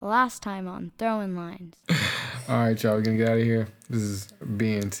Last time on Throwing Lines. All right, y'all, we're going to get out of here. This is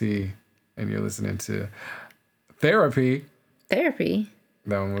BNT, and you're listening to Therapy. Therapy?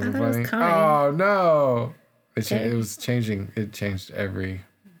 That one wasn't I thought it was funny? comedy. Oh, no. It was changing. It changed every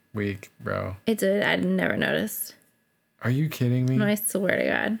week, bro. It did? I never noticed. Are you kidding me? No, I swear to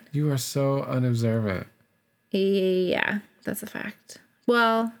God. You are so unobservant. Yeah, that's a fact.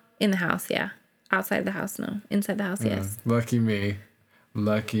 Well, in the house, yeah. Outside the house, no. Inside the house, yes. Lucky me.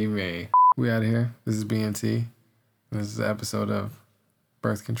 Lucky me. We out of here. This is BNT. This is an episode of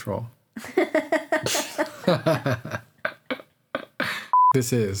Birth Control.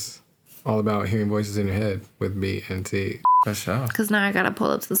 This is all about hearing voices in your head with BNT. That's all. Because now I got to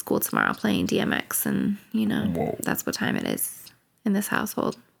pull up to the school tomorrow playing DMX, and, Whoa. That's what time it is in this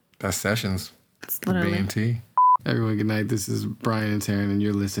household. That's Sessions. It's literally. BNT. Everyone, good night. This is Brian and Taryn, and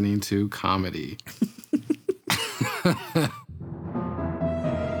you're listening to Comedy.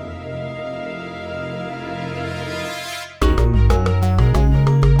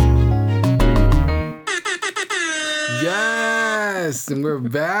 Yes, and we're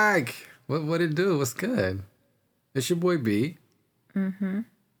back. What it do? What's good? It's your boy B. Mm-hmm.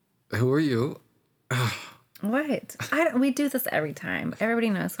 Who are you? What? We do this every time. Everybody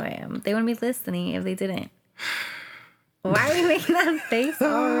knows who I am. They wouldn't be listening if they didn't. Why are we making that face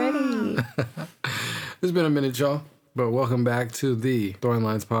already? It's been a minute, y'all. But welcome back to the Throwing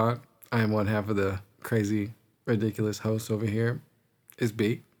Lines Pod. I am one half of the crazy, ridiculous host over here. Is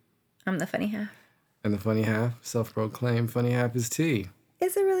B. I'm the funny half. And the funny half, self-proclaimed funny half, is T.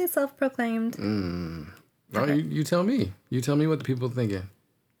 Is it really self-proclaimed? Oh, you tell me. You tell me what the people are thinking.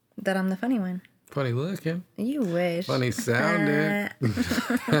 That I'm the funny one. Funny looking. You wish. Funny sounding.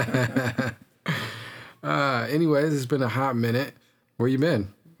 Anyways, it's been a hot minute. Where you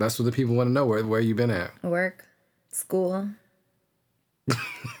been? That's what the people want to know. Where you been at? Work. School.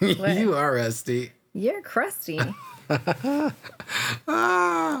 You are rusty. You're crusty.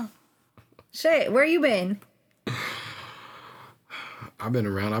 Shit, where you been? I've been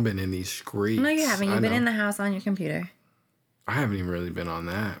around. I've been in these streets. No, you haven't. You've been in the house on your computer. I haven't even really been on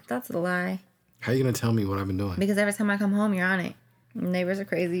that. That's a lie. How you going to tell me what I've been doing? Because every time I come home, you're on it. Neighbors are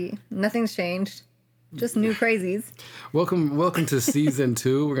crazy. Nothing's changed. Just new crazies. Welcome to season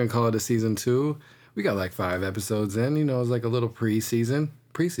 2. We're going to call it a season 2. We got like 5 episodes in. You know, it's like a little preseason.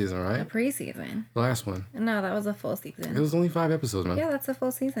 Preseason, right? A preseason. The last one. No, that was a full season. It was only 5 episodes, man. Yeah, that's a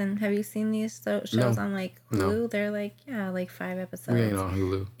full season. Have you seen these shows on like Hulu? No. They're like, like 5 episodes. We ain't on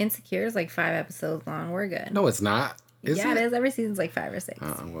Hulu. Insecure is like 5 episodes long. We're good. No, it's not. Is it it? is. Every season's like 5 or 6.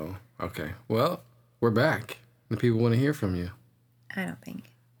 Oh, well, okay. Well, we're back. The people want to hear from you. I don't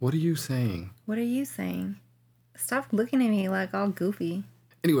think. What are you saying? What are you saying? Stop looking at me like all goofy.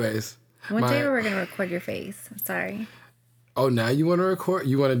 Anyways. One day we're going to record your face. I'm sorry. Oh, now you want to record?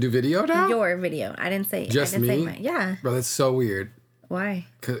 You want to do video now? Your video. I didn't say just I didn't me. Say mine. Yeah. Bro, that's so weird. Why?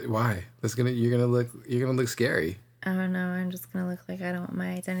 Why? You're gonna look scary. I don't know. I'm just gonna look like I don't want my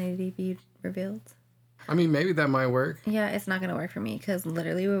identity to be revealed. I mean, maybe that might work. Yeah, it's not gonna work for me because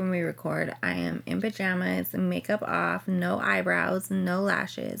literally when we record, I am in pajamas, makeup off, no eyebrows, no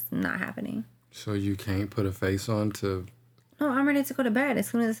lashes. Not happening. So you can't put a face on to. No, I'm ready to go to bed as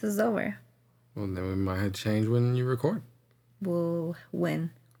soon as this is over. Well, then we might have to change when you record. Well,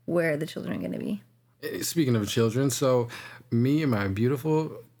 when? Where are the children going to be? Speaking of children, so me and my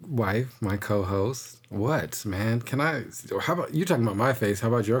beautiful wife, my co-host. What, man? How about you talking about my face? How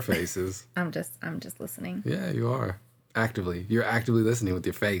about your faces? I'm just listening. Yeah, you are. You're actively listening with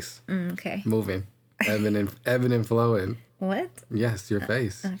your face. Okay. Moving. Ebbing and flowing. What? Yes, your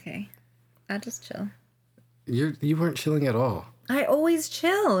face. Okay. I'll just chill. You weren't chilling at all. I always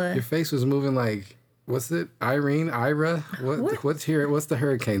chill. Your face was moving like, what's it? Ira? What's the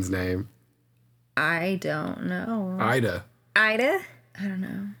hurricane's name? I don't know. Ida? I don't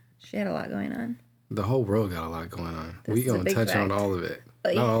know. She had a lot going on. The whole world got a lot going on. We This is a gonna big touch fact. on all of it.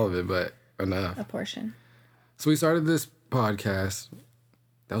 But Not yeah. all of it, but enough. A portion. So we started this podcast.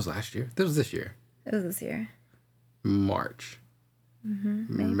 That was last year. That was this year. It was this year. March.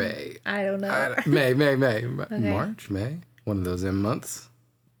 Mm-hmm, May. I don't know. May. Okay. March, May. One of those M months.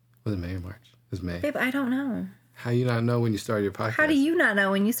 Was it May or March? It was May. Babe, I don't know. How you not know when you started your podcast? How do you not know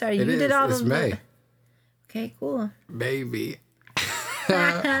when you started? It You is. did all It's the May. Okay, cool. Baby.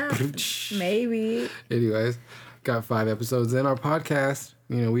 Maybe. Anyways, got 5 episodes in our podcast.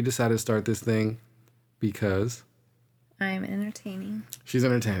 We decided to start this thing because I'm entertaining. she's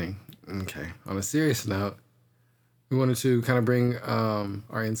entertaining. Okay. On a serious note, we wanted to kind of bring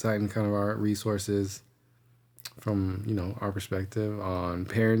our insight and kind of our resources from, our perspective on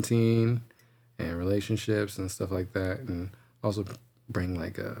parenting and relationships and stuff like that. And also bring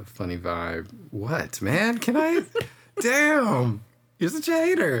like a funny vibe. What, man? Can I? Damn, you're such a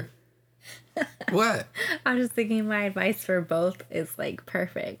hater. What? I'm just thinking my advice for both is like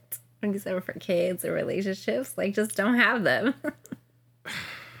perfect. Except for kids or relationships, like just don't have them.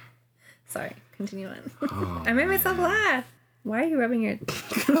 Sorry, continue on. Oh, I made myself laugh. Why are you rubbing your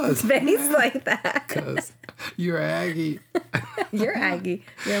Cause, face like that? Cause you're Aggie. You're Aggie.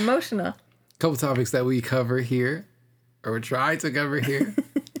 You're emotional. Couple topics that we cover here, or try to cover here.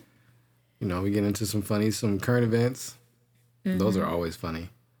 We get into some current events. Those are always funny.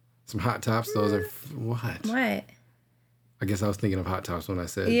 Some hot tops. Those are what? What? I guess I was thinking of hot tops when I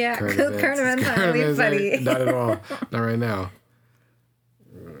said Yeah, current current events aren't really funny. Not at all. Not right now.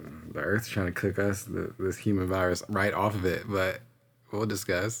 The Earth's trying to cook us, this human virus, right off of it, but we'll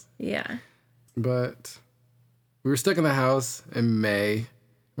discuss. Yeah. But we were stuck in the house in May.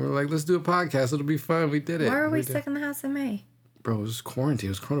 We were like, let's do a podcast. It'll be fun. We did it. Why were we did. stuck in the house in May? Bro, it was quarantine.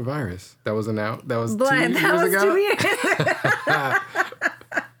 It was coronavirus. That wasn't out. That was Blood, 2 years that was ago. 2 years.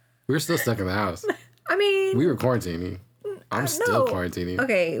 We were still stuck in the house. I mean, We were quarantining. I'm still quarantining.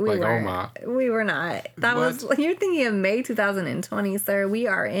 Okay, we like, were. oh my. We were not. That was you're thinking of May 2020, sir. We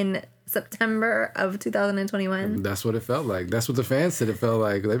are in September of 2021. That's what it felt like. That's what the fans said it felt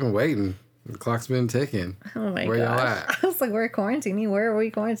like. They've been waiting. The clock's been ticking. Oh my Where y'all gosh. at? I was like, we're quarantining. Where are we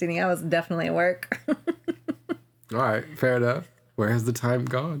quarantining? I was definitely at work. All right, fair enough. Where has the time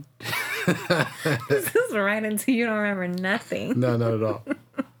gone? This is right until you don't remember nothing. No, not at all.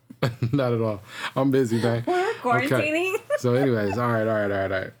 Not at all. I'm busy, man. We're quarantining. Okay. So, anyways, all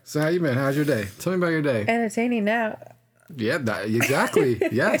right. So, how you been? How's your day? Tell me about your day. Entertaining now. Yeah, exactly.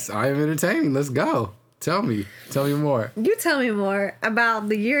 Yes, I am entertaining. Let's go. Tell me more. You tell me more about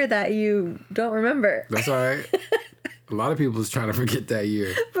the year that you don't remember. That's all right. A lot of people is trying to forget that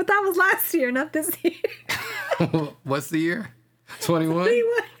year. But that was last year, not this year. What's the year? 21?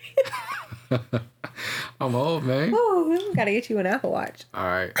 I'm old, man. Oh, we gotta get you an Apple Watch. All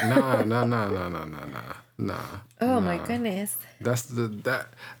right. Nah. Oh my goodness. That's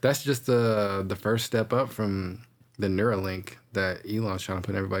just the first step up from the Neuralink that Elon's trying to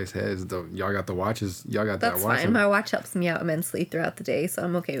put in everybody's heads. Y'all got the watches. Y'all got That's that watch. fine. My watch helps me out immensely throughout the day, so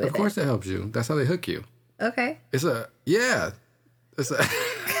I'm okay with it. Of course it helps you. That's how they hook you. Okay. It's a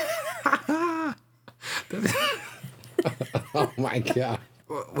oh my God.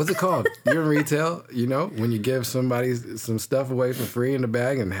 What's it called? You're in retail, when you give somebody some stuff away for free in the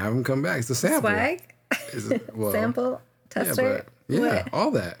bag and have them come back. It's a sample. Swag? Well, Sample? Tester? Yeah, What?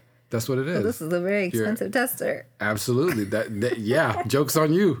 all that. That's what it is. Well, this is a very expensive tester. Absolutely. Yeah, joke's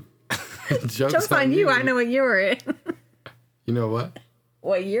on you. Joke's on you. I know what year we're in. You know what?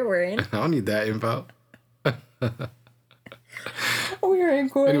 What year we're in. I don't need that info. We're in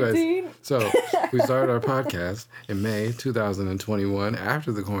quarantine. Anyways, so we started our podcast in May 2021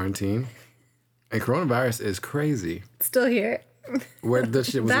 after the quarantine. And coronavirus is crazy. Still here. Where this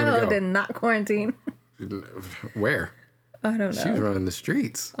shit was That going hoe to did go. not quarantine. Where? I don't She was know. running the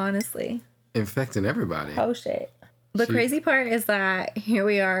streets, Honestly. infecting everybody. Oh, shit. The crazy part is that here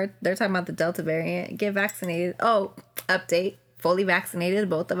we are. They're talking about the Delta variant. Get vaccinated. Oh, update. Fully vaccinated,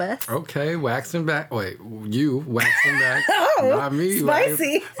 both of us. Okay, waxing back. Wait, you waxing back? Oh, not me.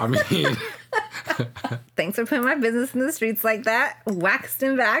 spicy. I mean, Thanks for putting my business in the streets like that. Waxed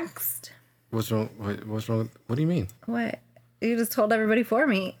and vaxxed. what's wrong? Wait, what's wrong? What do you mean? What? You just told everybody for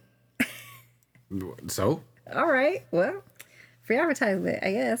me. So, All right. Well, free advertisement,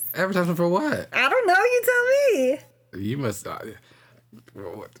 I guess. advertisement for what? I don't know. You tell me. You must.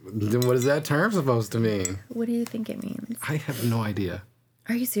 Then what is that term supposed to mean? What do you think it means? I have no idea.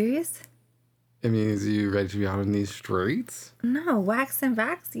 Are you serious? It means you ready to be out in these streets? No, wax and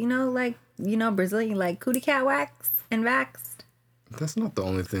vax. Brazilian, like cootie cat wax and vaxed. That's not the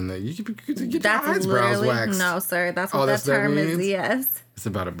only thing that you get your That's eyebrows literally waxed. no, sir. That's what that's that what that term is. means? Yes. It's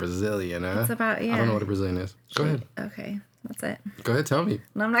about a Brazilian, huh? It's about I don't know what a Brazilian is. Go ahead. Okay, that's it. Go ahead, tell me.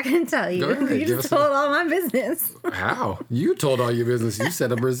 No, I'm not gonna tell you. Go ahead, You give just us told all my business. How? You told all your business. You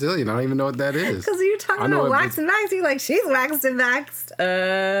said a Brazilian. I don't even know what that is. Because you're talking I know about what wax and vax. You're like, she's waxed and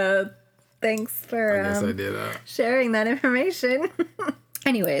vaxed. Thanks for I guess I did. sharing that information.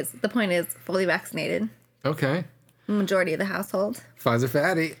 Anyways, the point is fully vaccinated. Okay. Majority of the household. Pfizer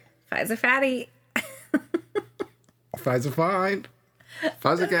fatty. Pfizer fatty. Pfizer fine.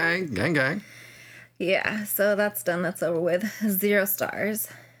 Pfizer gang. Gang. Yeah, so that's done. That's over with. 0 stars.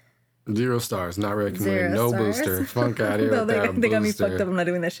 0 stars. Not recommended. 0 No stars. booster. Funk out here No, with that they got me booster. fucked up. I'm not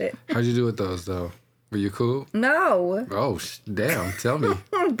doing that shit. How'd you do with those, though? Were you cool? No. Oh, damn. Tell me.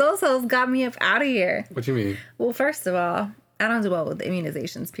 Those hoes got me up out of here. What you mean? Well, first of all, I don't do well with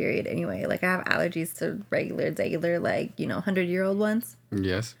immunizations, period, anyway. Like, I have allergies to regular, like, 100-year-old ones.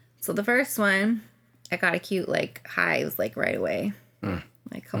 Yes. So the first one, I got acute, like, hives, like, right away.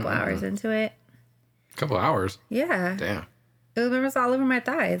 Like, a couple hours into it. Couple hours. Yeah. Damn. It was all over my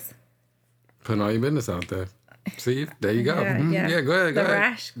thighs. Putting all your business out there. See, there you go. Yeah, go ahead. The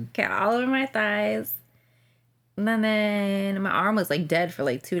rash got all over my thighs. And then my arm was, like, dead for,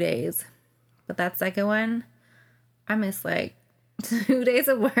 like, 2 days. But that second one, I missed, like, 2 days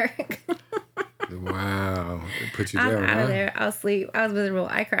of work. Wow. It put you I was down, out huh? of there. I was asleep. I was miserable.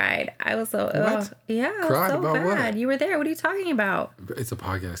 I cried. I was so... What? Yeah, I was Cried so about bad. what? You were there. What are you talking about? It's a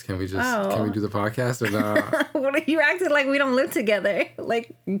podcast. Can we Oh. do the podcast or not? What are you acting like we don't live together?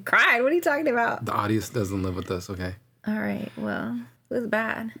 Like, you cried. What are you talking about? The audience doesn't live with us, okay? All right. Well, it was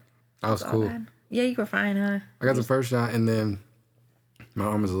bad. I was cool. Bad. Yeah, you were fine, huh? I got the first shot and then my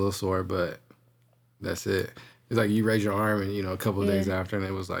arm was a little sore, but that's it. It's like you raise your arm and, a couple of days after and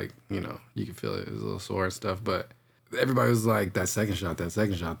it was like, you could feel it. It was a little sore and stuff, but everybody was like, that second shot though,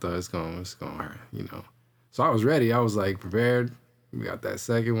 it's going to hurt, So I was ready. I was like prepared. We got that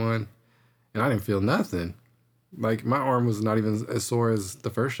second one and I didn't feel nothing. Like my arm was not even as sore as the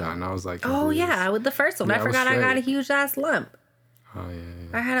first shot. And I was like, Oh, yeah, with the first one. Yeah, I I was forgot I got a straight. huge ass lump. oh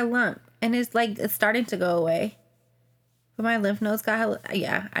yeah. I had a lump. And it's like, it's starting to go away. But my lymph nodes got,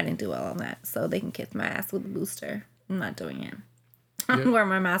 I didn't do well on that. So they can kiss my ass with a booster. I'm not doing it. I'm wearing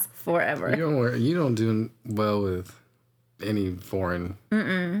my mask forever. You don't do well with any foreign.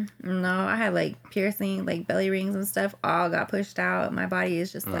 No, I had like piercing, like belly rings and stuff, all got pushed out. My body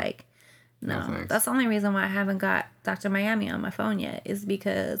is just like, no. thanks. That's the only reason why I haven't got Dr. Miami on my phone yet, is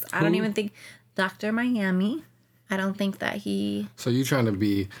because I don't even think Dr. Miami, I don't think that he, So you trying to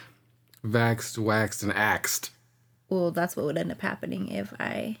be vaxxed, waxed, and axed. well, that's what would end up happening if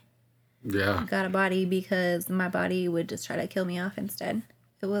I Yeah. got a body, because my body would just try to kill me off instead.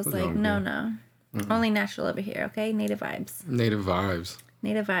 It was like, no. Only natural over here, okay? Native vibes. Native vibes.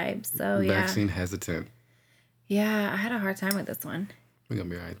 Native vibes. So, yeah. Vaccine hesitant. Yeah, I had a hard time with this one. We're going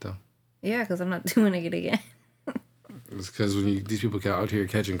to be all right, though. Yeah, because I'm not doing it again. It's because when these people get out here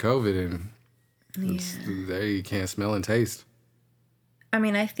catching COVID and they can't smell and taste. I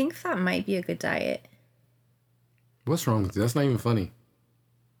mean, I think that might be a good diet. What's wrong with you? That's not even funny.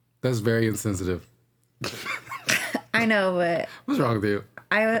 That's very insensitive. I know, but What's wrong with you?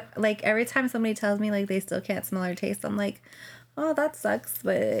 I like every time somebody tells me like they still can't smell or taste, I'm like, oh, that sucks.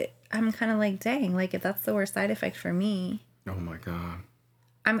 But I'm kind of like, dang, like if that's the worst side effect for me, Oh, my God.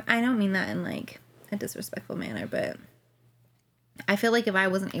 I don't mean that in like a disrespectful manner, but I feel like if I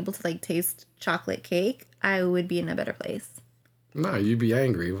wasn't able to like taste chocolate cake, I would be in a better place. No, you'd be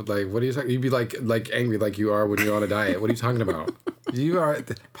angry. Like, what are you talking? You'd be like angry like you are when you're on a diet. What are you talking about? You are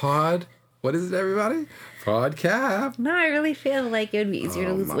pod. What is it, everybody? Podcast. No, I really feel like it would be easier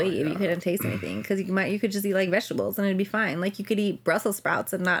to Oh lose my weight if you God. couldn't taste anything, because you could just eat like vegetables and it'd be fine. Like you could eat Brussels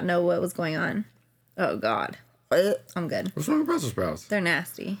sprouts and not know what was going on. Oh God, I'm good. What's wrong with Brussels sprouts? They're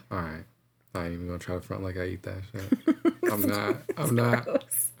nasty. All right. I ain't even gonna try to front like I eat that shit. I'm not.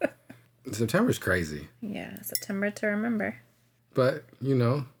 Gross. September's crazy. Yeah, September to remember. But,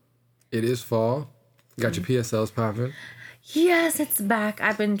 it is fall. Got your PSLs popping. Yes, it's back.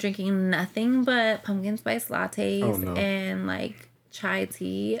 I've been drinking nothing but pumpkin spice lattes Oh, no. and like chai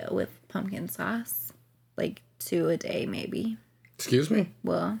tea with pumpkin sauce, like 2 a day maybe. Excuse me?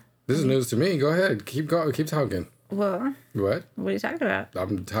 Well, This is news to me. Go ahead. Keep going. Keep talking. what What? are you talking about?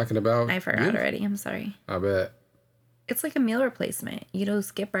 I'm talking about... I forgot you. already. I'm sorry. I bet. It's like a meal replacement. You don't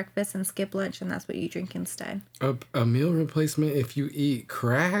skip breakfast and skip lunch, and that's what you drink instead. A meal replacement if you eat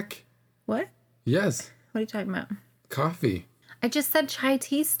crack? What? Yes. What are you talking about? Coffee. I just said chai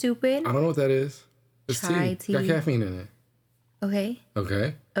tea, stupid. I don't know what that is. It's Chai tea. Got tea. caffeine in it. Okay.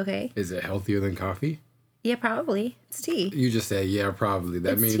 Okay. Okay. Is it healthier than coffee? Yeah, probably. It's tea. You just said, yeah, probably.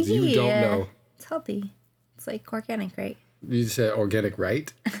 That It's means tea. you don't know. It's healthy. It's like organic, right? You said organic,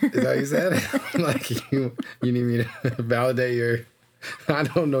 right? Is that what you said? Like, you need me to validate your... I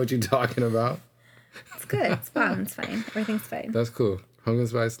don't know what you're talking about. It's good. It's fun. It's fine. Everything's fine. That's cool. Pumpkin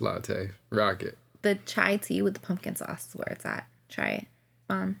spice latte. Rock it. The chai tea with the pumpkin sauce is where it's at. Try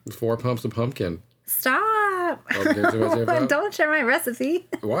it. 4 pumps of pumpkin. Stop. Okay, too much info? Don't share my recipe.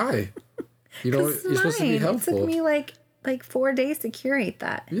 Why? You're It's supposed to be mine. It helpful. took me like 4 days to curate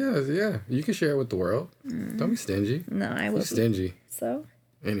that. Yeah. You can share it with the world. Don't be stingy. No, I Be will. stingy. So,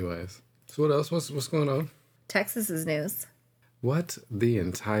 Anyways. So what else? What's going on? Texas's news. What the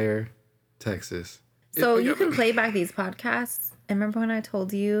entire Texas? So you can play back these podcasts. And remember when I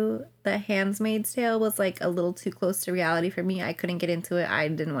told you that Handmaid's Tale was like a little too close to reality for me? I couldn't get into it. I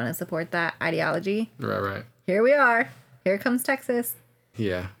didn't want to support that ideology. Right. Here we are. Here comes Texas.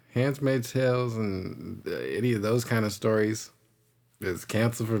 Yeah. Handmaid's Tales and any of those kind of stories is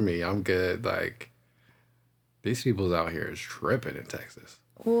canceled for me. I'm good. Like, these people's out here is tripping in Texas.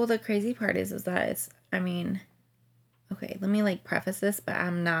 Well, the crazy part is that okay, let me like preface this, but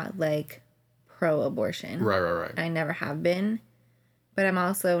I'm not like pro-abortion. Right. I never have been, but I'm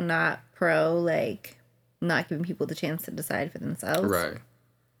also not pro like not giving people the chance to decide for themselves. Right.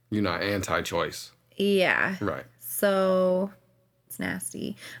 You're not anti-choice. Yeah. Right. So it's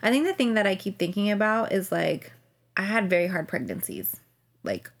nasty. I think the thing that I keep thinking about is like I had very hard pregnancies.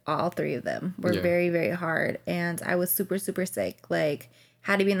 Like all 3 of them were very, very hard. And I was super, super sick. Like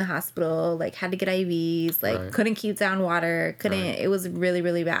had to be in the hospital, like had to get IVs, like couldn't keep down water, it was really,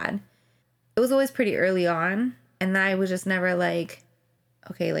 really bad. It was always pretty early on. And I was just never like,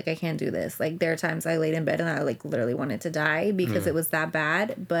 okay, like I can't do this. Like there are times I laid in bed and I like literally wanted to die because it was that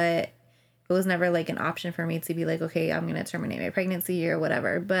bad. But it was never like an option for me to be like, okay, I'm going to terminate my pregnancy or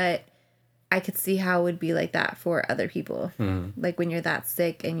whatever. But I could see how it would be like that for other people. Like when you're that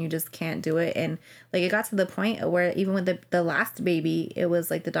sick and you just can't do it. And like it got to the point where even with the last baby, it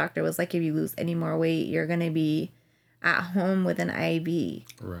was like the doctor was like, if you lose any more weight, you're going to be at home with an IV.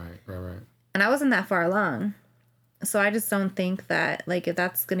 Right. And I wasn't that far along. So I just don't think that like if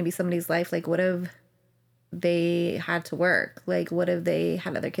that's going to be somebody's life, like what if they had to work? Like what if they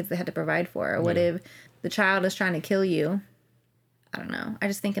had other kids they had to provide for? Or what if the child is trying to kill you? I don't know. I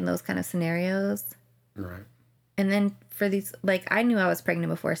just think in those kind of scenarios. Right. And then for these, like, I knew I was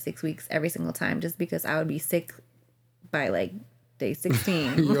pregnant before 6 weeks every single time just because I would be sick by, like, day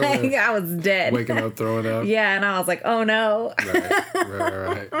 16. Like, I was dead. Waking up, throwing up. Yeah, and I was like, oh, no.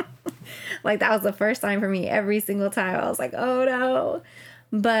 Right. Like, that was the first time for me every single time. I was like, oh, no.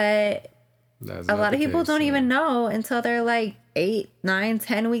 But a lot of people don't even know until they're, like, 8, 9,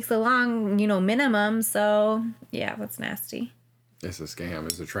 10 weeks along, minimum. So, yeah, that's nasty. It's a scam.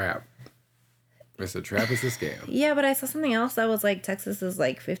 It's a trap. It's a trap. It's a scam. Yeah, but I saw something else that was like Texas is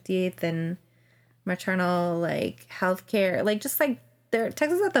like 58th in maternal like healthcare. Like just like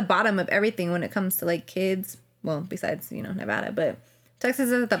Texas is at the bottom of everything when it comes to like kids. Well, besides, Nevada, but Texas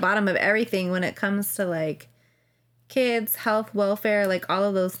is at the bottom of everything when it comes to like kids, health, welfare, like all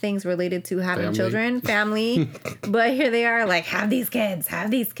of those things related to having children, family. But here they are like, have these kids.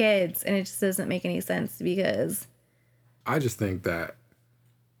 And it just doesn't make any sense because I just think that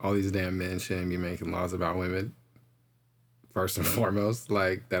all these damn men shouldn't be making laws about women. First and foremost,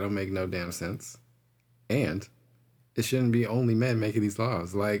 like that don't make no damn sense. And it shouldn't be only men making these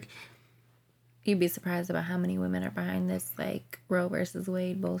laws. Like you'd be surprised about how many women are behind this like Roe versus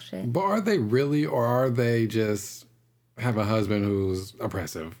Wade bullshit. But are they really, or are they just have a husband who's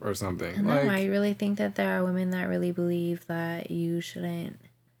oppressive or something? No, I really think that there are women that really believe that you shouldn't.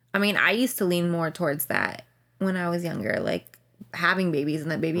 I mean, I used to lean more towards that when I was younger, like having babies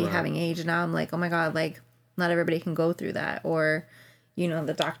and that baby having age. And now I'm like, oh my God, like not everybody can go through that. Or,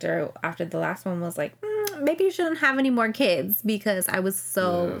 the doctor after the last one was like, maybe you shouldn't have any more kids because I was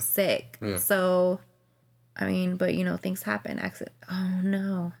so sick. Yeah. So, I mean, but things happen. Oh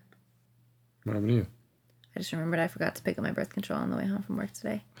no. What happened to you? I just remembered I forgot to pick up my birth control on the way home from work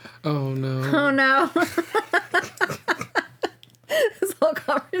today. Oh no. Oh no. This whole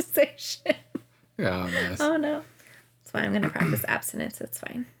conversation. Yeah, mess. Oh no. It's fine. I'm going to practice abstinence. It's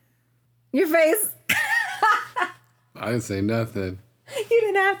fine. Your face. I didn't say nothing. You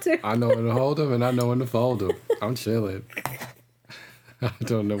didn't have to. I know when to hold them and I know when to fold them. I'm chilling. I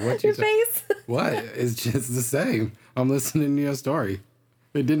don't know what your face. What? It's just the same. I'm listening to your story.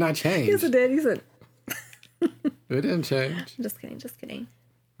 It did not change. Yes, it did. You said. It didn't change. Just kidding.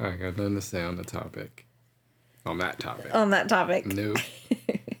 I got nothing to say on the topic. On that topic. No.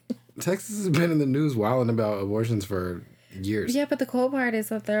 Texas has been in the news wilding about abortions for years. Yeah, but the cool part is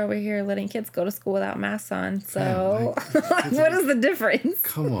that they're over here letting kids go to school without masks on. So, what is the difference?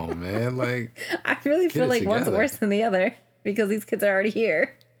 Come on, man. Like, I really feel like one's worse than the other because these kids are already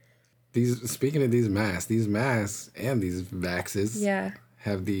here. Speaking of these masks and these vaxes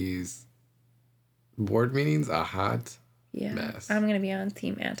have these board meetings a hot mess. I'm going to be on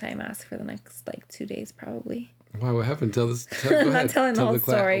team anti-mask for the next 2 days probably. Why? What happened? Tell this. I'm not telling the whole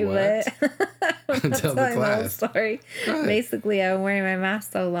story, but I'm tell the class. The whole story. Basically, I'm wearing my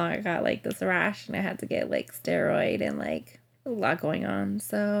mask so long, I got this rash, and I had to get steroid and a lot going on.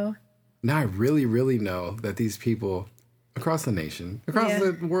 So now I really, really know that these people across the nation, across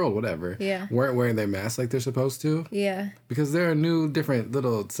the world, whatever, weren't wearing their masks like they're supposed to. Yeah. Because there are new, different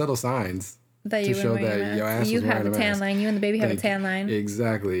little subtle signs That to you show were wearing that a your mask. ass You was have wearing a a tan mask. line. You and the baby have a Thank tan line.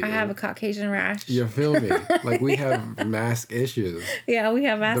 Exactly. I have a Caucasian rash. You feel me? Like we have mask issues. Yeah, we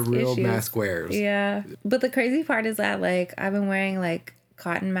have mask The real issues. mask wearers. Yeah. But the crazy part is that, like, I've been wearing, like,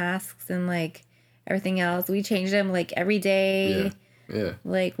 cotton masks and, like, everything else. We change them, like, every day. Yeah.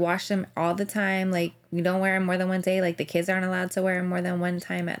 Like, wash them all the time. Like, we don't wear them more than one day. Like, the kids aren't allowed to wear them more than one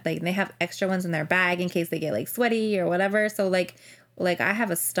time. Like, they have extra ones in their bag in case they get, like, sweaty or whatever. So, like I have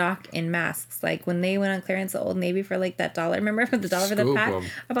a stock in masks. Like when they went on clearance at Old Navy for like that $1, remember for the $1 for the Scoop pack? 'em.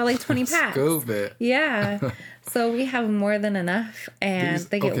 I bought like 20 packs. Scoop it. Yeah. So we have more than enough and These-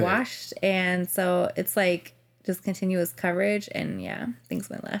 they get okay. washed. And so it's like just continuous coverage and yeah,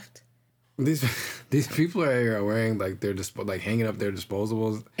 things went left. These people are wearing like they're just like hanging up their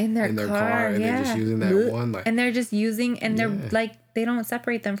disposables In their car, and yeah. they're just using that one like And they're just using, and they're Yeah. like, they don't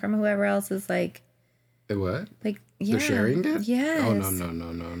separate them from whoever else is like, what? yeah. They're sharing it? Yes. Oh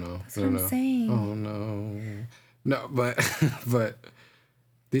no. That's what I'm saying. Oh no, but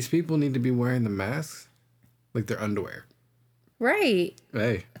these people need to be wearing the masks like their underwear. Right.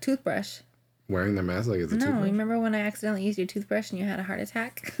 Hey, A toothbrush. wearing their mask like it's a No, toothbrush. remember when I accidentally used your toothbrush and you had a heart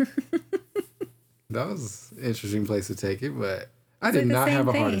attack? That was an interesting place to take it, but I It's did like the not same have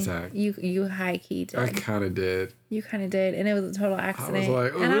a heart thing. attack. You high key did. I kind of did. You kind of did, and it was a total accident.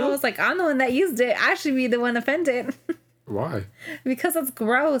 like, and I "Uh-huh." was like, I'm the one that used it. I should be the one offended Why? because it's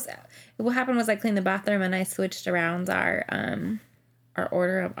gross. What happened was I cleaned the bathroom and I switched around our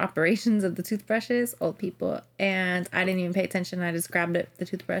order of operations of the toothbrushes, old people, and I didn't even pay attention. I just grabbed the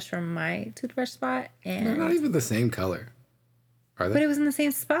toothbrush from my toothbrush spot, They're and not even the same color, are they? but it was in the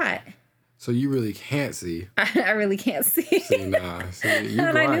same spot. So you really can't see. I really can't see. See, nah. See, you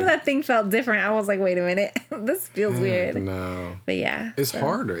And I knew blind. that thing felt different. I was like, wait a minute, this feels weird. No. But yeah, It's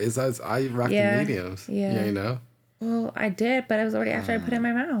harder. I rock Yeah, the mediums. yeah. You know? well, I did, but it was already after I put it in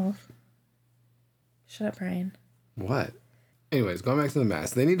my mouth. Shut up, Brian. What? Anyways, going back to the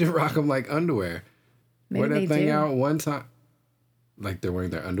mask. They need to rock them like underwear. Maybe Wear they that thing do. out one time. Like they're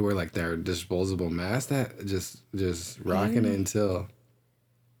wearing their underwear, like their disposable mask. That just rocking it until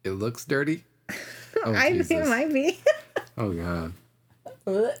it looks dirty. Oh, I think Jesus. it might be. Oh, God.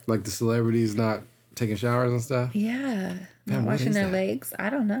 Like the celebrities not taking showers and stuff. Yeah, not what washing is their that? legs. I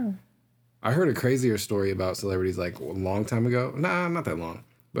don't know. I heard a crazier story about celebrities like a long time ago. Nah, not that long.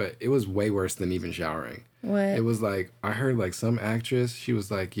 But it was way worse than even showering. What? It was like, I heard like some actress, she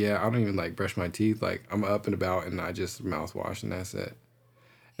was like, yeah, I don't even like brush my teeth. Like I'm up and about and I just mouthwash and that's it.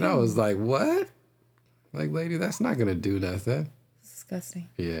 And I was like, what? Like, lady, that's not going to do nothing. Disgusting.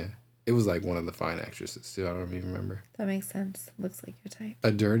 Yeah. It was like one of the fine actresses too. I don't even remember. That makes sense. Looks like your type.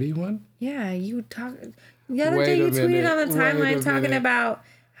 A dirty one? Yeah, you talk. The other Wait day you a tweeted minute. on the Wait a timeline talking minute. about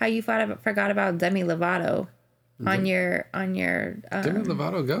how you forgot about Demi Lovato on your. Demi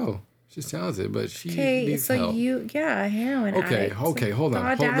Lovato, go. She's talented, but she Okay, needs so help. a heroin Okay, addict. okay, hold The on.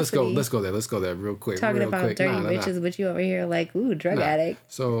 Let's go audacity. Let's go there real quick. Talking real about quick. dirty Nah. bitches, but you over here like, ooh, drug Nah. addict.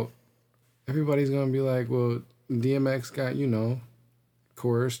 So everybody's gonna be like, well, DMX got,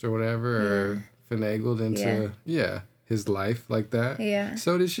 coerced or whatever, or finagled into his life like that. Yeah.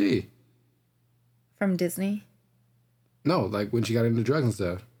 So did she. From Disney. No, like when she got into drugs and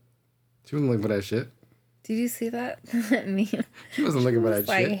stuff. She wasn't looking for that shit. Did you see that meme? She wasn't looking for that It's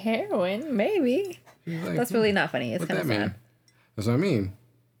like shit. heroin, maybe. She was like, That's really not funny. It's what kind that of mean? sad. That's what I mean.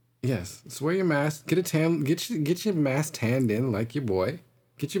 Yes. So wear your mask. Get a tan. Get your mask tanned in like your boy.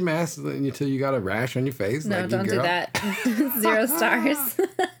 Get your mask until you got a rash on your face. No, like don't your do girl. that. 0 stars.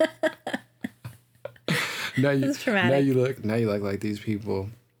 Now you, It's traumatic. now you look like these people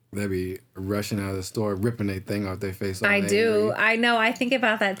that be rushing out of the store, ripping a thing off their face. all I do. angry. I know. I think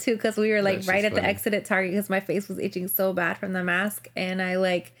about that too because we were like That's right just at the funny. exit at Target because my face was itching so bad from the mask, and I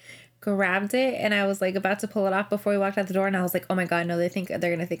like grabbed it and I was like about to pull it off before we walked out the door, and I was like, oh my god, no, they're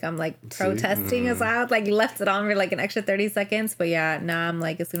gonna think I'm like protesting us out. Like left it on for like an extra 30 seconds, but yeah, nah, I'm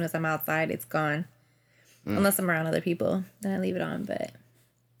like as soon as I'm outside, it's gone. Unless I'm around other people, then I leave it on. But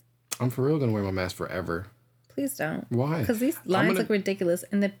I'm for real gonna wear my mask forever. please don't. Why? Because these I'm lines gonna- look ridiculous,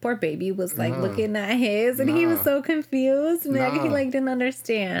 and the poor baby was like looking at his, and he was Nah. so confused. Like he Nah. like didn't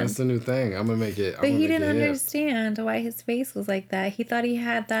understand. That's the new thing. I'm gonna make it. But he didn't understand why his face was like that. He thought he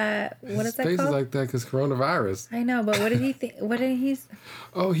had that. What is that Face called? is like that because coronavirus. I know, but what did he think? What did he?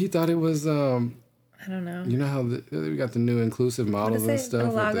 Oh, he thought it was. I don't know. You know how we got the new inclusive What models is and it?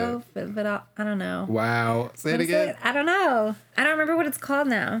 stuff. with Vitiligo? I don't know. the- Wow. Say What it is again. it? I don't know. I don't remember what it's called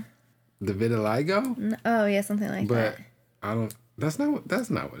now. The vitiligo. Oh yeah, something like But that. I don't. That's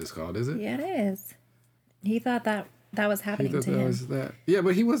not what it's called, is it? Yeah, it is. He thought that was He happening thought to that him. was that. Yeah,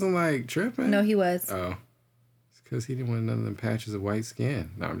 but he wasn't like tripping. No, he was. Oh, it's because he didn't want none of them patches of white skin.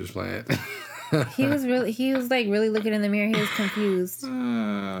 No, I'm just playing. He was like really looking in the mirror. He was confused.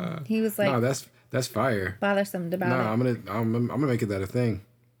 He was like, no, that's fire. bothersome about No, it. I'm gonna make it that a thing.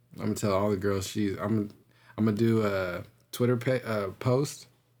 I'm gonna tell all the girls I'm gonna do a Twitter post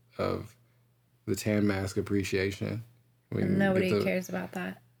of the tan mask appreciation. Nobody cares about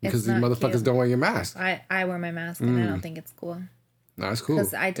that. Because It's these not motherfuckers cute. don't wear your mask. I wear my mask and I don't think it's cool. No, it's cool.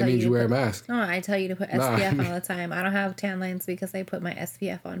 Because I It tell means you you to wear a put- mask. No, I tell you to put Nah. SPF on all the time. I don't have tan lines because I put my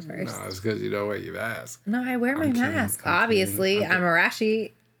SPF on first. No, it's because you don't wear your mask. No, I wear my I'm kidding. mask. I'm Obviously, kidding. I'm a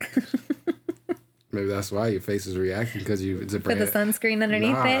rashi. Maybe that's why your face is reacting because you it's a Put the sunscreen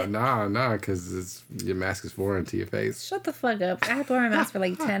underneath it. Nah, because your mask is foreign to your face. Shut the fuck up. I have to wear my mask for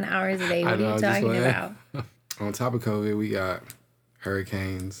like 10 hours a day. What know, are you I'm just talking playing. about? On top of COVID, we got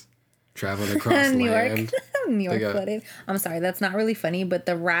hurricanes traveling across New land. York. New York got- flooded. I'm sorry, that's not really funny, but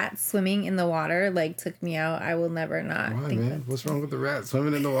the rat swimming in the water like took me out. I will never not Why, think man? What's wrong with the rat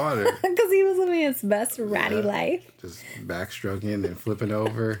swimming in the water? because he was living his best ratty Yeah. life. Just backstroking and flipping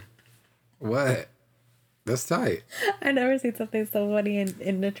over. What? That's tight. I never seen something so funny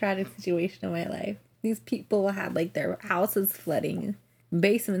in a tragic situation in my life. These people had like their houses flooding,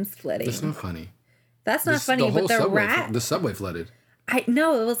 basements flooding. That's not funny. That's not funny, but the rat. The subway flooded. I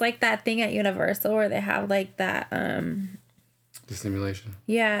know it was like that thing at Universal where they have like that. The simulation.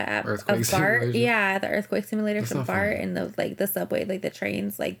 Yeah, Earthquake a BART. simulation? Yeah, the earthquake simulator That's for not BART funny. and the subway, like the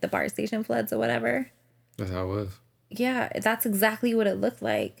trains, like the BART station floods or whatever. That's how it was. Yeah, that's exactly what it looked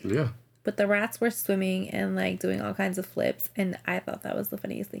like. Yeah. But the rats were swimming and like doing all kinds of flips, and I thought that was the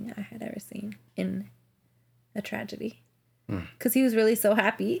funniest thing I had ever seen in a tragedy. Because he was really so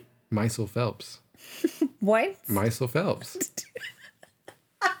happy. Meisel Phelps. What? Meisel Phelps.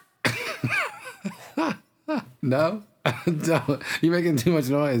 No? Don't. You're making too much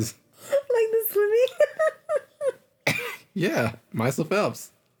noise. Like the swimming? Yeah. Meisel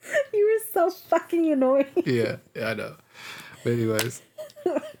Phelps. You were so fucking annoying. Yeah, I know. But anyways.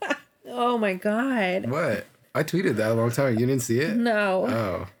 Oh my God. What? I tweeted that a long time. You didn't see it? No.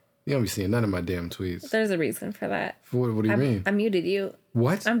 Oh. You don't be seeing none of my damn tweets. There's a reason for that. What do you mean? I muted you.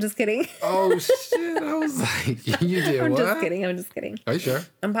 What? I'm just kidding. Oh, shit. I was like, you did I'm what? just kidding. I'm just kidding. Are you sure?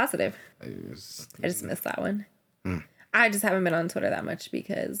 I'm positive. I just- I just missed that one. Hmm. I just haven't been on Twitter that much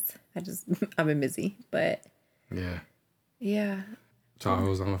because I've been busy. But Yeah. yeah.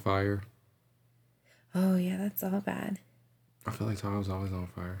 Tahoe's on fire. Oh yeah, that's all bad. I feel like Tahoe's always on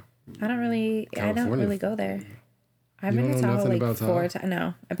fire. I don't really California. go there. I've You been don't to know Tahoe nothing like about 4 Tahoe? times.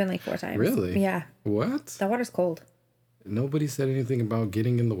 No, I've been like 4 times. Really? Yeah. What? The water's cold. Nobody said anything about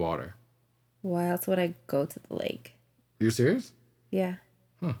getting in the water. Why else would I go to the lake? You're serious? Yeah.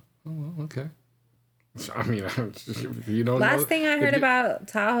 Huh. Oh, well, okay. I mean, if you don't know. Last thing I if heard you- about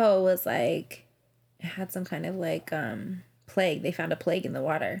Tahoe was like it had some kind of like plague. They found a plague in the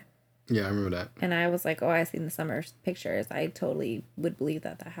water. Yeah, I remember that. And I was like, oh, I seen the summer pictures. I totally would believe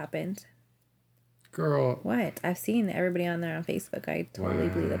that happened. Girl, What? I've seen everybody on there on Facebook. I totally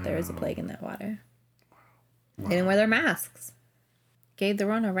believe that there is a plague in that water. They didn't wear their masks. Gave the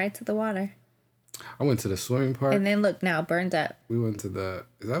Rona right to the water. I went to the swimming park. And then look now, burned up. We went to the,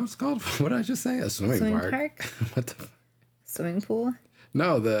 is that what it's called? What did I just say? A swimming, Swimming park? park? What the? Swimming pool.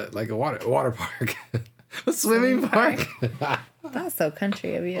 No, like a water park. A swimming park. That's so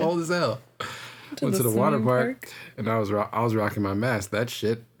country of you. Old as hell. Went to the water park, and I was rocking my mask. That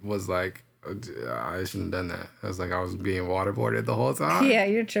shit was like, I shouldn't have done that. I was like, I was being waterboarded the whole time. Yeah,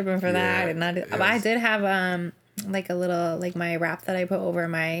 you're tripping for that. Yeah, And I yes. did have like a little like my wrap that I put over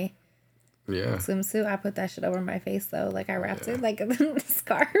my Yeah. swimsuit. I put that shit over my face though. Like I wrapped it like a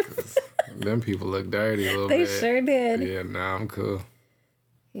scarf. Them people look dirty a little They bit. sure did. Yeah, nah, I'm cool.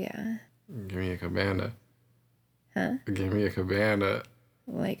 Yeah. Give me a cabana. Huh? Give me a cabana.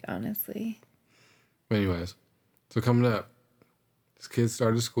 Like honestly. Anyways, so coming up, this kid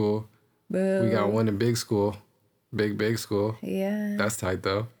started school. Boo. We got one in big school. Big school. Yeah. That's tight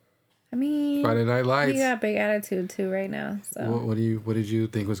though. I mean, Friday Night Lights. he got big attitude too right now. So What did you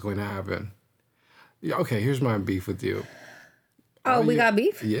think was going to happen? Yeah, okay, here's my beef with you. oh, we you- got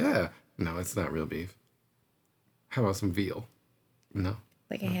beef? Yeah. No, it's not real beef. How about some veal? No.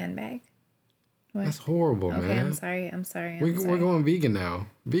 Like a handbag. What? That's horrible, Okay, man. I'm sorry. I'm sorry. We're going vegan now.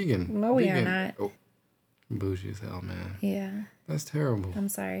 Vegan. No, we are Vegan. not. Oh, bougie as hell, man. Yeah, That's terrible. I'm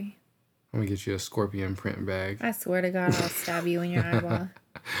sorry. I'm gonna get you a scorpion print bag. I swear to God, I'll stab you in your eyeball.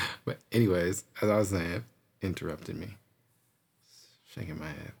 But anyways, as I was saying, interrupted me. Shaking my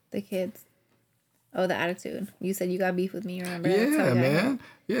head. The kids. Oh, the attitude. You said you got beef with me, remember? That's how Yeah, we got man.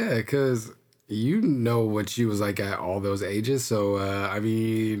 Yeah, because you know what she was like at all those ages. So, I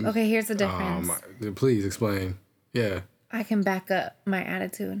mean... Okay, here's the difference. Please explain. Yeah. I can back up my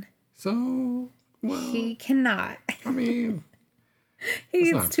attitude. So, well, He cannot. I mean,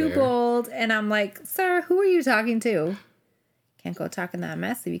 He's not too fair. bold. And I'm like, sir, who are you talking to? Can't go talking that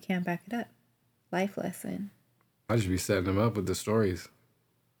mess if you can't back it up. Life lesson. I just be setting him up with the stories.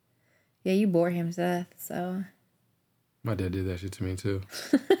 Yeah, you bore him to death, so My dad did that shit to me too.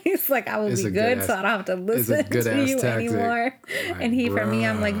 he's like, I will It's be a good, good so ass- I don't have to it's a listen good to ass you tactic. anymore. Like, And he, for me,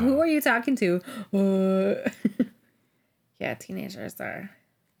 I'm like, bruh. who are you talking to? Yeah, teenagers are.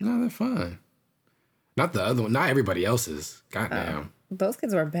 No, they're fine. Not the other one. Not everybody else's. Goddamn. Those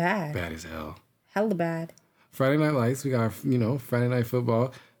kids were bad. Bad as hell. Hella bad. Friday Night Lights. We got, Friday Night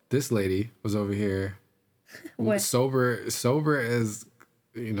Football. This lady was over here What? sober as,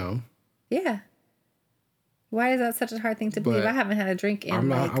 Yeah. Why is that such a hard thing to believe? But I haven't had a drink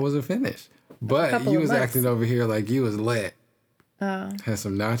in I wasn't finished. But couple you of was months. acting over here like you was lit. Oh. Had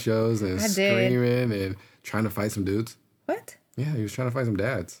some nachos and I did. screaming and trying to fight some dudes. What? Yeah, he was trying to fight some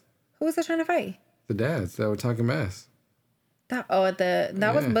dads. Who was I trying to fight? The dads that were talking mess. That was,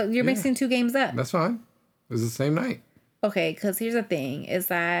 Yeah, but you're yeah. mixing two games up. That's fine. It was the same night. Okay, because here's the thing: is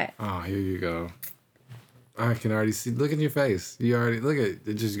that Oh, here you go. I can already see. Look at your face. You already look at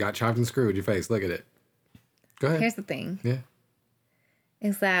it. Just got chopped and screwed. Your face. Look at it. Go ahead. here's the thing: Yeah.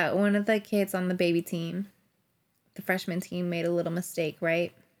 is that one of the kids on the baby team, the freshman team, made a little mistake.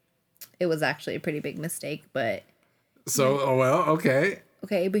 Right? It was actually a pretty big mistake, but So, okay.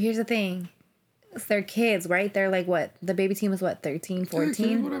 okay. But here's the thing: it's their kids, right? They're like what? The baby team is what? 13,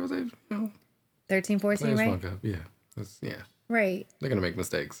 14? Whatever they, 13, 14, players right? fuck up. Yeah. Yeah. Right. They're gonna make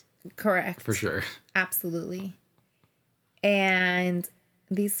mistakes Correct. for sure. Absolutely. And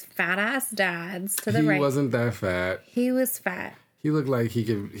these fat ass dads to the He right. wasn't that fat. He was fat. He looked like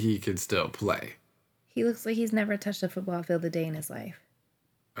he could still play. He looks like he's never touched a football field a day in his life.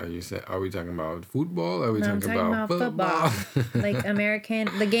 Are we talking about football? Are we No, I'm talking talking about about football? Like American,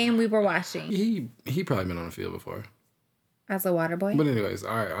 the game we were watching he probably been on the field before. as a water boy. But anyways,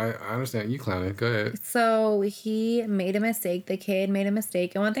 all right, I understand you clowning. Go ahead. So he made a mistake. The kid made a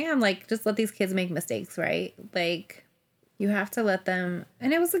mistake. And one thing I'm like, just let these kids make mistakes, right? Like, you have to let them.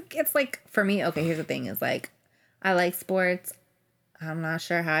 And it's like, for me, okay, here's the thing is like, I like sports. I'm not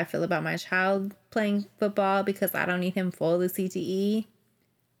sure how I feel about my child playing football because I don't need him full of the CTE.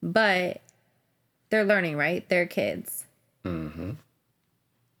 But they're learning, right? They're kids. Mm-hmm.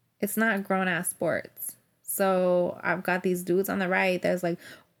 It's not grown ass sports. So I've got these dudes on the right. There's like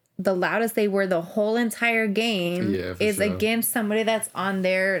the loudest they were the whole entire game Yeah, for is sure. against somebody that's on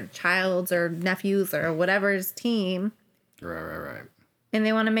their child's or nephew's or whatever's team. Right. And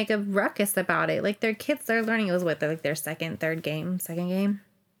they want to make a ruckus about it. Like their kids, they're learning. It was what, like their second game.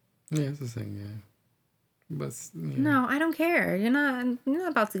 Yeah, it's the same game. But yeah. No, I don't care. You're not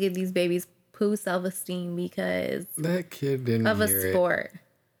about to give these babies poo self-esteem because That kid didn't of a hear it. sport.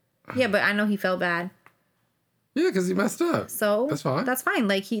 Yeah, but I know he felt bad. Yeah, because he messed up. So That's fine. That's fine.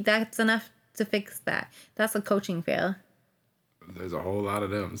 Like that's enough to fix that. That's a coaching fail. There's a whole lot of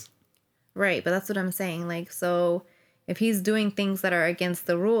them. Right, but that's what I'm saying. Like, so if he's doing things that are against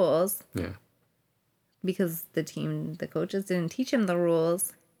the rules Yeah, because the coaches didn't teach him the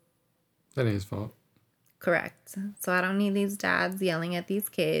rules, that ain't his fault. correct. So I don't need these dads yelling at these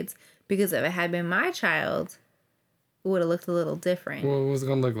kids because if it had been my child, it would have looked a little different. Well, what's it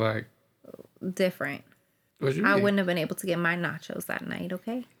gonna look like? Different. What you I mean? wouldn't have been able to get my nachos that night,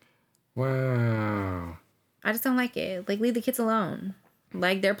 okay? Wow. I just don't like it. Like, leave the kids alone.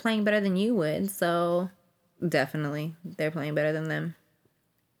 Like, they're playing better than you would, so definitely they're playing better than them.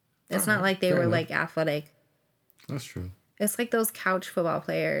 It's not like they fair were, enough. like, athletic. That's true. It's like those couch football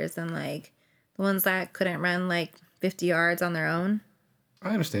players and, like, the ones that couldn't run, like, 50 yards on their own. I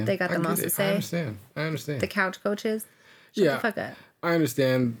understand. They got the I get most to it. say. I understand. The couch coaches. Shut Yeah. the fuck up. I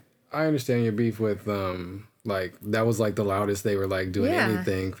understand your beef with like that was like the loudest they were like doing Yeah.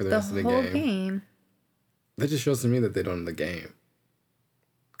 anything for the rest of the whole game. game. That just shows to me that they don't know the game.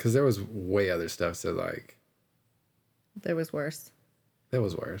 Cause there was way other stuff to like. There was worse. That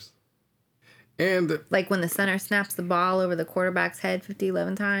was worse. And Like when the center snaps the ball over the quarterback's head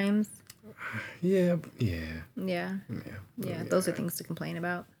 11 times. yeah. Yeah. Those are things to complain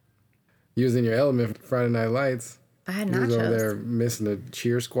about. You was in your element for Friday Night Lights. I had You was over nachos. there missing the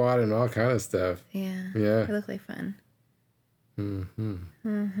cheer squad and all kind of stuff. Yeah. Yeah. It looked like fun.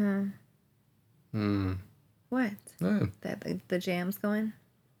 What? Yeah. That the jam's going?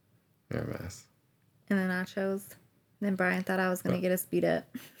 You're a mess. And the nachos? Then Brian thought I was going to get us beat up.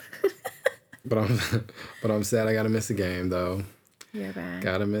 But I'm sad I gotta miss a game though. You're bad.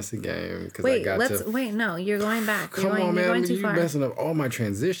 Gotta miss a game because I Wait, got to. wait. No, you're going back. Come on, You're going man! too You far. messing up all my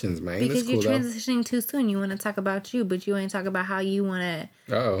transitions, man. Because That's cool, you're transitioning too soon. You want to talk about you, but you ain't talk about how you want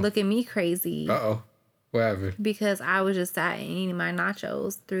to Uh-oh. look at me crazy. Uh-oh. What happened? Because I was just sat and eating my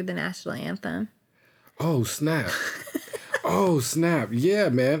nachos through the national anthem. Oh, snap. Oh, snap. Yeah,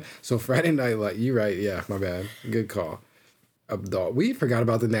 man. So Friday night, like, you're right. Yeah, my bad. Good call. We forgot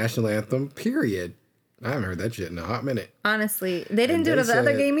about the national anthem, period. I haven't heard that shit in a hot minute. Honestly, they didn't do it they at the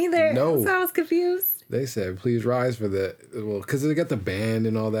other said, game either. no. So I was confused. They said, please rise for the, well, because they got the band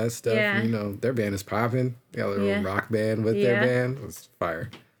and all that stuff. Yeah. You know, their band is popping. They got a little Yeah. rock band with their band. It was fire.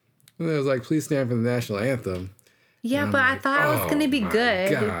 And it was like, please stand for the national anthem. Yeah, And but I'm I like, thought it was going to be my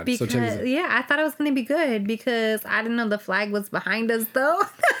good. God. So check Because, this- I thought it was going to be good because I didn't know the flag was behind us, though.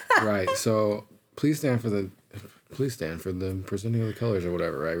 Right. So please stand for the presenting of the colors or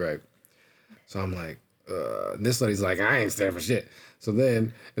whatever. Right. So I'm like, this lady's like, I ain't stand for shit. So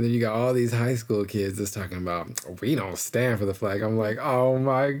then you got all these high school kids that's talking about, we don't stand for the flag. I'm like, oh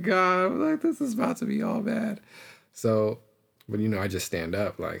my God. I'm like, this is about to be all bad. So, but I just stand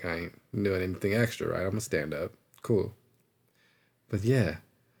up. Like, I ain't doing anything extra, right? I'm gonna stand up. Cool. But yeah.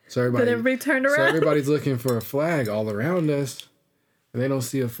 So everybody turned So around. everybody's looking for a flag all around us. And they don't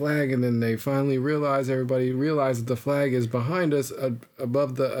see a flag, and then they finally everybody realizes the flag is behind us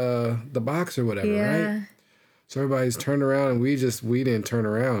above the box or whatever, right? So everybody's turned around, and we didn't turn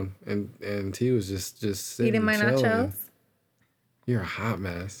around, and T was just sitting Eating my chilling. nachos. You're a hot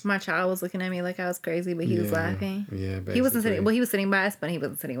mess. My child was looking at me like I was crazy, but he was laughing. Yeah, basically. He wasn't sitting. Well, he was sitting by us, but he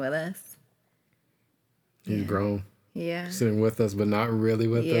wasn't sitting with us. He's grown. Yeah. Sitting with us, but not really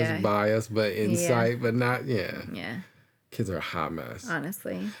with us, by us, but in sight, but not, Yeah. Kids are a hot mess.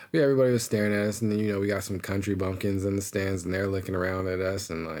 Honestly. Yeah, everybody was staring at us, and then, we got some country bumpkins in the stands, and they're looking around at us,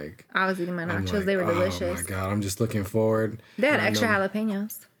 and like... I was eating my I'm nachos. like, They were delicious. Oh my God, I'm just looking forward. They had And I extra know-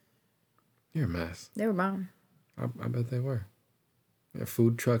 jalapenos. You're a mess. They were bomb. I bet they were. Yeah,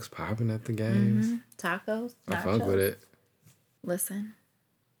 food trucks popping at the games. Tacos. I funk with it. Listen,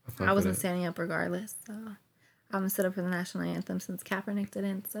 funk I with wasn't it. standing up regardless. So I'm gonna sit up for the national anthem since Kaepernick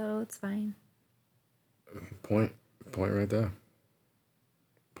didn't. So it's fine. Point right there.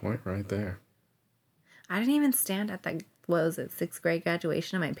 Point right there. I didn't even stand at that. What was it? 6th grade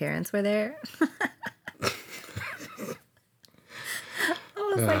graduation, and my parents were there. I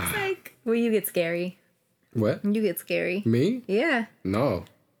was like, psych. Well, you get scary. What? You get scary. Me? Yeah, No.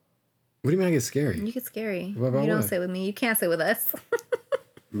 What do you mean I get scary? you get scary. What about you don't what? sit with me. You can't sit with us.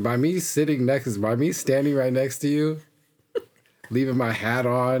 By me standing right next to you, leaving my hat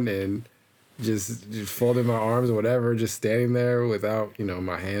on and just folding my arms or whatever, just standing there without,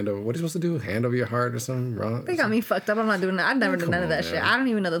 my hand over. What are you supposed to do? Hand over your heart or something? Wrong? They got me fucked up. I'm not doing that. I've never done none of that shit. man. I don't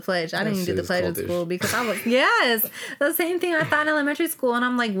even know the pledge. I didn't even do shit the is pledge in cultish. school because I was, yes, the same thing I thought in elementary school. And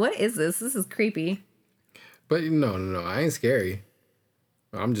I'm like, what is this? This is creepy. But no. I ain't scary.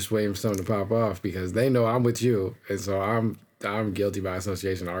 I'm just waiting for something to pop off because they know I'm with you. And so I'm guilty by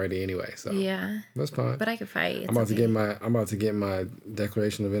association already anyway. So Yeah. that's fine. But I could fight. I'm about to get my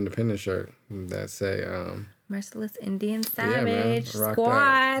Declaration of Independence shirt that say, Merciless Indian Yeah, man. Savage Rock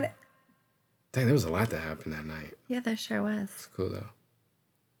Squad. dang, there was a lot that happened that night. Yeah, there sure was. It's cool though.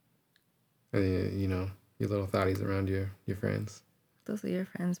 And your little thotties around your friends. Those are your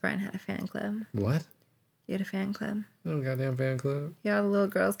friends. Brian had a fan club. What? You had a fan club. No goddamn fan club. Yeah, all the little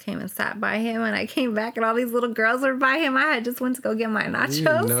girls came and sat by him, and I came back, and all these little girls were by him. I had just went to go get my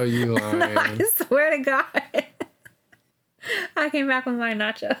nachos. You know you lying. I swear to God. I came back with my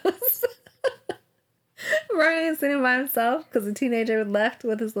nachos. Ryan sitting by himself because the teenager left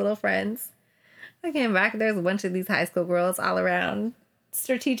with his little friends. I came back. There's a bunch of these high school girls all around,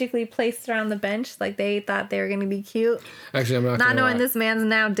 strategically placed around the bench like they thought they were going to be cute. Actually, I'm not Not gonna knowing lie. this man's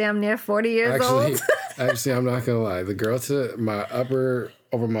now damn near 40 years Actually, old. actually, I'm not gonna lie. The girl to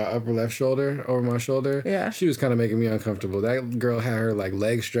over my upper left shoulder, over my shoulder. Yeah. She was kind of making me uncomfortable. That girl had her like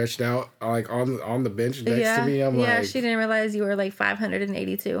legs stretched out, like on the bench next to me. I'm like, she didn't realize you were like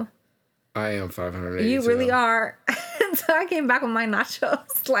 582. I am 580. You really are. So I came back with my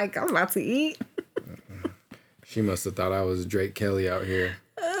nachos, like I'm about to eat. She must have thought I was Drake Kelly out here.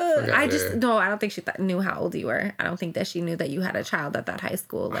 I don't think she knew how old you were. I don't think that she knew that you had a child at that high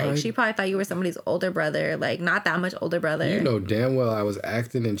school. Like she probably thought you were somebody's older brother, like not that much older brother. You know damn well I was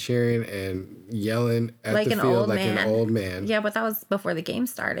acting and cheering and yelling at Like the an field old like man. an old man. Yeah, but that was before the game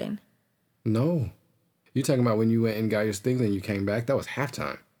started. No. You talking about when you went and got your things and you came back? That was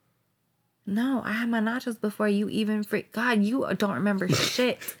halftime. No, I had my nachos before you even God, you don't remember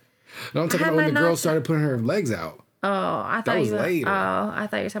shit. No, I'm talking had about when my the girl nachos. started putting her legs out. Oh, I thought was you were, later. oh, I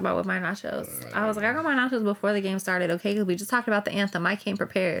thought you were talking about with my nachos. I was like, I got my nachos before the game started, okay? Because we just talked about the anthem. I came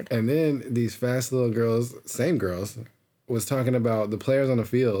prepared. And then these fast little girls, same girls, was talking about the players on the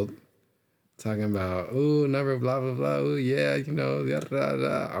field, talking about, ooh, number blah, blah, blah, ooh, yeah, you know, da, da,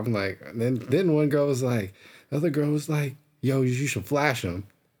 da. I'm like, and then one girl was like, the other girl was like, yo, you should flash them.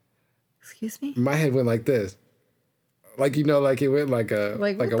 Excuse me? My head went like this. Like, you know, like it went like a,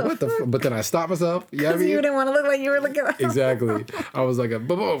 Like, like what a, the what the, fuck? but then I stopped myself. You know what I Because you mean? didn't want to look like you were looking at Exactly. I was like a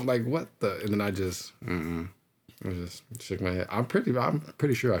boom, like what the, and then I just shook my head. I'm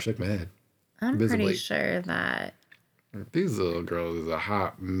pretty sure I shook my head. I'm visibly. pretty sure that These little girls is a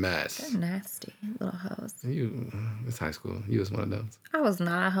hot mess. they're nasty little hoes. It's high school. You was one of those. I was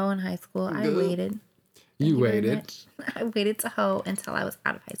not a hoe in high school. I Good. waited. You very waited. much. I waited to hoe until I was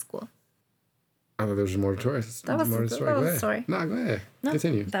out of high school. I thought there was more to it. That was more to the Go ahead. story. No, go ahead. No,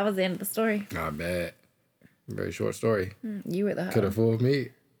 Continue. that was the end of the story. Not bad. Very short story. You were the hoe. Could have fooled me.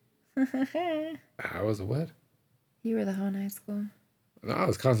 I was a what? You were the hoe in high school. No, I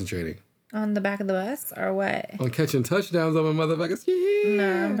was concentrating On the back of the bus or what? on catching touchdowns on my motherfuckers. Yeah.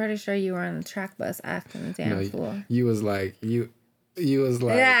 No, I'm pretty sure you were on the track bus acting damn No, fool. you was like you was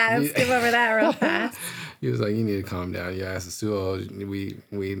like Yeah, you, let's skip over that real fast. you was like, you need to calm down. Your ass is too old. We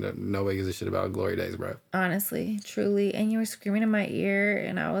nobody gives a shit about glory days, bro. Honestly, truly. And you were screaming in my ear,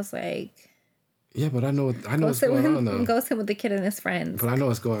 and I was like, Yeah, but I know go what's sit with going on him, though. go sit with the kid and his friends. But I know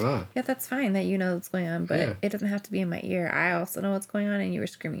what's going on. Yeah, that's fine that you know what's going on, but Yeah. it doesn't have to be in my ear. I also know what's going on, and you were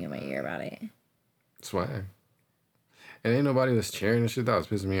screaming in my ear about it. Swag. And ain't nobody was cheering and shit. That was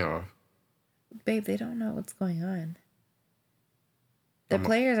pissing me off. Babe, they don't know what's going on. The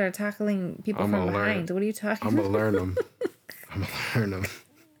players are tackling people I'm from gonna learn. behind. What are you talking I'm about? gonna learn them. I'm gonna learn them.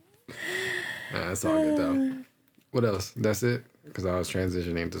 Nah, that's all good though. What else? That's it? Because I was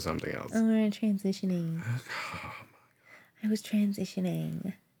transitioning to something else. I'm transitioning. I was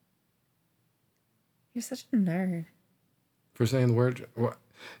transitioning. You're such a nerd. For saying the word, what?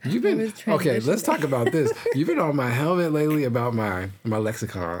 You've I been was okay. Let's transitioning. talk about this. You've been on my helmet lately about my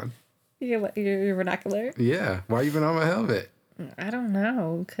lexicon. Your vernacular? Yeah, why you been on my helmet? I don't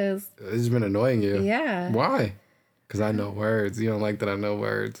know, because, It's been annoying you. yeah. Why? Because I know words. You don't like that I know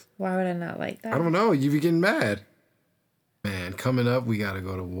words. Why would I not like that? I don't know. You be getting mad. Man, coming up, we gotta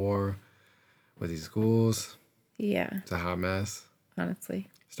go to war with these schools. Yeah, It's a hot mess. honestly.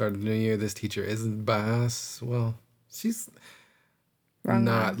 Start of the new year. This teacher isn't biased. Well, she's Wrong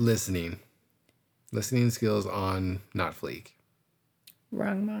not mom. listening. Listening skills on not fleek.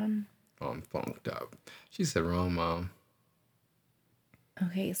 Wrong mom. On funked up. She said wrong, mom.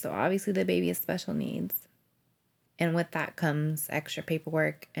 Okay, so obviously the baby has special needs. And with that comes extra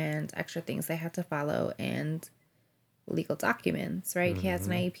paperwork and extra things they have to follow and legal documents, right? He has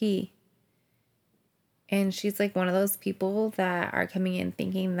an IEP. And she's like one of those people that are coming in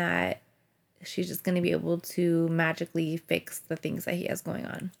thinking that she's just going to be able to magically fix the things that he has going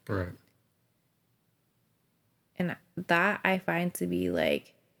on. Right. And that I find to be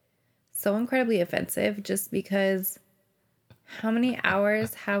like so incredibly offensive just because how many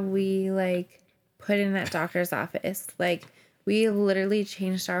hours have we like put in that doctor's office? Like we literally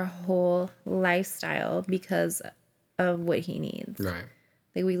changed our whole lifestyle because of what he needs. Right.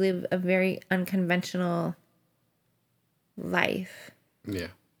 Like we live a very unconventional life. Yeah.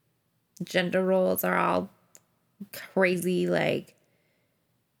 Gender roles are all crazy, like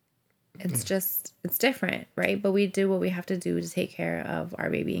it's different, right? But we do what we have to do to take care of our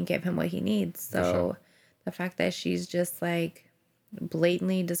baby and give him what he needs. So sure. The fact that she's just like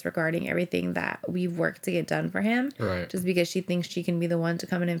blatantly disregarding everything that we've worked to get done for him, Right. just because she thinks she can be the one to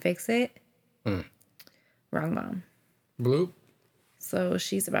come in and fix it. Wrong mom. Bloop. So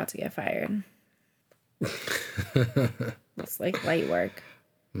she's about to get fired. It's like light work.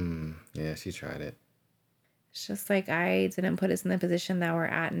 Yeah, she tried it. It's just like I didn't put us in the position that we're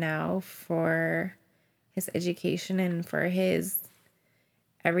at now for his education and for his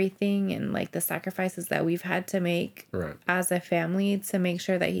everything and like the sacrifices that we've had to make Right. as a family to make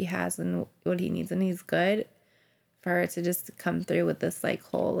sure that he has and what he needs and he's good, for her to just come through with this like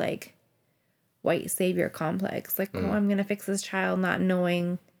whole like white savior complex. Like, oh, I'm gonna fix this child, not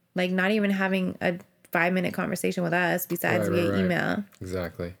knowing, like not even having a 5-minute conversation with us besides via email.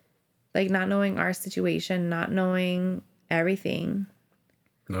 Exactly. Like not knowing our situation, not knowing everything.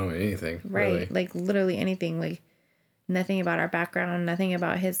 No, anything. Right. Really. Like literally anything. Like nothing about our background, nothing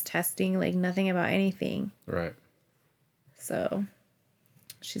about his testing, like nothing about anything. Right. So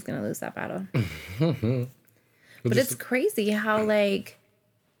she's gonna lose that battle. But But it's crazy how like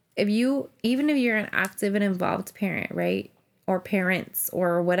even if you're an active and involved parent, right? or parents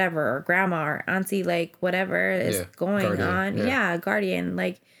or whatever, or grandma or auntie, like whatever is going guardian, on. Yeah, guardian.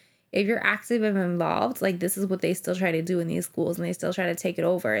 Like if you're active and involved, like this is what they still try to do in these schools, and they still try to take it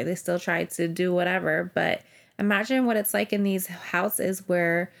over. They still try to do whatever. But imagine what it's like in these houses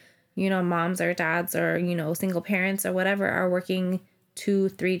where, you know, moms or dads or, you know, single parents or whatever are working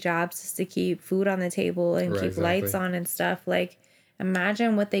 2-3 jobs just to keep food on the table and keep lights on and stuff. Like,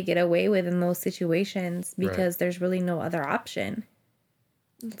 imagine what they get away with in those situations because there's really no other option.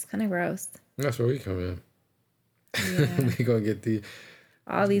 It's kind of gross. That's where we come in. Yeah. We gonna get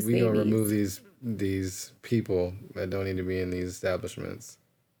all these we babies. gonna remove these people that don't need to be in these establishments.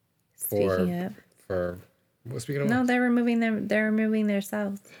 Speaking of, no, they're removing them. They're removing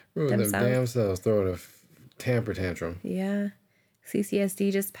themselves. Removing them damn selves, throwing a temper tantrum. Yeah.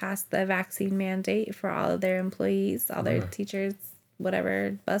 CCSD just passed the vaccine mandate for all of their employees, all their teachers,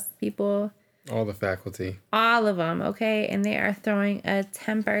 whatever, bus people. All the faculty. All of them, okay? And they are throwing a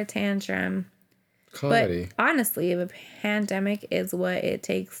temper tantrum. Comedy. But honestly, if a pandemic is what it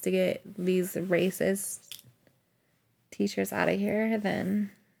takes to get these racist teachers out of here,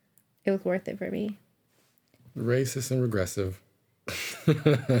 then it was worth it for me. Racist and regressive.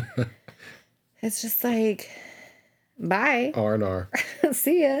 It's just like, bye. R&R.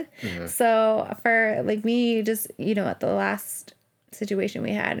 See ya. Yeah. So for like me, just, you know, at the last situation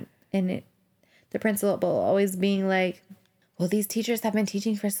we had, and the principal always being like, well, these teachers have been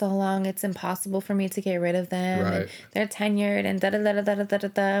teaching for so long, it's impossible for me to get rid of them. Right. And they're tenured and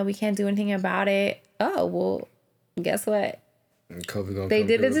da-da-da-da-da-da-da. We can't do anything about it. Oh, well, guess what? They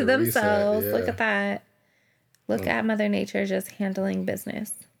did it to themselves. Yeah. Look at that. Look at Mother Nature just handling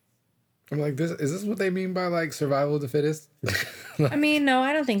business. I'm like, is this what they mean by like survival of the fittest? I mean, no,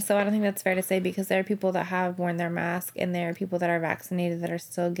 I don't think so. I don't think that's fair to say because there are people that have worn their mask and there are people that are vaccinated that are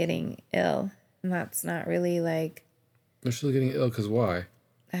still getting ill. And that's not really like... They're still getting ill because why?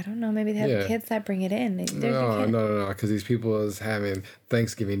 I don't know. Maybe they have kids that bring it in. No. Because these people is having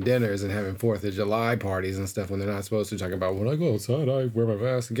Thanksgiving dinners and having 4th of July parties and stuff when they're not supposed to. Talking about when I go outside, I wear my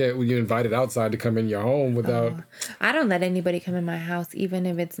mask. When you invited outside to come in your home without... I don't let anybody come in my house, even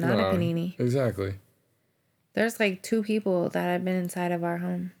if it's not a panini. Exactly. There's like 2 people that have been inside of our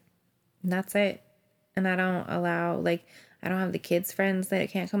home. And that's it. And I don't allow, like... I don't have the kids' friends that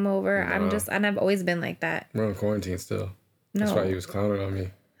can't come over. No. And I've always been like that. We're in quarantine still. No. That's why he was clowning on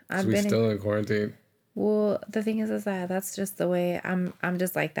me. We're still in quarantine. Well, the thing is that that's just the way I'm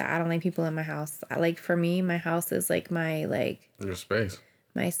just like that. I don't like people in my house. For me, my house is like your space.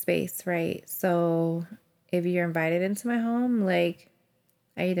 My space, right? So if you're invited into my home, like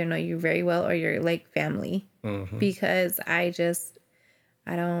I either know you very well or you're like family. Mm-hmm. Because I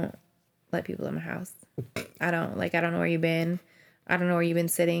don't let people in my house. I don't know where you've been. I don't know where you've been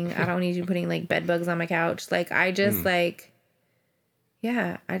sitting. I don't need you putting like bed bugs on my couch. Like I just I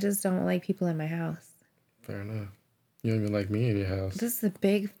just don't like people in my house. Fair enough. You don't even like me in your house. This is a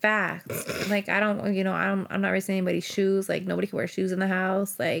big fact. Like I don't, you know, I'm not racing anybody's shoes. Like nobody can wear shoes in the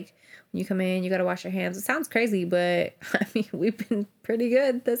house. Like when you come in, you got to wash your hands. It sounds crazy, but I mean, we've been pretty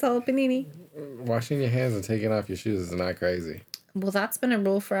good this whole panini. Washing your hands and taking off your shoes is not crazy. Well, that's been a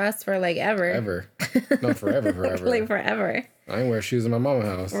rule for us for like ever. Ever. Not forever. Like forever. I didn't wear shoes in my mama's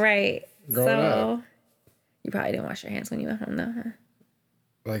house. Right. Growing up. You probably didn't wash your hands when you went home though, huh?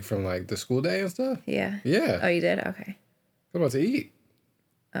 Like from like the school day and stuff? Yeah. Yeah. Oh, you did? Okay. I'm about to eat.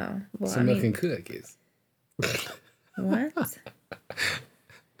 Oh. Well, some milk and cookies. What?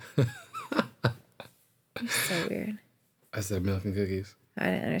 You're so weird. I said milk and cookies. I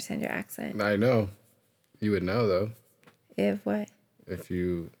didn't understand your accent. I know. You would know though. If what? If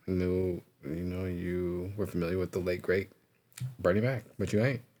you knew, you know, you were familiar with the late great Bernie Mac, but you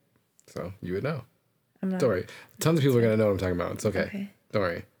ain't. So you would know. I'm not. Don't worry. Tons of people are going to know what I'm talking about. It's okay. Don't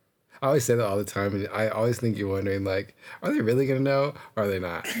worry. I always say that all the time, and I always think you're wondering, like, are they really going to know or are they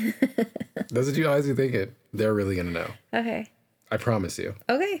not? That's what you always be thinking. They're really going to know. Okay. I promise you.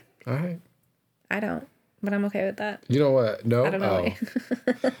 Okay. All right. I don't, but I'm okay with that. You know what? No? I don't know.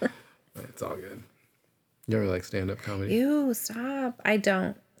 Oh. It's all good. You ever like stand-up comedy? Ew, stop. I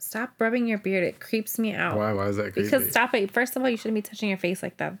don't. Stop rubbing your beard. It creeps me out. Why? Why is that creepy? Because stop it. First of all, you shouldn't be touching your face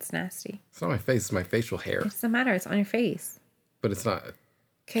like that. It's nasty. It's not my face. It's my facial hair. It doesn't matter. It's on your face. But it's not.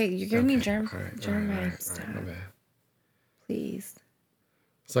 Okay, you're giving me germ vibes. All right, my bad. Please.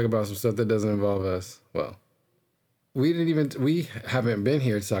 Let's talk about some stuff that doesn't involve us. Well, we haven't been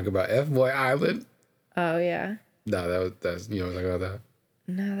here to talk about F-Boy Island. Oh, yeah. No, that's you know talk about that.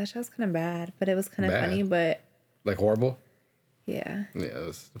 No, that show's kind of bad, but it was kind of funny, but... Like horrible? Yeah. Yeah, it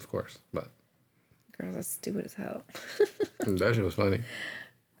was, of course, but... Girls are stupid as hell. That shit was funny.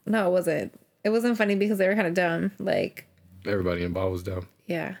 No, it wasn't. It wasn't funny because they were kind of dumb. Like, Everybody involved was dumb.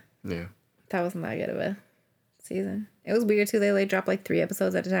 Yeah. Yeah. That wasn't that good of a season. It was weird too. They like dropped like 3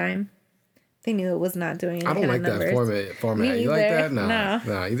 episodes at a time. They knew it was not doing any I don't kind like of that numbers. format. Me You like either. that? Nah. No.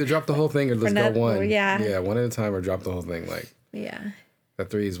 Nah. Either drop the whole thing or let's go not- one. yeah. Yeah, one at a time or drop the whole thing. Like, Yeah. that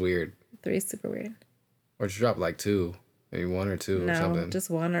 3 is weird. 3 is super weird. Or just drop like 2. Maybe 1 or 2 or No, something. just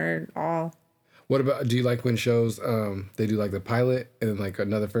 1 or all. What about, do you like when shows, they do like the pilot and then like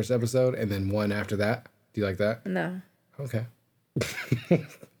another first episode and then 1 after that? Do you like that? No. Okay.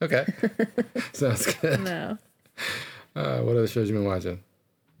 Okay. Sounds good. No. What other shows you been watching?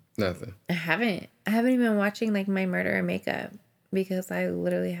 Nothing. I haven't even been watching like My Murder and Makeup because I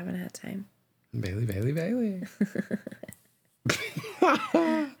literally haven't had time. Bailey.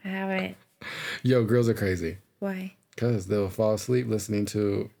 I haven't. Yo, girls are crazy. Why? Because they'll fall asleep listening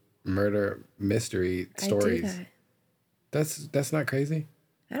to murder mystery stories. I do that. That's not crazy.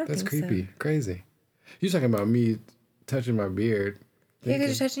 I don't That's think creepy. so. Crazy. You talking about me touching my beard. Yeah,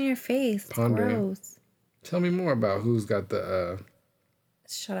 because you're touching your face. It's Pondering. gross. Tell me more about who's got the,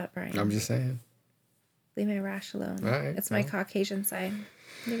 Shut up, Brian. I'm just saying. Leave my rash alone. All right, It's my Caucasian side.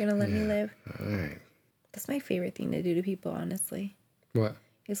 You're going to let me live. All right. That's my favorite thing to do to people, honestly. What?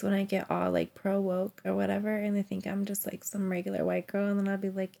 Is when I get all like pro woke or whatever and they think I'm just like some regular white girl and then I'll be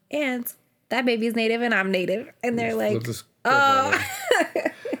like, and that baby's native and I'm native. And they're like, Flip the script oh. on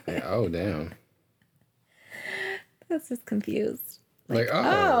it. Yeah, oh, damn. That's just confused. Like,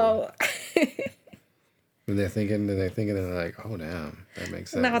 oh. Oh. And they're thinking, and they're like, oh, damn. That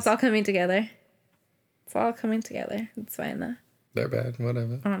makes sense. Now it's all coming together. It's all coming together. It's fine though. They're bad.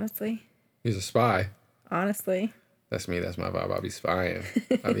 Whatever. Honestly. He's a spy. Honestly. That's me. That's my vibe. I'll be spying.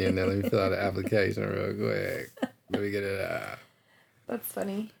 I'll be in there. Let me fill out the application real quick. Let me get it out. That's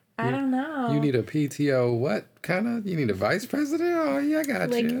funny. I don't know. You need a PTO. What kind of? You need a vice president? Oh, yeah, I got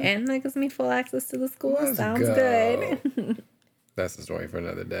like, you. and that gives me full access to the school. Let's Sounds go. good. That's the story for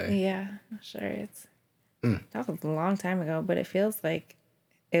another day. Yeah, sure. It's that was a long time ago, but it feels like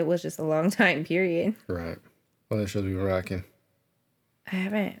it was just a long time period. Right. Well, that shows we been rocking. I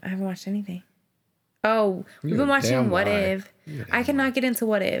haven't watched anything. Oh, we've You're been a watching damn What lie. If. I cannot get into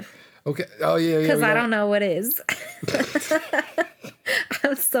What If Okay. Oh, yeah. because I don't know what is.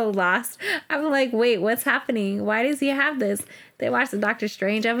 I'm so lost. I'm like, wait, what's happening? Why does he have this? They watched the Doctor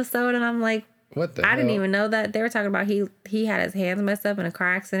Strange episode, and I'm like, What the I hell? didn't even know that. They were talking about he had his hands messed up in a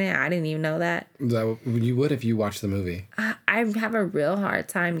car accident. I didn't even know that. You would if you watched the movie. I have a real hard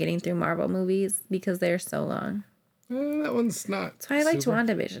time getting through Marvel movies because they're so long. That one's not. So I liked super-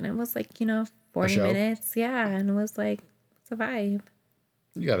 WandaVision. It was like, 40 show? minutes. Yeah, and it was like, it's a vibe.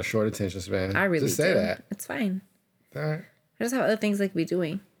 You got a short attention span. I really Just say do. that. It's fine. All right. I just have other things like be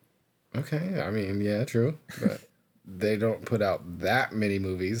doing. Okay. I mean, yeah, true. But they don't put out that many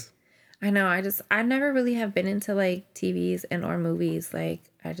movies. I know. I never really have been into like TVs and or movies. Like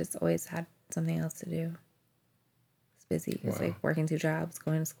I just always had something else to do. It's busy. It's Wow. like working 2 jobs,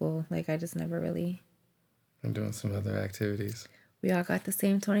 going to school. Like I just never really. I'm doing some other activities. We all got the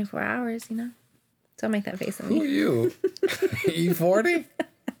same 24 hours, Don't make that face at Who are me. you? You 40?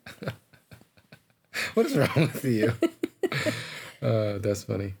 What is wrong with you? That's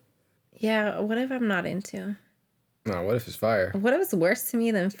funny. Yeah. What if I'm not into? No, what if it's fire? What if it's worse to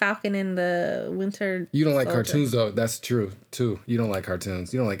me than Falcon and the Winter? You don't like Soldier? cartoons, though. That's true, too. You don't like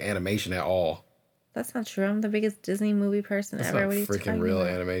cartoons. You don't like animation at all. That's not true. I'm the biggest Disney movie person That's ever. not What are you freaking talking real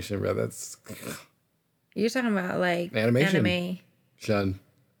about? animation, bro. That's You're talking about like Animation. anime. shun.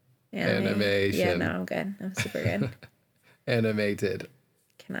 Animation. Yeah, no, I'm good. I'm super good. Animated.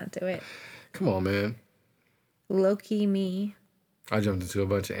 Cannot do it. Come on, man. Low-key me. I jumped into a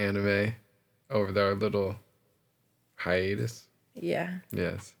bunch of anime over our little hiatus. Yeah,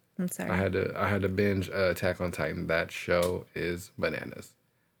 Yes. I'm sorry. I had to binge Attack on Titan. That show is bananas.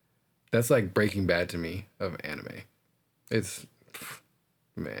 That's like Breaking Bad to me of anime. It's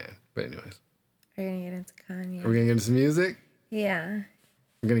man. But anyways, Are you gonna get into Kanye? we're gonna get into some music. Yeah,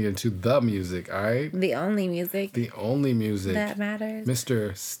 We're gonna get into the music. All right, the only music the only music. that matters.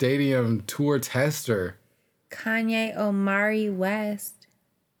 Mr. Stadium Tour Tester. Kanye Omari West.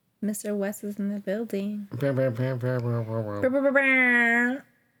 Mr. West is in the building.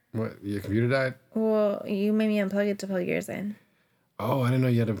 What? Your computer died? Well, you made me unplug it to plug yours in. Oh, I didn't know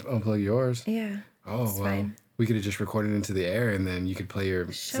you had to unplug yours. Yeah. Oh, it's well. fine. We could have just recorded into the air and then you could play your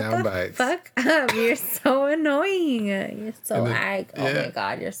Shut sound the bites. fuck up. You're so annoying. You're so And then- ag. Oh yeah. my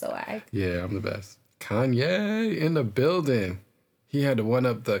god, you're so ag. Yeah, I'm the best. Kanye in the building. He had to one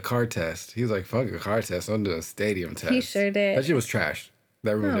up the car test. He was like, fuck a car test. I'm doing a stadium test. He sure did. That shit was trash.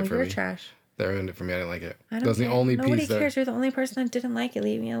 That ruined No, it for you're me. trash. That ruined it for me. I didn't like it. I don't That was the care. only Nobody piece that... cares. You're the only person that didn't like it.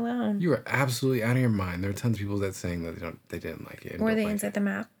 Leave me alone. You were absolutely out of your mind. There are tons of people that saying that they didn't like it. And Were don't they like inside it. the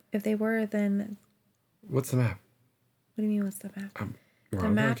map? If they were, then What's the map? what do you mean? What's the map? We're The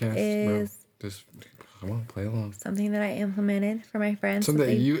on map podcast, is bro. Just come on, play along. something that I implemented for my friends. Something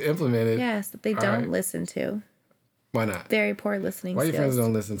that they, you implemented. yes, that they All don't right. listen to. Why not? Very poor listening Why your skills. friends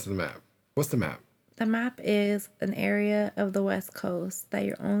don't listen to the map? What's the map? The map is an area of the West Coast that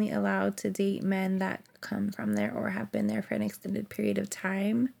you're only allowed to date men that come from there or have been there for an extended period of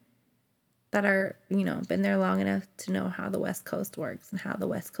time, that are, been there long enough to know how the West Coast works and how the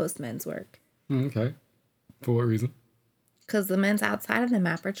West Coast men's work. Okay. For what reason? Because the men's outside of the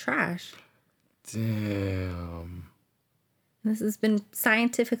map are trash. Damn. This has been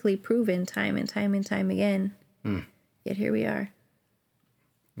scientifically proven time and time and time again. Yet here we are.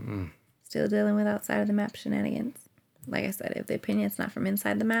 Still dealing with outside of the map shenanigans. Like I said, if the opinion's not from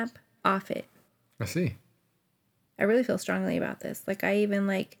inside the map, off it. I see. I really feel strongly about this. Like, I even,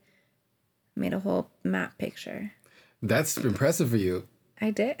 made a whole map picture. That's impressive for you.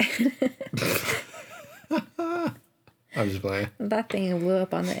 I did. I'm just playing. That thing blew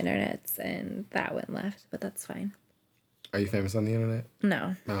up on the internet, and that went left, but that's fine. Are you famous on the internet?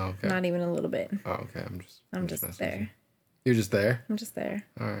 No. Oh, okay. Not even a little bit. Oh, okay. I'm just messing with there. you. You're just there? I'm just there.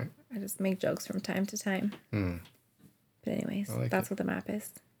 All right. I just make jokes from time to time. But anyways, I like that's it. what the map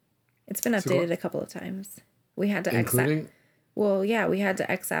is. It's been So updated what- a couple of times. We had to Including? Well, yeah, we had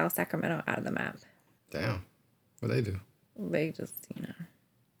to exile Sacramento out of the map. Damn. What they do? They just,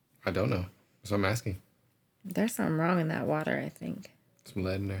 I don't know. So I'm asking. there's something wrong in that water, I think. Some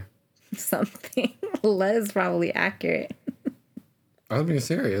lead in there. Something. Lead is probably accurate. I was being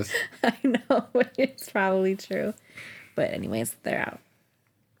serious. I know, but it's probably true. But anyways, they're out.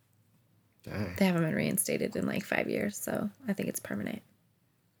 Dang. They haven't been reinstated in 5 years, so I think it's permanent.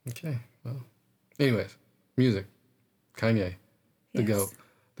 Okay. Well. Anyways, music. Kanye. The Yes. GOAT.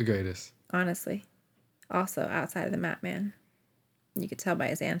 The greatest. Honestly. Also outside of the map, man. You could tell by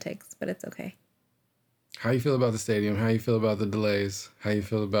his antics, but it's okay. How you feel about the stadium? How you feel about the delays? How you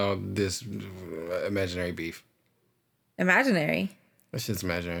feel about this imaginary beef? Imaginary? That shit's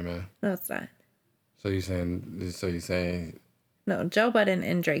imaginary, man. No, it's not. So you're saying No, Joe Budden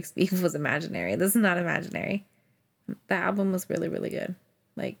and Drake's beef was imaginary. This is not imaginary. The album was really, really good.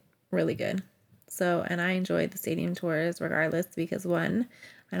 Really good. So, and I enjoyed the stadium tours regardless because, one,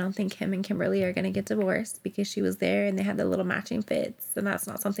 I don't think him and Kimberly are going to get divorced because she was there and they had the little matching fits. And that's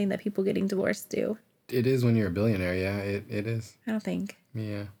not something that people getting divorced do. it is when you're a billionaire? Yeah, it is. I don't think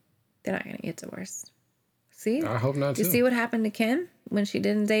Yeah. they're not going to get divorced. See? I hope not too. You see what happened to Kim when she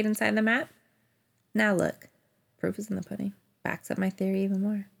didn't date inside the map? Now look, proof is in the pudding. Backs up my theory even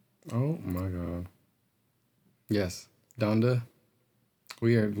more. Oh my god. Yes, Donda.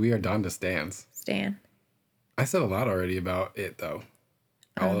 We are Donda stans. Stan. I said a lot already about it though.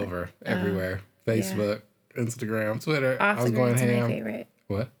 All over, everywhere. Facebook, Instagram, Twitter. Off I was the going grid's my ham. favorite.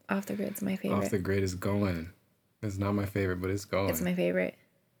 What? Off the grid's my favorite. Off the grid is going. It's not my favorite, but it's going. It's my favorite.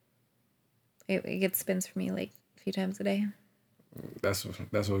 It gets spins for me a few times a day. That's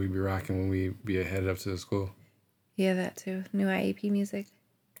what we be rocking when we be headed up to the school. Yeah, that too. New IEP music.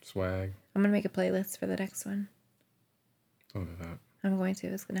 Swag. I'm gonna make a playlist for the next one. Don't do that. I'm going to.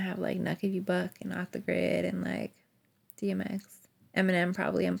 It's gonna have Nuck If You Buck and Off the Grid and DMX. Eminem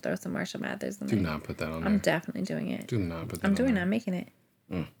probably. I'm throw some Marshall Mathers in Do there. not put that on I'm there. definitely doing it. Do not put that I'm on doing it. there. I'm making it.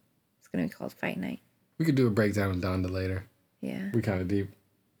 It's gonna be called Fight Night. We could do a breakdown of Donda later. Yeah. We kind of deep.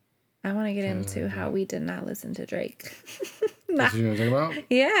 I want to get into how we did not listen to Drake. That's what you want to talk about?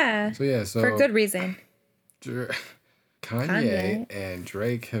 Yeah. So yeah, so For good reason. Kanye Kanye. and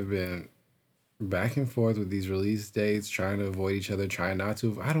Drake have been back and forth with these release dates, trying to avoid each other, trying not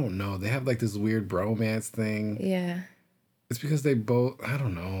to. I don't know. They have this weird bromance thing. Yeah. It's because they both, I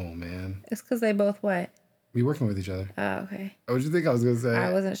don't know, man. It's because they both what? Be working with each other. Oh, okay. What do you think I was going to say?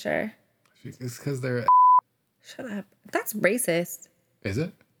 I wasn't sure. It's because they're... Shut up. That's racist. Is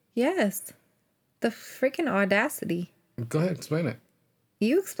it? Yes. The freaking audacity. Go ahead, explain it.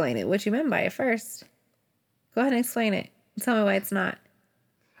 You explain it. What you meant by it first. Go ahead and explain it. Tell me why it's not.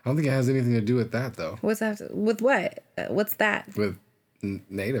 I don't think it has anything to do with that, though. What's that? With what? What's that? With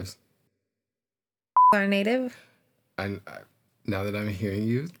natives. Are native? Now that I'm hearing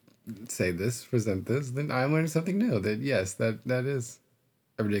you say this, present this, then I'm learning something new. That yes, that is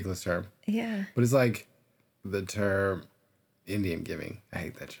a ridiculous term. Yeah. But it's like the term Indian giving. I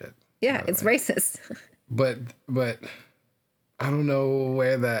hate that shit. Yeah, it's racist. But I don't know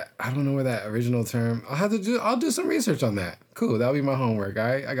where that original term. I'll do some research on that. Cool, that'll be my homework.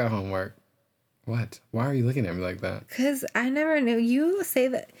 I got homework. What? Why are you looking at me like that? Because I never knew. You say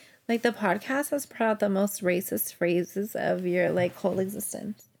that. Like the podcast has put out the most racist phrases of your like whole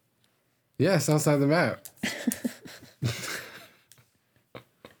existence. Yes, outside the map.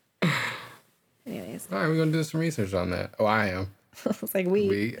 Anyways, All right, we're gonna do some research on that. Oh, I am. it's like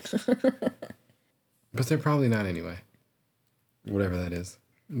we. But they're probably not anyway. Whatever that is,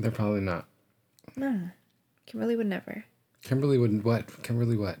 they're probably not. No, Kimberly would never. Kimberly would what?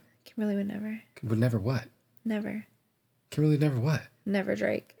 Kimberly what? Kimberly would never. Would never what? Never. Kimberly never what? Never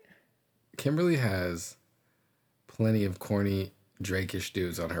Drake. Kimberly has plenty of corny Drake-ish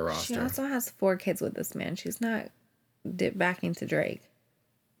dudes on her She roster. also has 4 kids with this man. She's not dip back into Drake.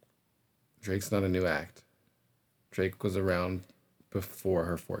 Drake's not a new act. Drake was around before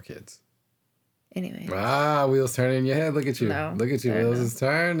her 4 kids. Anyway, Ah, wheels turning in your head. Look at you. No, Look at you. I don't Wheels know. is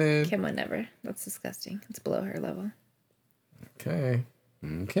turning. Kim would never. That's disgusting. It's below her level. Okay.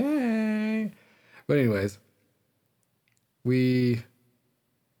 Okay. But anyways, we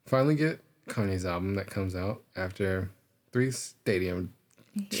finally get Kanye's album that comes out after 3 stadium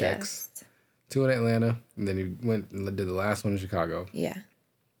checks. Yes. 2 in Atlanta, and then he went and did the last one in Chicago. Yeah.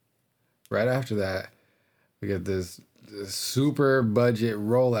 Right after that, we get this super budget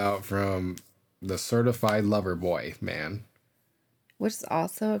rollout from the Certified Lover Boy, man. Which is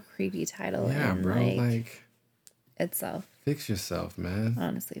also a creepy title Yeah, in bro. like itself. Fix yourself, man.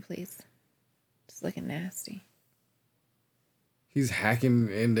 Honestly, please. Just looking nasty. He's hacking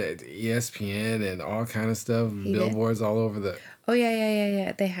into ESPN and all kind of stuff. He Billboards all over the. Oh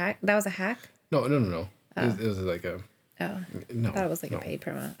yeah. They hacked. That was a hack. No. It was like a. Oh, No. I thought it was like no. a paid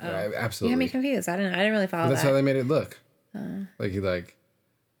promo. Oh, Yeah, you absolutely. had me confused. I didn't really follow That's that. how they made it look. Like he like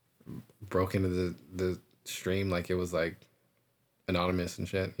broke into the stream like it was like anonymous and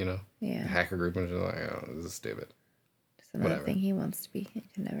shit, you know? Yeah. The hacker group and shit like, oh, this is stupid. Just another whatever. thing he wants to be. He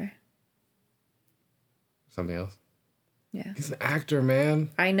can never. Something else. Yeah. He's an actor, man.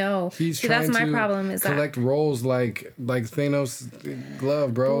 I know. He's See, trying that's my to problem. Is that collect roles like Thanos'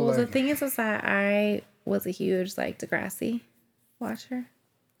 glove, bro. well, the Like, thing is that I was a huge like Degrassi watcher.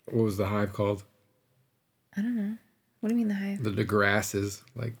 what was the hive called? I don't know. What do you mean the hive? The DeGrasses,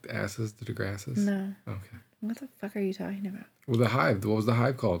 like the asses, the DeGrasses. No. Okay. What the fuck are you talking about? Well, the hive. What was the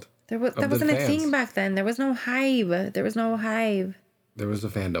hive called? There was Of that the wasn't a fans. thing back then. There was no hive. There was no hive. There was a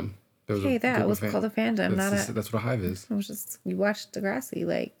fandom. There was Okay, a that group was of called a fandom, not that's, a. that's what a hive is. It was just we watched Degrassi,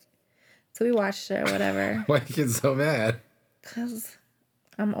 like, so we watched it or whatever. Why are you getting so mad? Cause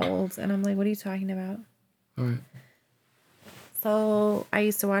I'm old and I'm like, what are you talking about? All right. So I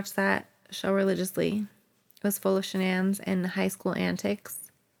used to watch that show religiously. It was full of shenanigans and high school antics.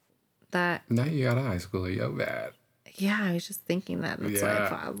 That Now you got a high schooler. Yo, bad. yeah, I was just thinking that. That's why Yeah. I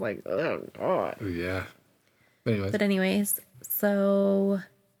thought I was like, oh god. Yeah. But anyways, But anyways, so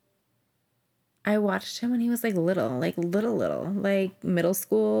I watched him when he was like little, like middle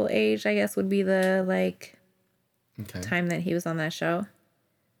school age, I guess would be the like okay. time that he was on that show.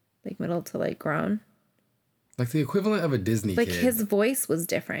 Like middle to like grown. Like the equivalent of a Disney Like kid. his voice was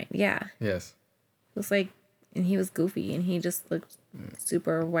different. Yeah. Yes. It was like, and he was goofy and he just looked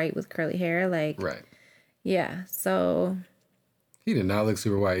super white with curly hair. Like, Right. yeah. So, He did not look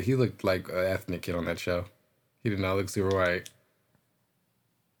super white. He looked like an ethnic kid on that show. He did not look super white.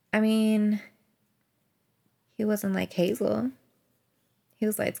 I mean, he wasn't like Hazel. He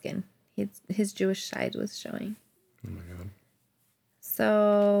was light skinned. His Jewish side was showing. Oh my god.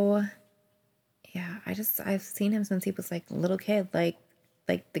 So, yeah, I've seen him since he was like a little kid, like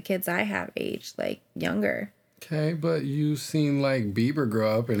the kids I have age, like younger. Okay, but you seen like Bieber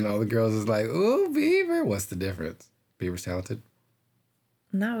grow up and all the girls is like, ooh, Bieber. What's the difference? Bieber's talented.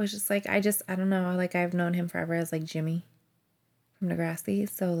 No, it's just like, I don't know. Like, I've known him forever as like Jimmy from Degrassi.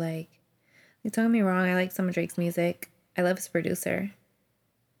 So, like, don't get me wrong. I like some of Drake's music. I love his producer.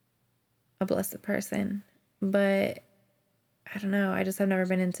 A blessed person. But I don't know. I just have never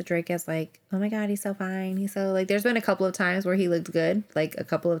been into Drake as like, oh my God, he's so fine. He's so like, there's been a couple of times where he looked good. Like, a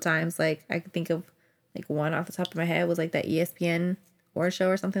couple of times. Like, I could think of like one off the top of my head was like that ESPN award show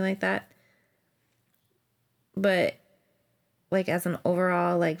or something like that. But like as an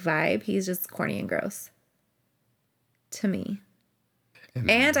overall like vibe, he's just corny and gross to me.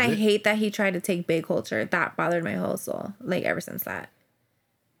 And I hate that he tried to take big culture. That bothered my whole soul. Like ever since that.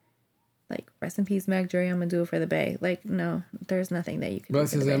 Like rest in peace, Mac Dre. I'm gonna do it for the Bay. Like no, there's nothing that you can. But do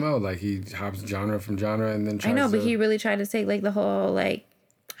that's for his the Bay. MO. Like he hops genre from genre and then tries I know, but to- he really tried to take like the whole like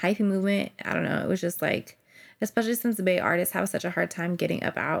hyphy movement. I don't know. It was just like, especially since the Bay artists have such a hard time getting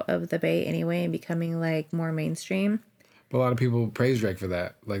up out of the Bay anyway and becoming like more mainstream. But a lot of people praise Drake for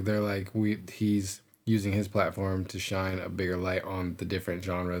that. Like they're like, he's using his platform to shine a bigger light on the different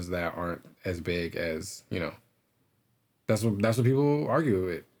genres that aren't as big as, you know. That's what people argue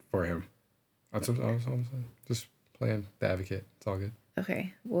it for him. That's what I'm saying. Just playing the advocate. It's all good.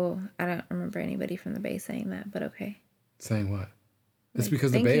 Okay. Well, I don't remember anybody from the Bay saying that, but okay. Saying what? It's Like,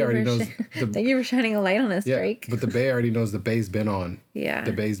 because the thank Bay you already for knows. Thank you for shining a light on us, Yeah, Drake. but the Bay already knows the Bay's been on. Yeah.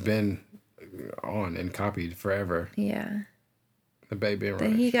 The Bay's been on and copied forever. Yeah. The Bay been Then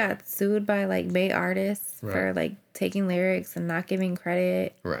running. he got sued by like Bay artists for Right. like taking lyrics and not giving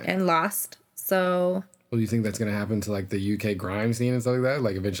credit Right. and lost. So Well, do you think that's gonna happen to like the UK grime scene and stuff like that?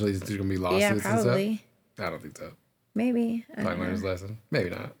 Like eventually there's gonna be lawsuits yeah, and probably. stuff? I don't think so. Maybe. I Probably don't learn his know. lesson. Maybe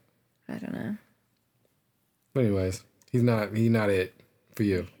not. I don't know. But anyways, he's not it for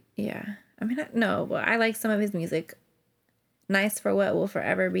you. Yeah. I mean, no, but I like some of his music. Nice for What will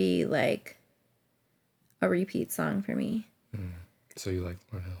forever be like a repeat song for me. So you like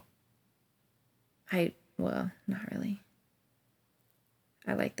Lauryn Hill? Well, not really.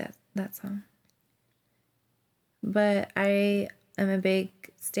 I like that song. But I am a big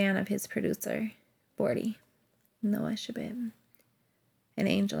stan of his producer, 40, Noah Shabib, An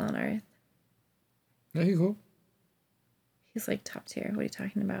Angel on Earth. Yeah, he's cool. He's like top tier. What are you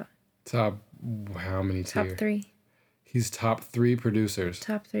talking about? Top how many tier? Top 3. He's top 3 producers.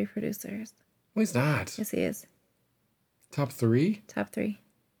 Top 3 producers. No, he's not. Yes, he is. Top 3? Top 3.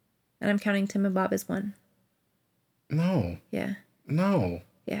 And I'm counting Tim and Bob as 1. No. Yeah. No.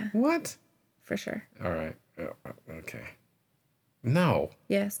 Yeah. What? For sure. All right. Okay. No.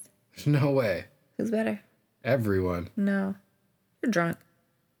 Yes. There's no way. Who's better? Everyone. No. You're drunk.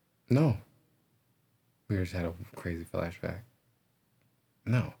 No. We just had a crazy flashback.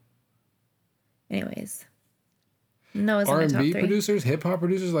 No. Anyways. Noah's in my top R&B 3. producers, hip hop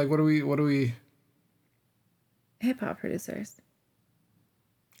producers. Like, what do we? Hip hop producers.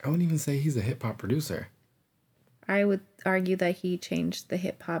 I wouldn't even say he's a hip hop producer. I would argue that he changed the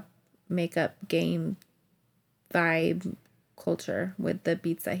hip hop makeup game vibe culture with the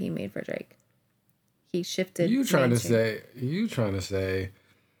beats that he made for Drake. He shifted. You trying mainstream. to say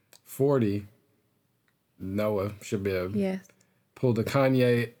 40 Noah Shabib Yes. pulled a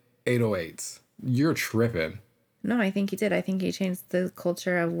Kanye 808s. You're tripping. No, I think he did. I think he changed the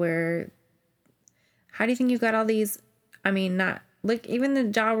culture of where. How do you think you got all these? I mean, not like even the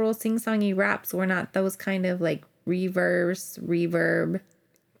Ja Rule sing-songy raps were not those kind of like reverb.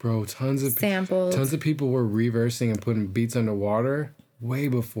 Bro, tons of Samples. people were reversing and putting beats underwater way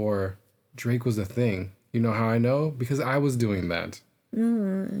before Drake was a thing. You know how I know? Because I was doing that.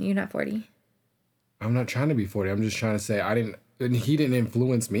 You're not 40. I'm not trying to be 40. I'm just trying to say he didn't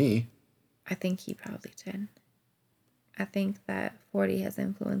influence me. I think he probably did. I think that 40 has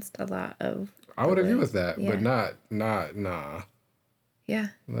influenced a lot of. I would the agree list. with that, Yeah. but nah. Yeah.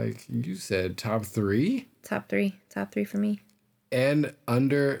 Like you said, top 3 Top 3 for me. and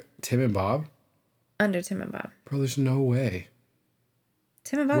under Tim and Bob. Under Tim and Bob. Bro, there's no way.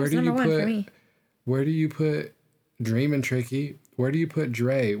 Tim and Bob's number 1 for me. Where do you put Dream and Tricky? Where do you put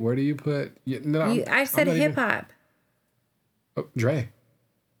Dre? Where do you put? I said hip hop. Oh, Dre.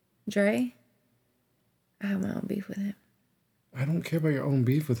 Dre. I have my own beef with him. I don't care about your own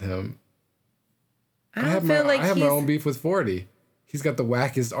beef with him. I don't feel like I have he's. my own beef with 40. He's got the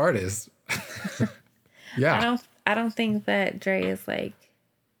wackest artist. Yeah. I don't think that Dre is like.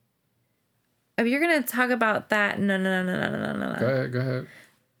 If you're gonna talk about that, no. Go ahead.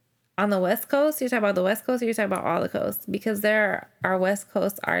 On the West Coast, you're talking about the West Coast, or you're talking about all the coasts? Because there are West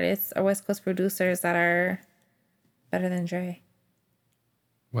Coast artists or West Coast producers that are better than Dre.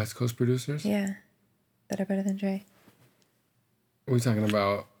 West Coast producers? Yeah, that are better than Dre. Are we talking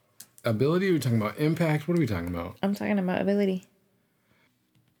about ability? Are we talking about impact? What are we talking about? I'm talking about ability.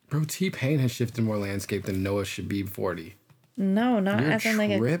 Bro, T-Pain has shifted more landscape than Noah Shabib 40. No, not You're as in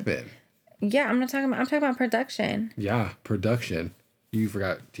like a. tripping. Yeah, I'm talking about production. Yeah, production. You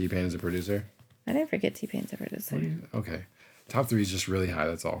forgot T-Pain as a producer? I didn't forget T-Pain's a producer. Okay. Top 3 is just really high,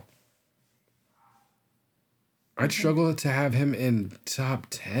 that's all. I'd struggle to have him in top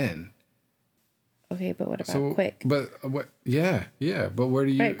 10. Okay, but what about So, Quick? But what? Yeah. But where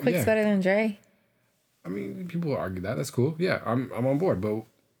do you? Right, Quick's yeah. better than Dre. I mean, people will argue that. That's cool. Yeah, I'm on board. But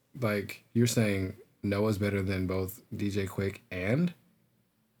like, you're saying Noah's better than both DJ Quick and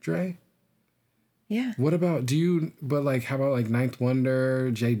Dre? Yeah. What about but like, how about like Ninth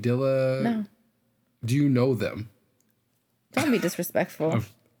Wonder, Jay Dilla? No. Do you know them? Don't be disrespectful.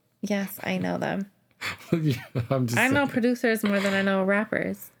 Yes, I know them. I'm just I know saying. producers more than I know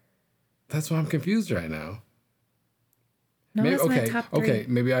rappers. That's why I'm confused right now. No, Maybe, it's my okay, top 3. okay.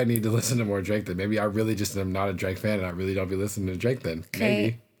 Maybe I need to listen to more Drake then. Maybe I really just am not a Drake fan and I really don't be listening to Drake then. Okay.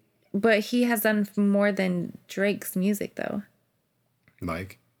 Maybe. But he has done more than Drake's music, though.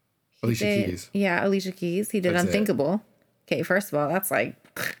 Like Alicia Keys. Yeah, Alicia Keys. He did That's it. Unthinkable. Okay, first of all, that's like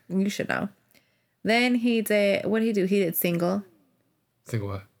You should know. Then he did, what did he do? He did Single. Single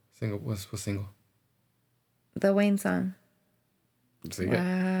what? Single, what's single? The Wayne song. Sing it.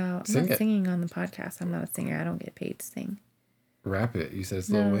 Wow. I'm Sing not it. singing on the podcast. I'm not a singer. I don't get paid to sing. Rap it. You said it's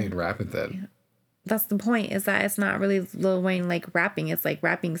Lil Wayne. Rap it then. That's the point, is that it's not really Lil Wayne like rapping. It's like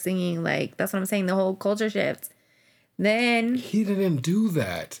rapping, singing. Like, that's what I'm saying. The whole culture shifts. Then He didn't do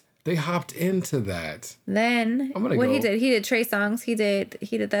that. They hopped into that. Then I'm gonna what go. he did Trey Songz. He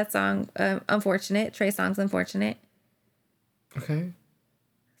did that song, Unfortunate. Trey Songz, Unfortunate. Okay.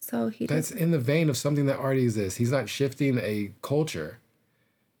 So he That's did, in the vein of something that already exists. He's not shifting a culture.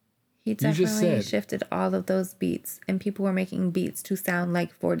 he just definitely said- shifted all of those beats, and people were making beats to sound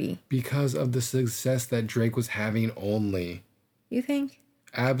like 40. Because of the success that Drake was having only. You think?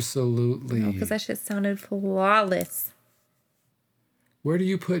 Absolutely. Because that shit sounded flawless. Where do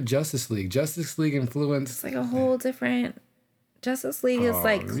you put Justice League? Justice League influence. It's like a whole different. Justice League is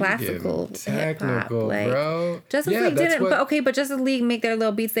like you classical getting hip hop, technical, like bro. Justice Yeah, League that's didn't. what- But Justice League make their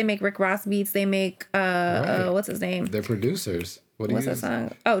little beats. They make Rick Ross beats. They make Right. what's his name? They're producers. What's that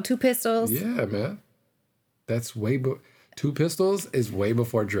song? Oh, Two Pistols. Yeah, man. That's Two Pistols is way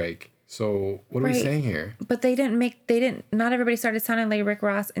before Drake. So what are we Right. saying here? But not everybody started sounding like Rick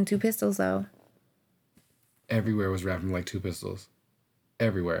Ross and Two Pistols though. Everywhere was rapping like Two Pistols.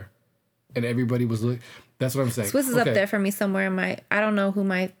 Everywhere. And everybody was that's what I'm saying. Swiss is up Okay. there for me somewhere in I don't know who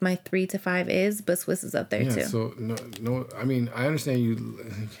my 3 to 5 is, but Swiss is up there Yeah, too. so no, I mean, I understand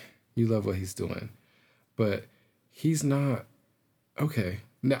you love what he's doing, but he's not okay.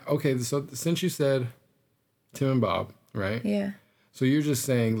 Now, okay, so since you said Tim and Bob, right? Yeah. So you're just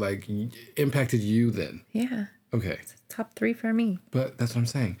saying like impacted you then. Yeah. Okay. Top 3 for me. But that's what I'm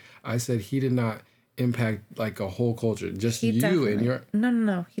saying. I said he did not impact like a whole culture. Just He you definitely- and your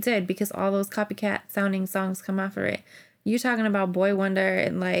No. He did, because all those copycat sounding songs come after it. You talking about Boy Wonder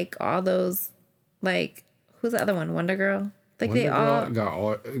and like all those, like, who's the other one? Wonder Girl? Like they all.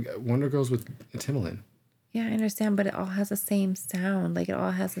 Wonder Girls with Timbaland. Yeah, I understand, but it all has the same sound. Like it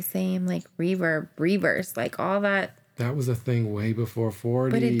all has the same like reverb, reverse, like all that. That was a thing way before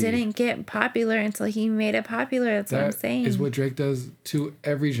 40. But it didn't get popular until he made it popular. That's what I'm saying. That is what Drake does to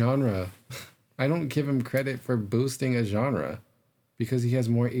every genre. I don't give him credit for boosting a genre because he has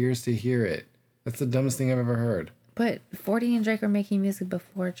more ears to hear it. That's the dumbest thing I've ever heard. But 40 and Drake were making music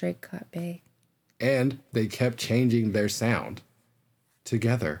before Drake got big. And they kept changing their sound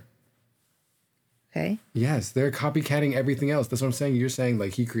together. Okay. Yes, they're copycatting everything else. That's what I'm saying. You're saying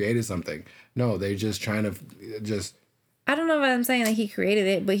like he created something. No, they're just trying to just. I don't know if I'm saying that he created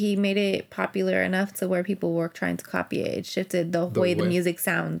it, but he made it popular enough to where people were trying to copy it. It shifted the way the music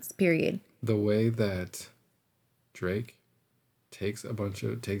sounds, period. The way that Drake takes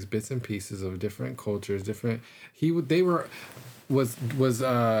bits and pieces of different cultures, was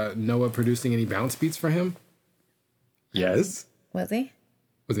Noah producing any bounce beats for him? Yes. Was he?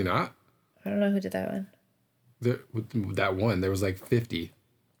 Was he not? I don't know who did that one. That one, there was like 50.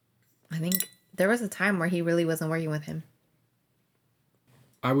 I think there was a time where he really wasn't working with him.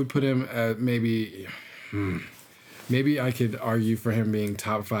 I would put him at maybe I could argue for him being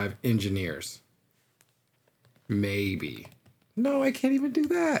top 5 engineers. Maybe. No, I can't even do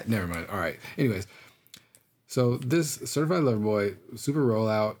that. Never mind. All right. Anyways, so this Certified Lover Boy, super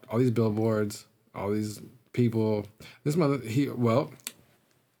rollout, all these billboards, all these people. This mother, he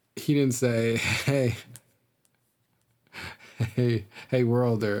didn't say, hey,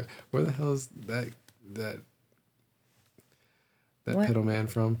 world, or where the hell is that What? pedal man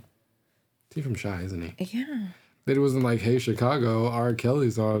from? He's from Shy, isn't he? Yeah. It wasn't like, hey, Chicago, R.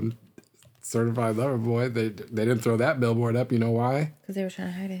 Kelly's on Certified Lover Boy. They didn't throw that billboard up. You know why? Because they were trying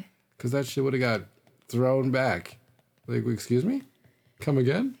to hide it. Because that shit would have got thrown back. Like, excuse me? Come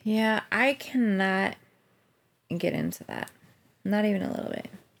again? Yeah, I cannot get into that. Not even a little bit.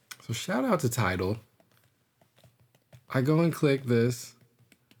 So shout out to Tidal. I go and click this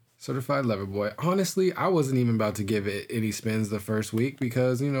Certified Lover Boy. Honestly, I wasn't even about to give it any spins the first week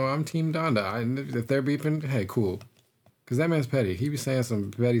because, I'm Team Donda. If they're beeping, hey, cool. Because that man's petty. He be saying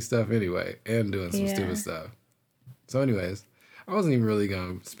some petty stuff anyway and doing some stupid stuff. So anyways, I wasn't even really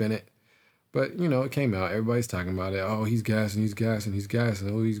going to spin it. But, it came out. Everybody's talking about it. Oh, he's gassing. Oh,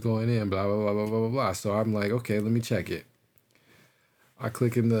 he's going in, blah, blah, blah, blah, blah, blah, blah. So I'm like, okay, let me check it. I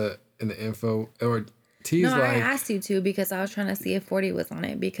click in the info, or T's No, like... I asked you to because I was trying to see if 40 was on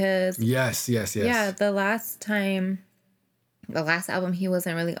it because... Yes. Yeah, the last album, he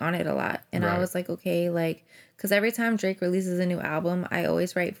wasn't really on it a lot. And I Right. was like, okay, because every time Drake releases a new album, I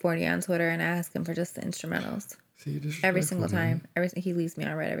always write 40 on Twitter and ask him for just the instrumentals. See, Every single disrespectful, man. time. He leaves me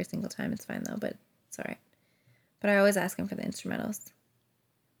on red every single time. It's fine though, but it's all right. But I always ask him for the instrumentals.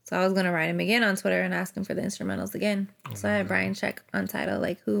 So I was gonna write him again on Twitter and ask him for the instrumentals again. So I had Brian check on Tidal,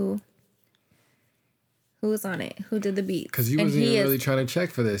 like who was on it, who did the beats. Because you wasn't even really trying to check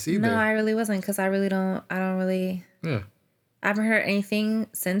for this either. No, I really wasn't, because I don't really. Yeah. I haven't heard anything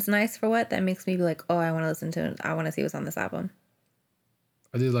since Nice for What that makes me be like, oh, I want to listen to it. I want to see what's on this album.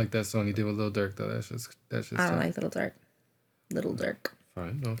 I did like that song he did with Lil Durk though. That's just. I don't like Little Durk. Little Durk.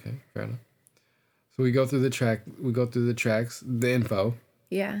 Fine. Okay. Fair enough. So we go through the track. We go through the tracks, the info.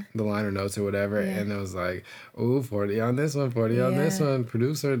 Yeah. The liner notes or whatever, and it was like, ooh, 40 on this one, 40 on this one.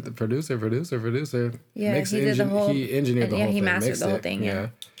 Producer. Yeah, he did the whole. He engineered the whole thing. Yeah, he mastered mixed the whole it, thing. Yeah.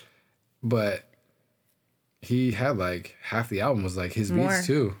 But he had like half the album was like his beats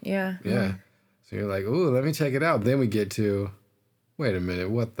too. Yeah. Yeah. So you're like, ooh, let me check it out. Then we get to, wait a minute,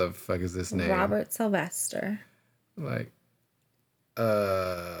 what the fuck is this name? Robert Sylvester. Like,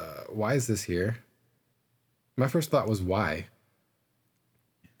 why is this here? My first thought was why.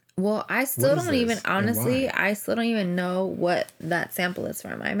 Well, I still don't even, this and honestly, why? I still don't even know what that sample is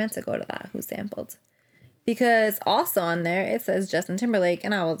from. I meant to go to that, who sampled. Because also on there, it says Justin Timberlake.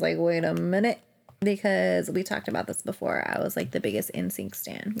 And I was like, wait a minute. Because we talked about this before. I was like the biggest NSYNC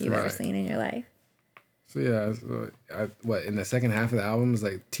stan you've ever seen in your life. So yeah, what, in the second half of the album is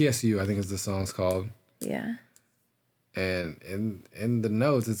like TSU, I think is the song's called. Yeah. And in the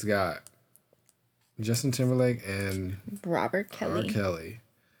notes, it's got Justin Timberlake and Robert Kelly.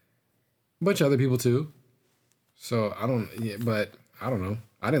 A bunch of other people too. So but I don't know.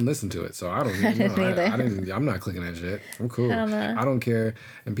 I didn't listen to it, so I don't even know. I'm not clicking that shit. I'm cool. I don't care.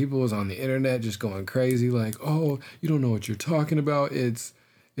 And people was on the internet just going crazy, like, oh, you don't know what you're talking about. It's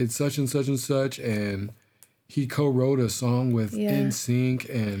such and such and such, and he co-wrote a song with NSYNC,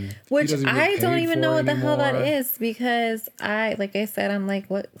 and which I don't even know what the hell that is, because like I said, I'm like,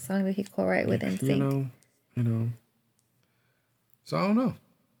 what song did he co-write with NSYNC? You know. So I don't know,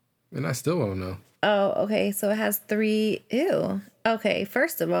 and I still don't know. Oh, okay. So it has 3. Ew. Okay.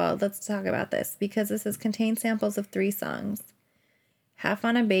 First of all, let's talk about this, because this says contains samples of 3 songs. Half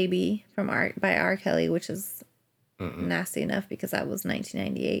on a Baby by R. Kelly, which is nasty enough because that was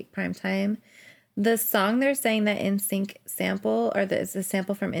 1998 prime time. The song they're saying that NSYNC sample, or the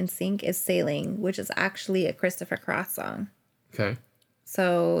sample from NSYNC, is Sailing, which is actually a Christopher Cross song. Okay.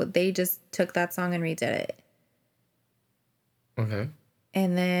 So they just took that song and redid it. Okay.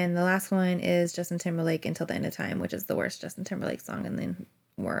 And then the last one is Justin Timberlake, Until the End of Time, which is the worst Justin Timberlake song in the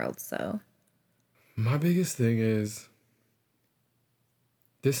world. So my biggest thing is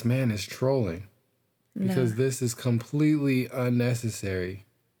this man is trolling, because this is completely unnecessary.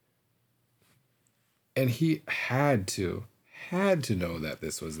 And he had to know that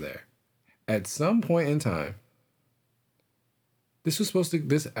this was there at some point in time. This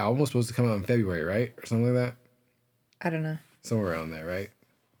album was supposed to come out in February, right? Or something like that? I don't know. Somewhere around there, right?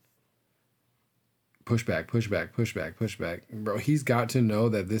 Pushback. Bro, he's got to know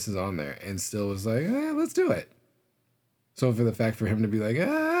that this is on there, and still was like, let's do it. So for the fact for him to be like,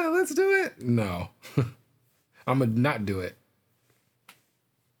 let's do it. No. I'm going to not do it.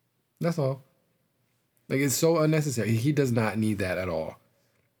 That's all. Like, it's so unnecessary. He does not need that at all.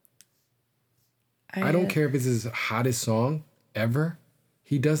 I don't care if it's his hottest song ever.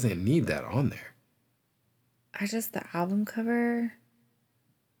 He doesn't need that on there. The album cover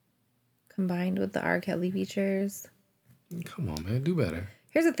combined with the R. Kelly features. Come on, man. Do better.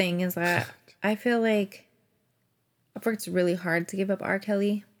 Here's the thing is that I feel like I've worked really hard to give up R.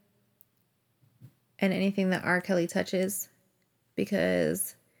 Kelly and anything that R. Kelly touches,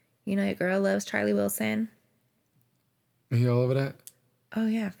 because, you know, your girl loves Charlie Wilson. Are you all over that? Oh,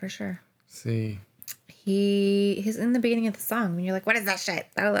 yeah, for sure. See. He's in the beginning of the song when you're like, what is that shit?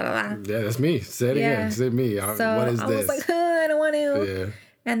 Blah, blah, blah. Yeah, that's me. Say it again. Say me. So what is I this? was like, I don't want to. Yeah.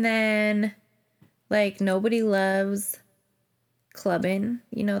 And then, like, Nobody Loves Clubbin',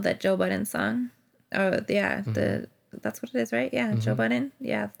 you know, that Joe Budden song? Oh, yeah. That's what it is, right? Yeah, Joe Budden.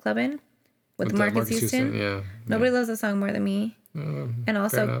 Yeah, Clubbin'. With Marcus Houston. Yeah. Nobody loves a song more than me. And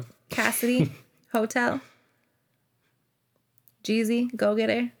also Cassidy, Hotel. Jeezy, Go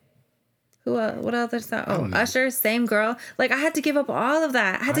Getter. What other song? Oh, Usher, Same Girl. Like, I had to give up all of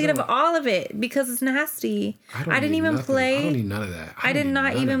that. I had to give up all of it because it's nasty. I didn't even play. I don't need none of that. I did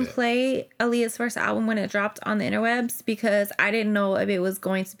not even play Aaliyah's first album when it dropped on the interwebs, because I didn't know if it was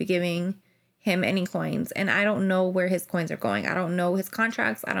going to be giving him any coins. And I don't know where his coins are going. I don't know his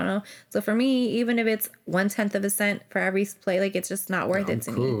contracts. I don't know. So for me, even if it's 1/10 of a cent for every play, like, it's just not worth it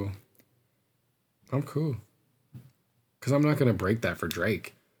to me. I'm cool. Because I'm not going to break that for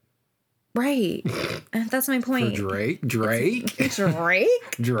Drake. Right. That's my point. For Drake? Drake?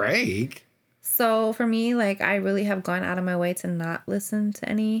 Drake? Drake? So for me, like, I really have gone out of my way to not listen to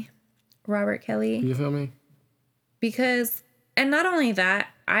any Robert Kelly. You feel me? Because, and not only that,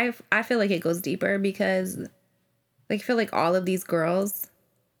 I feel like it goes deeper because, like, I feel like all of these girls,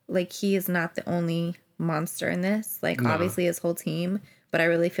 like, he is not the only monster in this. Like, No. obviously his whole team, but I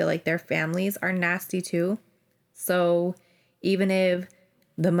really feel like their families are nasty too. So even if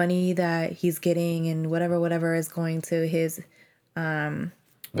the money that he's getting and whatever is going to his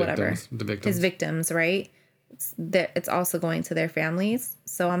whatever The victims. his victims, right? It's also going to their families.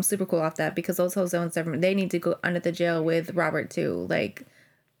 So I'm super cool off that because those hoes don't serve. They need to go under the jail with Robert too. Like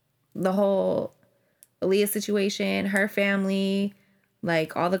the whole Aaliyah situation, her family,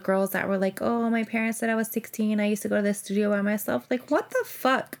 like all the girls that were like, "Oh, my parents said I was 16. I used to go to the studio by myself." Like, what the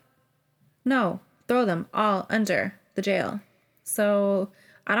fuck? No, throw them all under the jail. So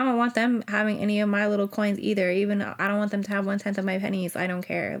I don't want them having any of my little coins either. Even I don't want them to have 1/10 of my pennies. I don't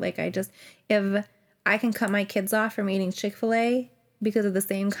care. Like, if I can cut my kids off from eating Chick-fil-A because of the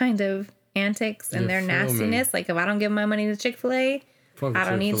same kind of antics and You their feel me? nastiness. Like, if I don't give my money to Chick-fil-A, Fuck I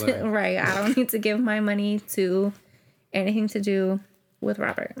don't need Chick-fil-A. to, right. I don't need to give my money to anything to do with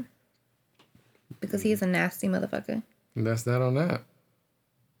Robert. Because he's a nasty motherfucker. And that's that on that.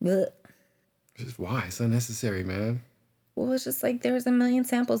 But, Just why? It's unnecessary, man. well, it's just like there was a million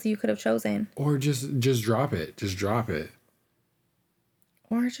samples you could have chosen. Or just drop it. Just drop it.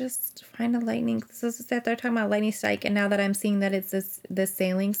 Or just find a lightning. So this is that they're talking about lightning strike, and now that I'm seeing that it's this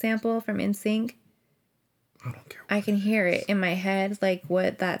sailing sample from NSYNC, I don't care. I can hear it in my head, like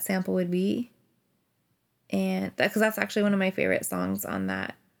what that sample would be. And because that's actually one of my favorite songs on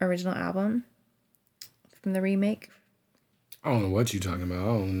that original album from the remake. I don't know what you're talking about. I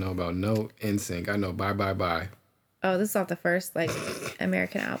don't know about no NSYNC. I know Bye Bye Bye. Oh, this is off the first like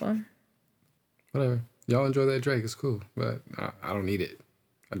American album. Whatever. Y'all enjoy that Drake. It's cool. But I don't need it.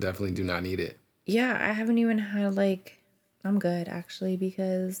 I definitely do not need it. Yeah, I haven't even had like, I'm good actually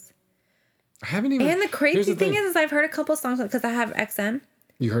because. I haven't even. And the Here's crazy the thing is I've heard a couple songs because I have XM.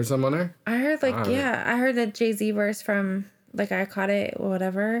 You heard some on there? I heard like, Alright. yeah, I heard the Jay-Z verse from like I Caught It or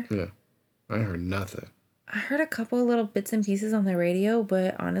whatever. Yeah. I ain't heard nothing. I heard a couple little bits and pieces on the radio,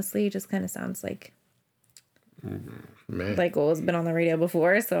 but honestly, it just kind of sounds like Man. what was been on the radio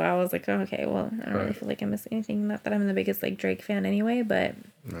before. So I was like, oh, okay, well, I don't really Right. feel like I missed anything. Not that I'm the biggest like Drake fan anyway, but.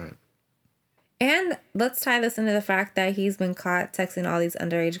 Right. And let's tie this into the fact that he's been caught texting all these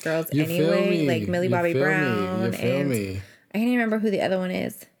underage girls You feel anyway, me? like Millie You Bobby feel me? Brown, You feel and me? I can't even remember who the other one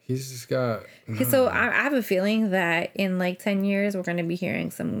is. He's just got. Okay, so I have a feeling that in like 10 years we're going to be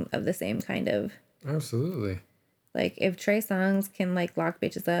hearing some of the same kind of. Absolutely. Like, if Trey Songz can, like, lock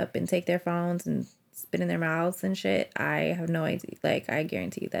bitches up and take their phones and spit in their mouths and shit, I have no idea. Like, I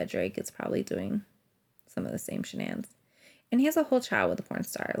guarantee that Drake is probably doing some of the same shenanigans. And he has a whole child with a porn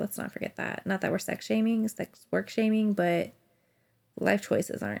star. Let's not forget that. Not that we're sex shaming, sex work shaming, but life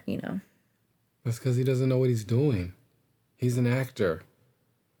choices aren't, That's because he doesn't know what he's doing. He's an actor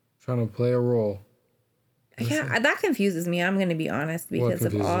trying to play a role. Yeah, that confuses me. I'm going to be honest because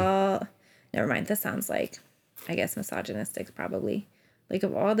of confuses you? all. Never mind. This sounds like, I guess, misogynistic probably. Like,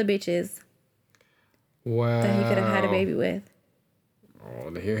 of all the bitches Wow. that he could have had a baby with. Oh,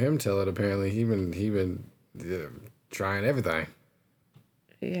 to hear him tell it, apparently he been trying everything.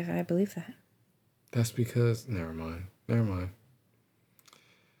 Yeah, I believe that. That's because never mind.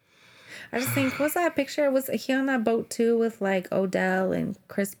 I just think, what's that picture? Was he on that boat too with like Odell and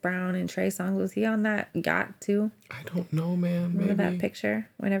Chris Brown and Trey Songz? Was he on that yacht too? I don't know, man. Remember Maybe. that picture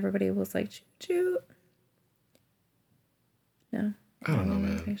when everybody was like, choo choo? No. I don't know, remember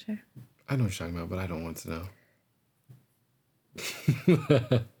man. that picture. I know what you're talking about, but I don't want to know.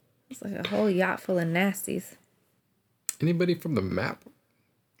 It's like a whole yacht full of nasties. Anybody from the map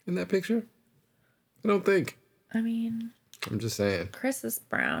in that picture? I don't think. I mean, I'm just saying. Chris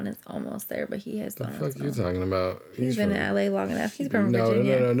Brown is almost there, but he has The gone. fuck you talking about? He's been from- in LA long enough. He's from No.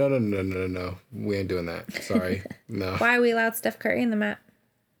 Virginia. We ain't doing that. Sorry. No. Why are we allowed Steph Curry in the map?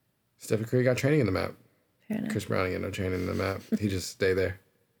 Stephen Curry got training in the map. Fair enough. Chris Brown ain't got no training in the map. He just stay there.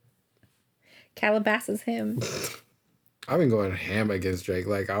 Calabasas him. I've been going ham against Drake.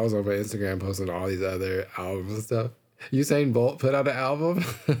 Like, I was on my Instagram posting all these other albums and stuff. Usain Bolt put out an album.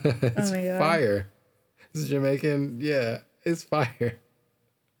 It's my God. fire. It's Jamaican. Yeah, it's fire.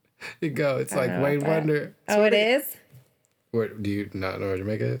 You go. It's I like don't know Wayne about that. Wonder. Oh, it is? Where, do you not know where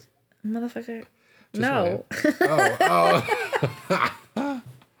Jamaica is? Motherfucker. Just No. Oh.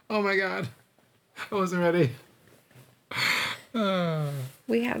 Oh my God. I wasn't ready.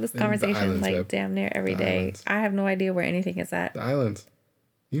 We have this the conversation islands, like babe. damn near every The day. islands. I have no idea where anything is at The islands.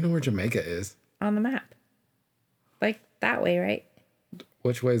 You know where Jamaica is? on the map. Like that way, right?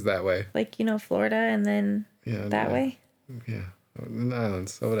 Which way's that way? Like, Florida and then Yeah. that way Yeah. In the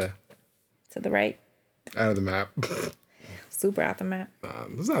islands over there. to the right. Out of the map. Super out the map.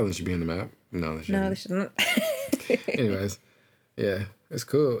 Those islands should be in the map. No, they shouldn't. No, they shouldn't. Anyways, yeah, it's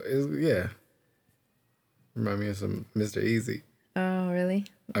cool. Yeah. Remind me of some Mr. Easy. Oh, really?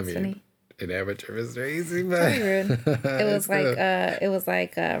 I That's mean, funny. an amateur Mr. Easy, but Very rude. It was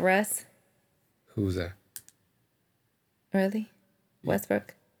like Russ. Who's that? Really?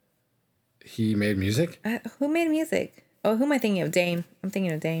 Westbrook. He made music? Who made music? Oh, who am I thinking of? Dame. I'm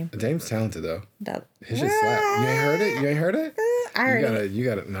thinking of Dame. Dame's talented though. That, His shit slap. You ain't heard it? You ain't heard it? I heard it. You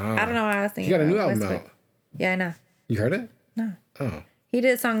gotta, nah. I don't know why I was He thinking. got a new about album Westbrook. out. Yeah, I know. You heard it? No. Oh. He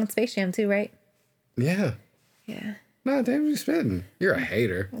did a song in Space Jam too, right? Yeah. Yeah. Nah, Dame, you spitting. You're a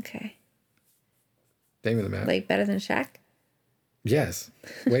hater. Okay. Dame in the map. Like better than Shaq? Yes.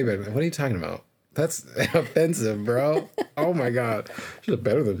 Way better. What are you talking about? That's offensive, bro. Oh my God. She's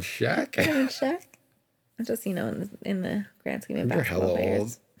better than Shaq. Better than Shaq? I'm just, in the grand scheme of You're basketball hella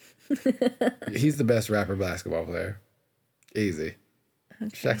players. old. He's the best rapper basketball player. Easy. Okay.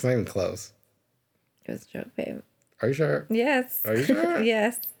 Shaq's not even close. It was a joke, babe. Are you sure? Yes. Are you sure?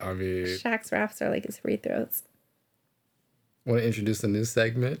 Yes. I mean, Shaq's raps are like his free throws. want to introduce a new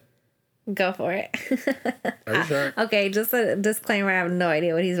segment? Go for it. Are you sure? Okay, just a disclaimer. I have no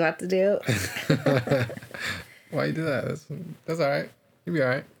idea what he's about to do. Why you do that? That's all right. You'll be all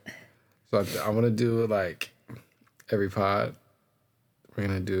right. So I want to do like every pod. We're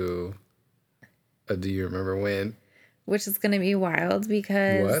gonna do a Do You Remember When? Which is going to be wild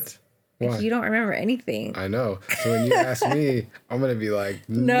because What? Why? you don't remember anything. I know. So when you ask me, I'm gonna be like,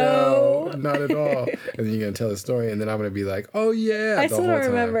 No. no, not at all. And then you're gonna tell the story, and then I'm gonna be like, oh yeah. I the still whole don't time.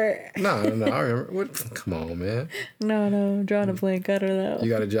 remember. No, I remember. What? Come on, man. No, I'm drawing a blank. I don't know. You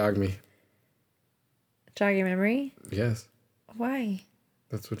gotta jog me. Jog your memory? Yes, Why?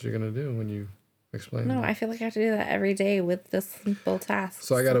 that's what you're gonna do when you explain. No, it. I feel like I have to do that every day with this simple task.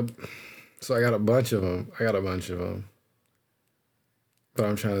 So I got a bunch of them. But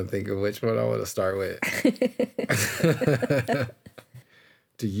I'm trying to think of which one I want to start with.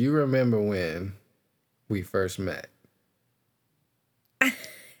 Do you remember when we first met?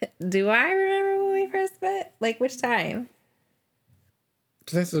 Do I remember when we first met? Like which time?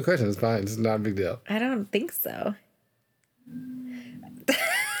 Just answer the question. It's fine. It's not a big deal. I don't think so.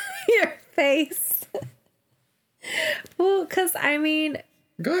 Your face. Well, because I mean,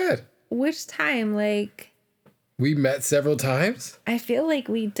 Go ahead. which time? Like, We met several times. I feel like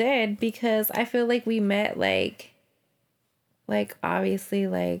we did because I feel like we met like obviously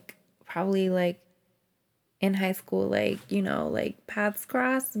like probably like in high school, like, like paths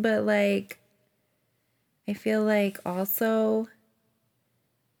crossed, but like I feel like also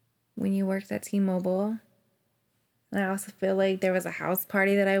when you worked at T-Mobile, and I also feel like there was a house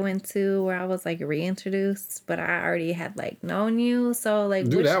party that I went to where I was like reintroduced, but I already had like known you. So like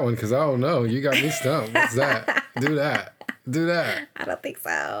Do that one because I don't know. You got me stumped. What's that? Do that. I don't think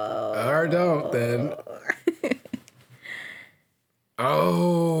so. Or don't then.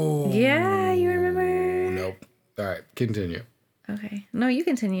 Oh. Yeah, you remember? Nope. All right. Continue. Okay. No, you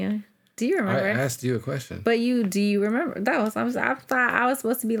continue. Do you I remember? asked you a question. But do you remember? I thought I was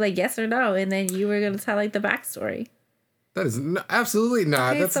supposed to be like yes or no, and then you were gonna tell like the backstory. That is absolutely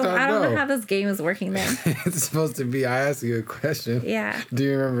not. Okay, That's so not I don't no. know how this game is working then. It's supposed to be. I ask you a question. Yeah. Do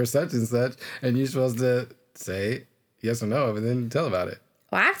you remember such and such? And you're supposed to say yes or no, and then tell about it.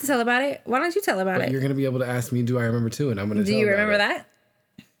 Well, I have to tell about it. Why don't you tell about But it? you're gonna be able to ask me, do I remember too? And I'm gonna. Do tell you about remember it. that?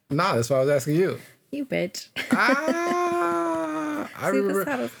 Nah, that's why I was asking you. You bitch. I See, this remember.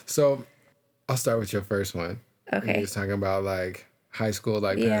 how to- So, I'll start with your first one. Okay. You was talking about like high school,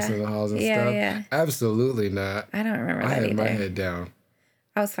 like Yeah. passing the halls and Yeah, stuff. yeah. Absolutely not. I don't remember I that had either. my head down.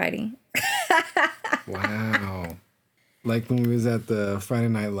 I was fighting. Wow. Like when we was at the Friday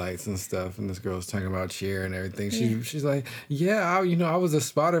Night Lights and stuff, and this girl was talking about cheer and everything. She's like, yeah, I was a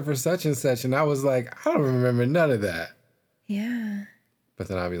spotter for such and such, and I was like, I don't remember none of that. Yeah. But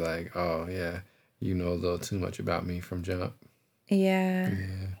then I'll be like, oh yeah, you know a little too much about me from jump. Yeah.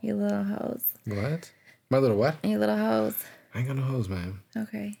 You little hoes. What? My little what? You little hoes. I ain't got no hose, man.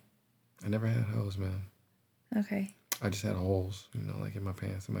 Okay. I never had hose, man. Okay. I just had holes, like in my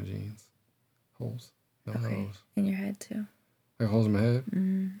pants and my jeans. Holes. No Okay. hose. In your head too. I got holes in my head.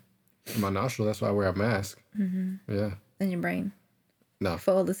 In my nostril. That's why I wear a mask. Yeah. In your brain. No.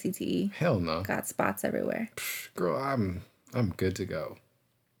 Full of the CTE. Hell no. Got spots everywhere. Girl, I'm good to go.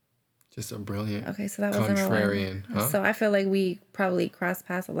 Just a brilliant Okay, so that was number contrarian. one. Huh? So I feel like we probably crossed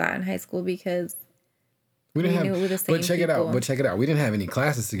paths a lot in high school because we didn't we knew we were the but same check it out. people. But check it out. We didn't have any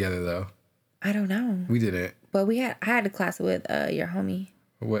classes together though. I don't know. We didn't. But I had a class with your homie,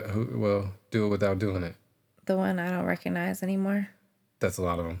 What? Who? Well, do it without doing it. the one I don't recognize anymore. That's a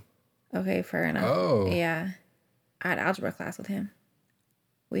lot of them. Okay, fair enough. Oh. Yeah. I had algebra class with him.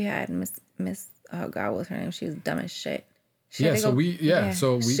 We had Miss oh God, what was her name? She was dumb as shit. She had to go-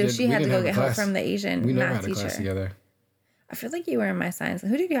 She had to go get help class. from the Asian We never math had a teacher. class together. I feel like you were in my science.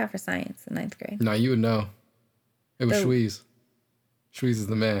 Who did you have for science in 9th grade? No, you would know. It was The- Shweez. Shweez is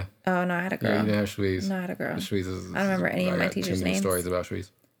the man. Oh no, I had a girl. Yeah, you didn't have Shweez. No, I had a girl. Shweez is. I don't remember any of my got teachers' too many names. stories about Shweez.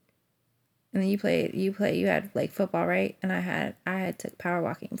 And then you had like football, right? And I had took power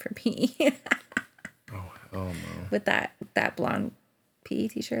walking for PE Oh no. with that blonde PE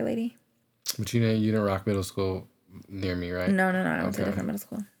teacher lady. But you didn't rock middle school near me, right? No, I went to a Okay. different middle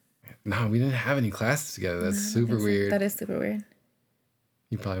school. No, we didn't have any classes together. That's super weird. That is super weird.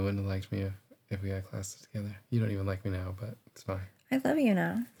 You probably wouldn't have liked me if we had classes together. You don't even like me now, but it's fine. I love you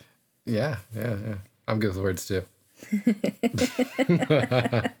now. Yeah. I'm good with words too.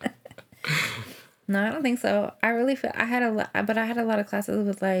 No, I don't think so. I really feel I had a lot of classes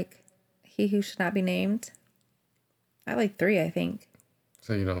with like he who should not be named. I had like 3, I think.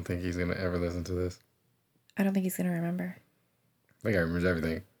 So you don't think he's gonna ever listen to this? I don't think he's gonna remember. I think I remember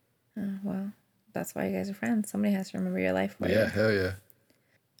everything. Well, that's why you guys are friends. Somebody has to remember your life for you. Yeah, hell yeah.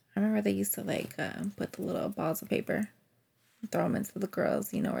 I remember they used to like put the little balls of paper, throw them into the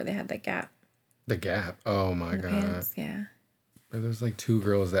girls, where they had that gap The Gap. Oh my in the god. pants. Yeah, There's like 2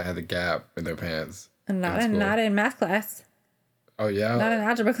 girls that had the Gap in their pants. and in school. not in math class, Oh yeah. not in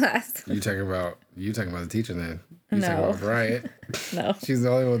algebra class. You talking about the teacher then? You No. talking about Bryant? No, She's the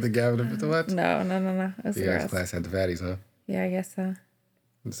only one with the Gap in the what? no. It was the You guys' girls. class had the fatties, huh? Yeah, I guess so.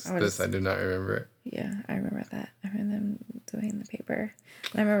 I do not remember it. Yeah, I remember that. I remember them doing the paper.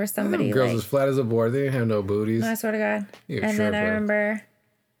 And I remember somebody Girls like, as flat as a board. They didn't have no booties. no, I swear to God. You And then I tripping.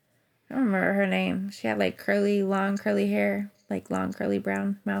 don't remember her name. She had like long curly hair, like long curly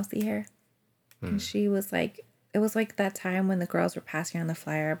brown mousy hair. And she was like, it was like that time when the girls were passing around the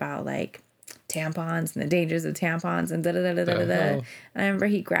flyer about like tampons and the dangers of tampons and da da da da da da. hell? And I remember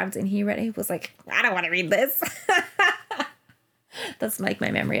he grabbed it and he read it. He was like, I don't want to read this. That's like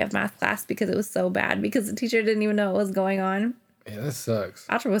my memory of math class because it was so bad because the teacher didn't even know what was going on. Yeah, that sucks.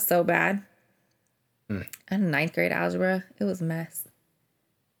 Algebra was so bad. And 9th grade algebra, it was a mess.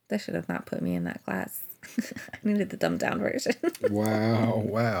 They should have not put me in that class. I needed the dumbed down version.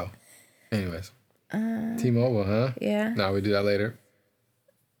 Wow. Anyways. T-Mobile, huh? Yeah. No, we do that later.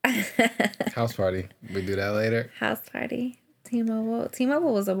 House party. We do that later. House party. T-Mobile.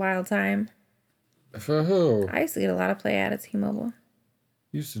 T-Mobile was a wild time. For who? I used to get a lot of play out of T-Mobile.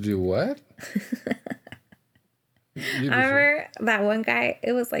 Used to do what? I remember that one guy,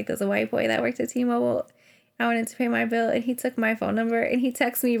 it was like this white boy that worked at T-Mobile. I went in to pay my bill and he took my phone number and he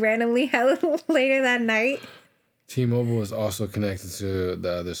texted me randomly later that night. T-Mobile is also connected to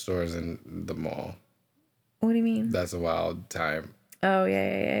the other stores in the mall. What do you mean? That's a wild time. Oh,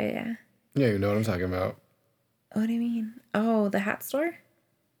 yeah. Yeah, you know what I'm talking about. What do you mean? Oh, the hat store?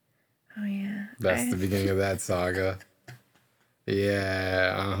 Oh, yeah. That's the beginning of that saga.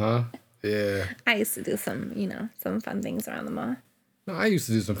 Yeah, uh-huh. Yeah. I used to do some fun things around the mall. No, I used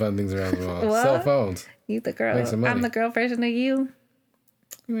to do some fun things around the mall. What? Cell phones. You the girl. Make some money. I'm the girl version of you.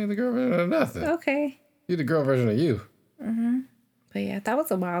 You ain't the girl version of nothing. Okay. You the girl version of you. But yeah, that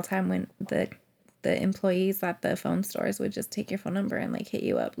was a wild time when the employees at the phone stores would just take your phone number and like hit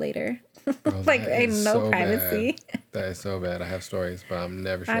you up later. Oh, Like that ain't is no so privacy. bad. That is so bad. I have stories, but I'm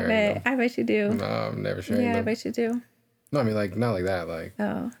never sharing them. I bet you do. No, I'm never sharing Yeah, I them. bet you do. No, I mean like not like that. Like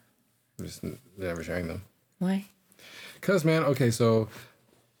Oh. I'm just never sharing them. Why? Cause man, okay, so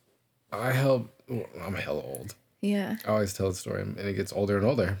I'm hella old. Yeah. I always tell the story, and it gets older and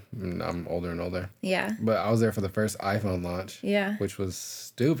older. And I'm older and older. Yeah. But I was there for the first iPhone launch. Yeah. Which was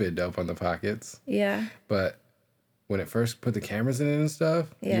stupid dope on the pockets. Yeah. But when it first put the cameras in it and stuff,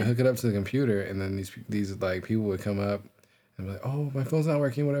 Yeah. you hook it up to the computer, and then these like people would come up and be like, "Oh, my phone's not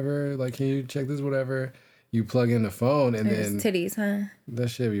working. Whatever. Like, can you check this? Whatever." You plug in the phone, and There's then titties, huh? that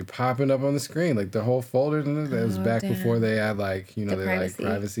shit be popping up on the screen, like the whole folder. And that was back damn. before they had like The they privacy.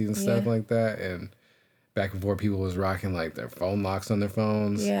 like privacy and stuff Yeah. like that, and back before people was rocking like their phone locks on their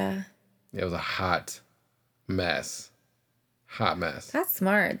phones. Yeah. It was a hot mess. Hot mess. That's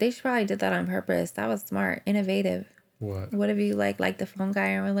smart. They should probably did that on purpose. That was smart. Innovative. What? What if you like the phone guy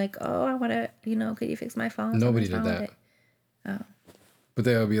and were like, oh, I want to, could you fix my phone? Nobody Something's did wrong with that. it. Oh. But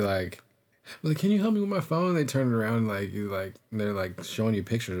they would be like, can you help me with my phone? They turn it around and they're like showing you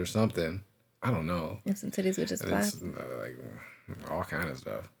pictures or something. I don't know. And some titties would just And flap. it's like all kind of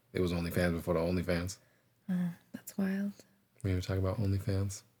stuff. It was OnlyFans before the OnlyFans. That's wild. We ever talk about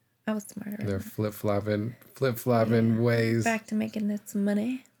OnlyFans? I was smarter. Their flip-flopping ways. Back to making this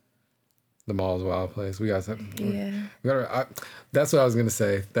money. The mall's a wild place. We got something. Yeah. That's what I was gonna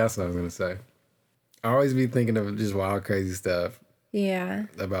say. I always be thinking of just wild, crazy stuff Yeah.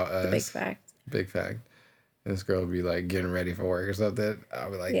 about us. Big fact. Big fact. And this girl would be like getting ready for work or something. I'll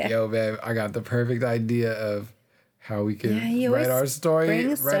be like, Yeah. yo, babe, I got the perfect idea of how we can you write our story, Bring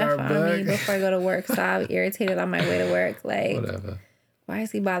write stuff our on me book. before I go to work, so I'm irritated on my way to work. Like, Whatever. why is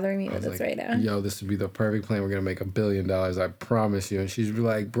he bothering me I with was this like, right now? yo, this would be the perfect plan. We're going to make $1 billion. I promise you. And she'd be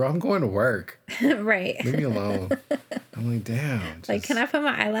like, bro, I'm going to work. Right. Leave me alone. I'm like, damn. Like, can I put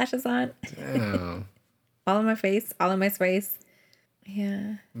my eyelashes on? Damn. All on my face, all on my face.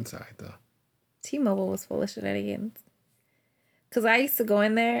 Yeah. It's all right, though. T-Mobile was full of shenanigans. Because I used to go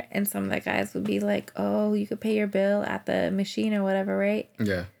in there and some of the guys would be like, oh, you could pay your bill at the machine or whatever, right?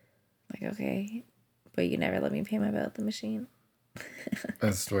 Yeah. Like, okay. But you never let me pay my bill at the machine.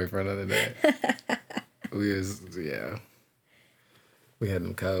 That's a story for another day. We had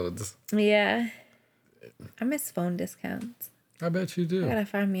them codes. Yeah. I miss phone discounts. I bet you I do. gotta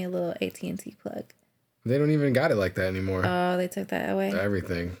find me a little AT&T plug. They don't even got it like that anymore. Oh, they took that away?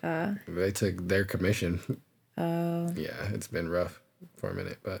 Everything. They took their commission. Oh, Yeah, it's been rough for a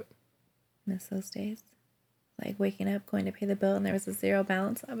minute, but miss those days. Like waking up, going to pay the bill, and there was a zero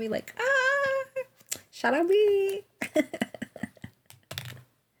balance. I'll be like, shout out me.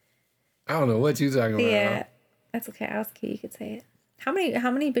 I don't know what you talking about. Yeah, that's okay. I was cute. You could say it. How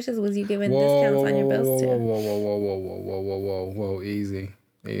many bitches was you giving discounts on your bills to? Whoa, easy.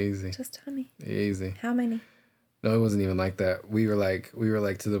 Just tell me. Easy. How many? No, it wasn't even like that. We were like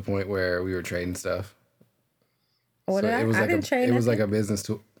to the point where we were trading stuff. What So it was I like didn't trade it was like nothing. a business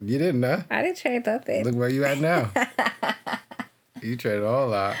tool. You didn't, huh? I didn't trade nothing. Look where you at now. You traded a whole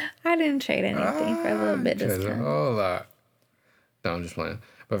lot. I didn't trade anything for a little bit You traded a discount. whole lot. No, I'm just playing.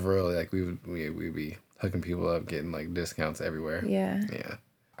 But for real, like we'd be hooking people up, getting like discounts everywhere. Yeah. Yeah.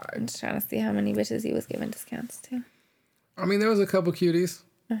 I'm just trying to see how many bitches he was giving discounts to. I mean, there was a couple cuties.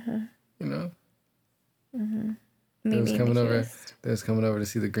 You know. Me They was being coming the over. cutest. They was coming over to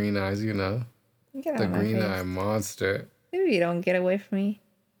see the green eyes. You know, Get the out of my green face. eye monster. Maybe you don't get away from me.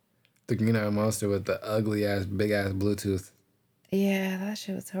 The green eye monster with the ugly ass, big ass Bluetooth. Yeah, that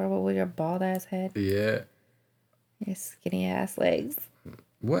shit was horrible with your bald ass head, Yeah. your skinny ass legs.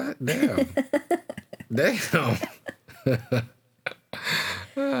 What? Damn. Damn.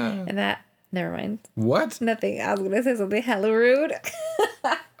 And that, never mind. What? Nothing. I was going to say something hella rude.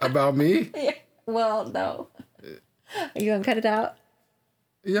 About me? Well, no. Are you going to cut it out?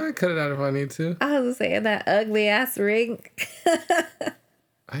 Yeah, I cut it out if I need to. I was saying that ugly ass ring.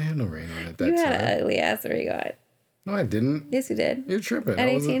 I had no ring on at that You time. had an ugly ass ring on. No, I didn't. Yes, you did. You're tripping. At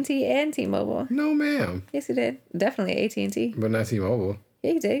I wasn't- AT&T and T-Mobile. No, ma'am. Yes, you did. Definitely AT&T. But not T-Mobile.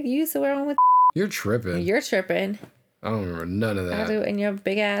 Yeah, you did. You used to wear one with... You're tripping. You're tripping. I don't remember none of I that. do it in your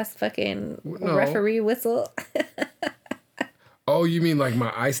big ass fucking No. referee whistle. Oh, you mean like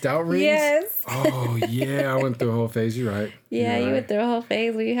my iced out rings? Yes. Oh, yeah. I went through a whole phase. You're right. Yeah, You're you right. went through a whole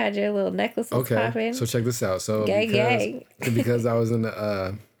phase where you had your little necklaces Okay, popping. so check this out. So Gang, because I was in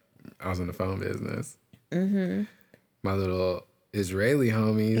the phone business. Mm-hmm. My little Israeli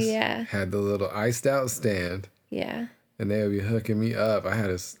homies Yeah. had the little iced out stand, Yeah. and they would be hooking me up. I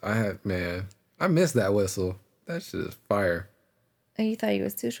missed that whistle. That shit is fire. And you thought you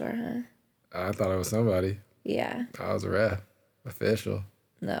was too short, huh? I thought I was somebody. Yeah. I was a ref, official.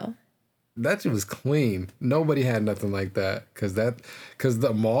 No. That shit was clean. Nobody had nothing like that because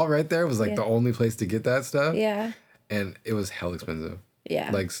the mall right there was like Yeah. the only place to get that stuff, Yeah. and it was hell expensive.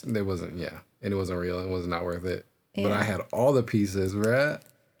 Yeah. Like it wasn't, and it wasn't real. It was not worth it. But Yeah. I had all the pieces, bruh.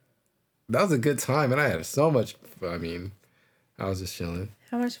 That was a good time, and I had so much. I mean, I was just chilling.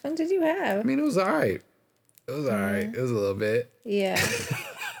 How much fun did you I have? mean, it was all right. It was all right. It was a little bit. Yeah.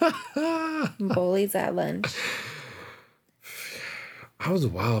 Bullies at lunch. I was a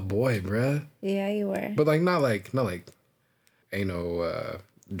wild boy, bruh. Yeah, you were. But not like, ain't no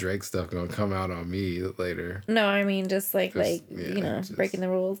Drake stuff gonna come out on me later. No, I mean just like yeah, you know, just- breaking the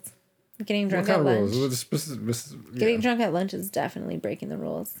rules. Getting drunk What kind at of lunch. rules? Yeah. Getting drunk at lunch is definitely breaking the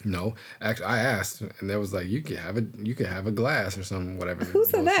rules. No, actually, I asked, and there was like, you could have a glass or something, whatever. Who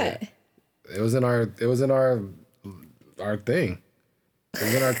said bullshit. that? It was in our thing. It was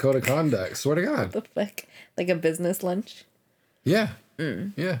in our code of conduct. Swear to God. The fuck? Like a business lunch? Yeah.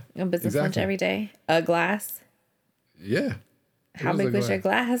 Yeah. A business lunch Exactly. every day? A glass? Yeah. It How was big a was your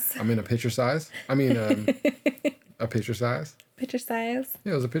glass? I mean, a pitcher size. I mean, a pitcher size. Pitcher size?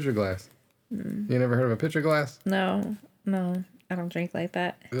 Yeah, it was a pitcher glass. You never heard of a pitcher glass? No. I don't drink like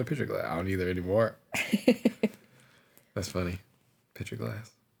that. It's a pitcher glass. I don't either anymore. That's funny. Pitcher glass.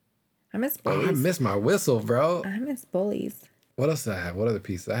 I miss Oh, bullies. I miss my whistle, bro. I miss bullies. What else did I have? What other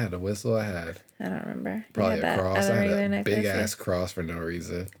pieces? I had a whistle. I had I don't remember. You probably had a that cross. other I regular had a necklace, big yeah. ass cross for no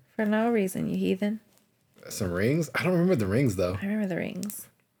reason. For no reason, you heathen. Some rings. I don't remember the rings though. I remember the rings.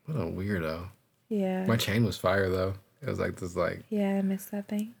 What a weirdo. Yeah. My chain was fire though. It was like this, like Yeah, I missed that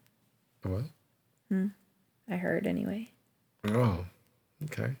thing. what? I heard anyway. Oh,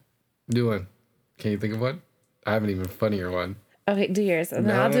 okay. Do one. Can you think of one? I have an even funnier one. Okay, do yours. And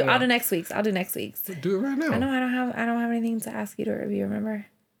then No, no. I'll do next week's. I'll do next week's. Do it right now. I know I don't have anything to ask you to review, remember?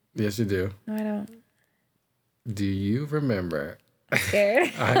 Yes, you do. No, I don't. Do you remember? I'm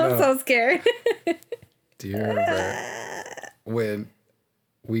scared. I I'm know. so scared. Do you remember when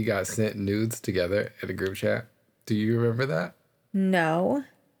we got sent nudes together in a group chat? Do you remember that? No,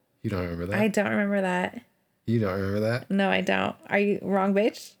 You don't remember that? I don't remember that. You don't remember that? No, I don't. Are you wrong,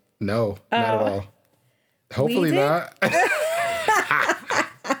 bitch? No, not at Oh. all. Hopefully did? not.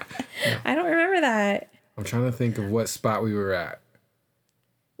 I don't remember that. I'm trying to think of what spot we were at.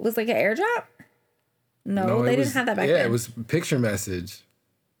 Was like an airdrop? No, it they was- didn't have that back yeah, then. it was picture message.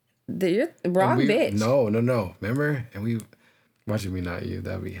 You're wrong, And we- bitch. No. Remember? And we watching me, not you.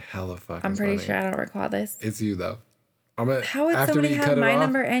 That'd be hella fucking I'm pretty funny. sure I don't recall this. It's you though. I'm gonna, How would after somebody we have cut it my off-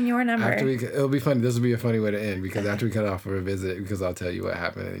 number and your number? It'll be funny. This will be a funny way to end because after we cut off, we'll revisit it because I'll tell you what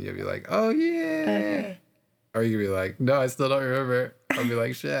happened and you'll be like, oh yeah. Okay. Or you'll be like, no, I still don't remember. I'll be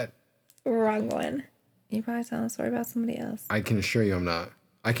like, shit. Wrong one. You probably telling a story about somebody else. I can assure you I'm not.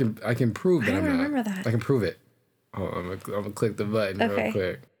 I can prove that I I'm don't not. remember that. I can prove it. Hold on, I'm gonna click the button real Okay.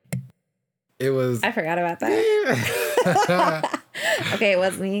 quick. It was I forgot about that. Okay, it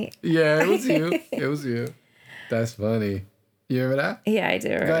was me. yeah, it was you. It was you. That's funny. You remember that? Yeah, I do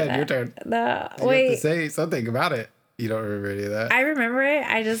remember Go ahead, that. your turn. No, You have to wait. say something about it. You don't remember any of that. I remember it.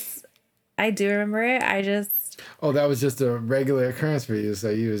 I do remember it. I just, Oh, that was just a regular occurrence for you. So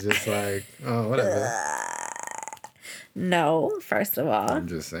you was just like, oh, whatever. no, first of all. I'm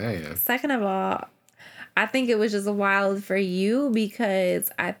just saying. Second of all, I think it was just wild for you because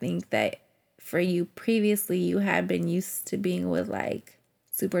I think that for you previously, you had been used to being with like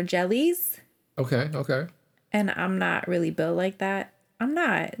super jellies. Okay. And I'm not really built like that. I'm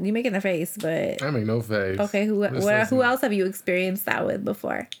not. You making the face, but I make no face. okay. Who Listen. else have you experienced that with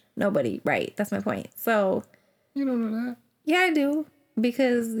before? Nobody. Right. That's my point. So You don't know that? yeah, I do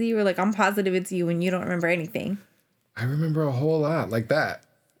because you were like, I'm positive it's you, and you don't remember anything. I remember a whole lot like that.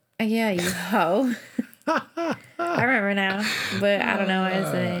 Yeah, you hoe. I remember now, but I don't know why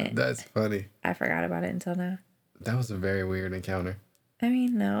isn't. That's funny. I forgot about it until now. That was a very weird encounter. I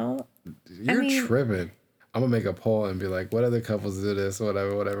mean, no. You're mean- tripping. I'm gonna make a poll and be like, what other couples do this,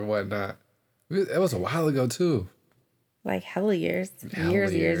 whatever, whatnot. It was a while ago too. Like hella years. Hella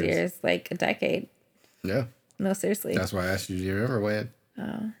years. years. Like a decade. Yeah. No, seriously. That's why I asked you, do you remember when?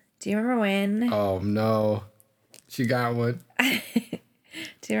 Do you remember when? Oh no. She got one.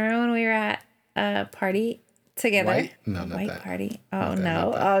 Do you remember when we were at a party together? White? No, not White that. party. Oh, Not that, no.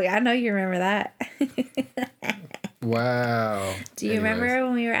 not that. Oh, yeah, I know you remember that. Wow. Do you Anyways. remember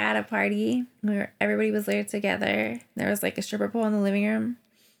when we were at a party? Everybody was there together. There was like a stripper pole in the living room.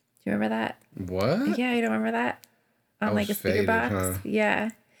 Do you remember that? What? Yeah, you don't remember that? On I like a was speaker faded, box? huh? Yeah.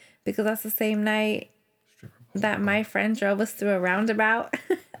 Because that's the same night that my friend drove us through a roundabout.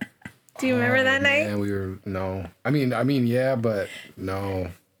 Do you remember that night? And we were no. I mean, yeah, but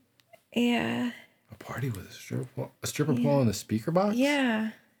no. Yeah. A party with a stripper pole in a speaker box? Yeah.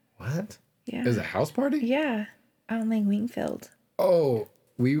 What? Yeah. It was a house party? Yeah. On Lake Wingfield. Oh,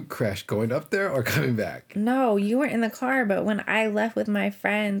 we crashed going up there or coming back? No, you weren't in the car, but when I left with my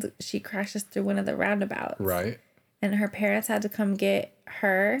friend, she crashed us through one of the roundabouts. Right. And her parents had to come get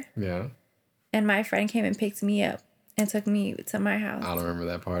her, Yeah. and my friend came and picked me up and took me to my house. I don't remember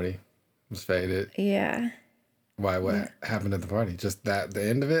that party. It was faded. Yeah. Why? What happened at the party? Just that the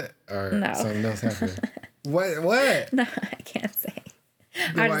end of it, or No. something else happened? What? No, I can't say.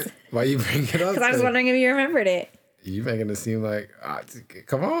 I Why, just, why you bring it up? because I was then? wondering if you remembered it. You making it seem like,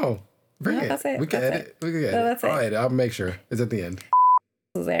 come on, bring No, it. that's it, We can that's edit. We can edit. No, that's it. I'll edit. I'll make sure it's at the end.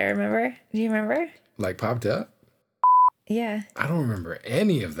 Was there, remember? Do you remember? Like popped up. Yeah. I don't remember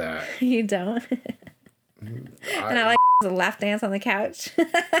any of that. You don't? And I like the lap dance on the couch.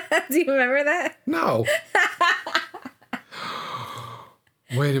 Do you remember that? No.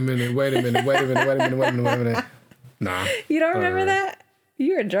 Wait a minute. Nah. You don't remember Alright. that?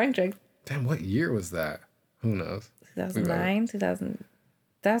 You were drunk. Damn, what year was that? Who knows? 2009, 2000.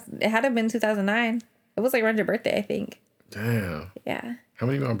 It had to have been 2009. It was like around your birthday, I think. Damn. Yeah. How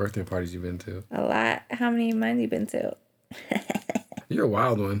many more birthday parties you been to? A lot. How many mine you been to? You're a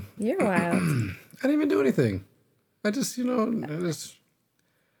wild one. You're wild. I didn't even do anything. I just, I just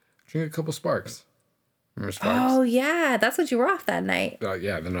Drink a couple Sparks. Remember Sparks? Oh, yeah. That's what you were off that night.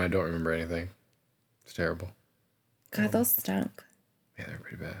 Yeah, then I don't remember anything. It's terrible. God, those stunk. Yeah, they're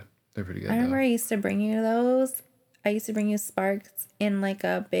pretty bad. They're pretty good, I remember I used to bring you those. I used to bring you Sparks in like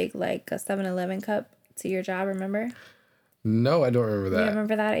a big, like a 7-Eleven cup to your job, remember? No, I don't remember that. You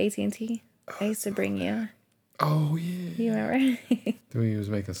remember that at AT&T? I used to bring you. Oh, yeah. You remember? When he was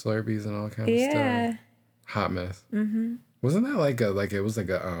making Slurpees and all kinds of Yeah. stuff. Hot mess. Mm-hmm. Wasn't that like it was like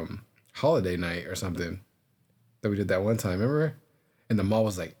a holiday night or something that we did that one time, remember? And the mall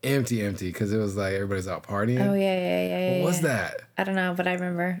was like empty because it was like everybody's out partying. Oh, yeah. What was that? I don't know, but I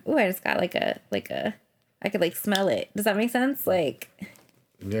remember. Ooh, I just got like a, I could like smell it. Does that make sense? Like.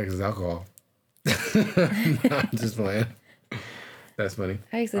 Yeah, because alcohol. No, I'm just playing. That's funny.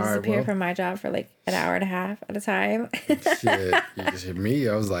 I used to disappear from my job for like an hour and a half at a time. Shit, me,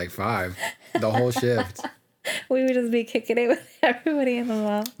 I was like 5. The whole shift. We would just be kicking it with everybody in the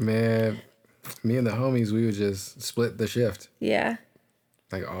mall. Man, me and the homies, we would just split the shift. Yeah.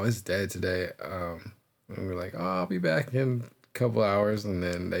 Like, oh, it's dead today. And we're like, oh, I'll be back in a couple hours. And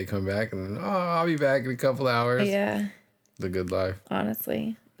then they come back and then, oh, I'll be back in a couple hours. Yeah. The good life.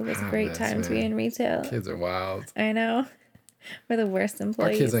 Honestly. It was a great Yes, time to be man. in retail. Kids are wild. I know. We're the worst Our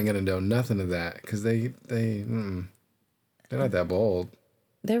employees. kids ain't going to know nothing of that because they're not that bold.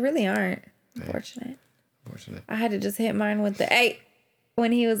 They really aren't. Unfortunate. Unfortunate. I had to just hit mine with the, hey,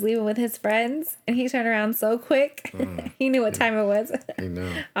 when he was leaving with his friends and he turned around so quick. He knew what time it was. I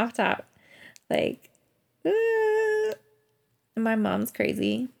know. Off top. Like, my mom's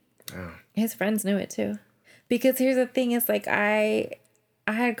crazy. Oh. His friends knew it too. Because here's the thing, is like I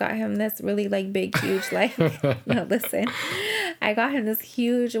had got him this really like big, huge, like, no, listen. I got him this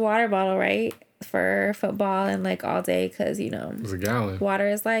huge water bottle, right? For football and like all day because, you know. It was a gallon. Water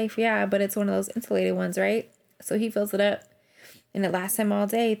is life, yeah. But it's one of those insulated ones, right? So he fills it up and it lasts him all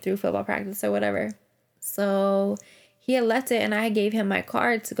day through football practice or whatever. So he had left it and I gave him my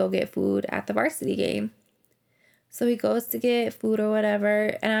card to go get food at the varsity game. So he goes to get food or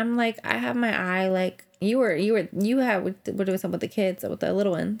whatever. And I'm like, I have my eye like, we're doing something with the kids, with the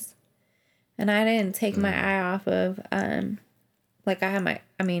little ones. And I didn't take my eye off of, like I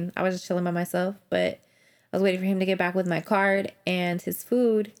was just chilling by myself, but I was waiting for him to get back with my card and his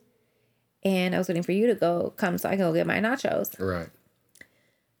food. And I was waiting for you to come so I can go get my nachos. Right.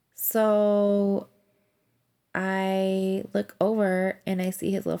 So I look over and I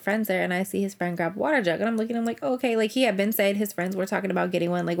see his little friends there and I see his friend grab a water jug. And I'm looking, I'm like, oh, okay. Like he had been said his friends were talking about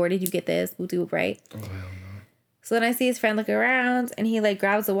getting one. Like, where did you get this? Boop, doop, right? Oh, hell no. So then I see his friend look around and he like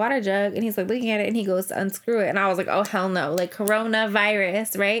grabs the water jug and he's like looking at it and he goes to unscrew it. And I was like, oh, hell no. Like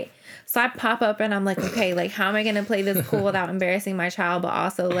coronavirus, right? So I pop up and I'm like, okay, like how am I going to play this cool without embarrassing my child, but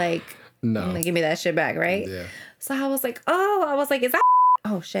also like, No. give me that shit back, right? Yeah. So I was like, is that?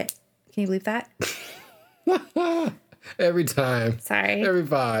 Oh, shit. Can you believe that? Every time. Sorry. Every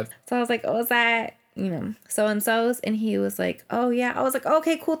pod. So I was like, oh, is that, so-and-so's? And he was like, oh, yeah. I was like,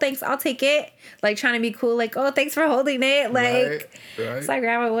 okay, cool, thanks. I'll take it. Like, trying to be cool. Like, oh, thanks for holding it. Like, Right. so I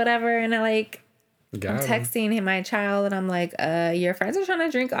grab it, whatever. And I'm Got him. texting him, my child, and I'm like, your friends are trying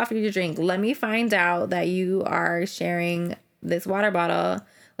to drink off of your drink. Let me find out that you are sharing this water bottle.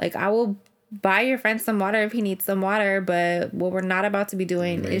 Like, I will buy your friend some water if he needs some water, but what we're not about to be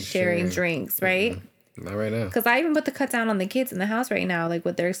doing is sharing drinks, right? Not right now. Because I even put the cut down on the kids in the house right now, like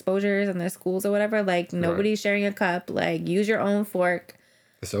with their exposures and their schools or whatever. Like, nobody's sharing a cup. Like, use your own fork.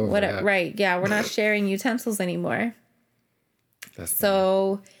 It's over. Whatever. Right. Yeah, we're not sharing utensils anymore. That's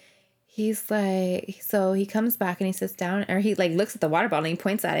So he's like, so he comes back and he sits down, or he like looks at the water bottle and he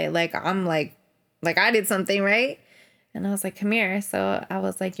points at it like I'm like I did something, right? And I was like, come here. So I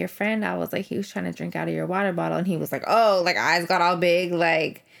was like, your friend, I was like, he was trying to drink out of your water bottle. And he was like, oh, like eyes got all big,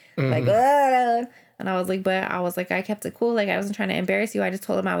 like, Ugh. And I was like, I kept it cool. Like, I wasn't trying to embarrass you. I just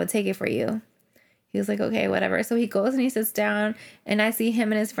told him I would take it for you. He was like, okay, whatever. So he goes and he sits down and I see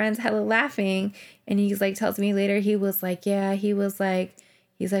him and his friends hella laughing. And he's like, tells me later, he was like,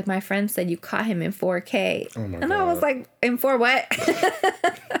 he's like, my friend said you caught him in 4K. Oh my and God. I was like, in 4 what?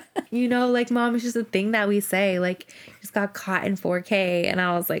 Like, Mom, it's just a thing that we say. Like, just got caught in 4K. And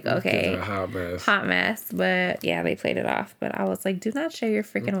I was like, okay. a hot mess. Hot mess. But yeah, they played it off. But I was like, do not share your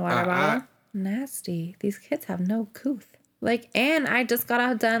freaking water bottle. Nasty. These kids have no couth. Like, and I just got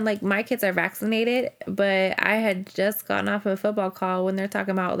off done, like, my kids are vaccinated, but I had just gotten off a football call when they're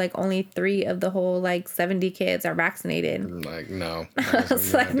talking about, like, only 3 of the whole, like, 70 kids are vaccinated. Like, no. I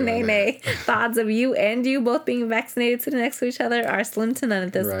was like, nay. The odds of you and you both being vaccinated to the next to each other are slim to none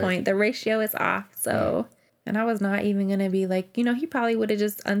at this point. The ratio is off, so... And I was not even going to be like, he probably would have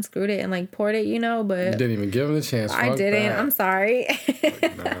just unscrewed it and, like, poured it, but... You didn't even give him the chance. I didn't. I'm sorry.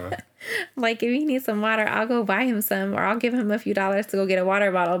 Nah. Like, if he needs some water, I'll go buy him some, or I'll give him a few dollars to go get a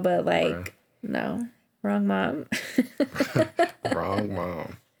water bottle. But like, Right. no, wrong mom. Wrong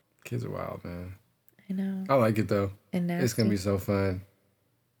mom. Kids are wild, man. I know. I like it though. And nasty. It's gonna be so fun.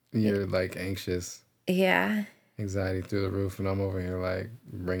 You're like anxious, Yeah, anxiety through the roof, and I'm over here like,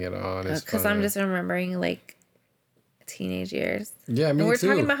 bring it on. It's because fun. I'm just remembering like teenage years. Yeah, me And we're too.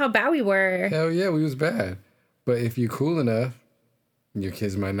 talking about how bad we were. Hell yeah, we was bad. But if you're cool enough, your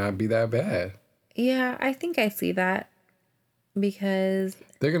kids might not be that bad. Yeah, I think I see that because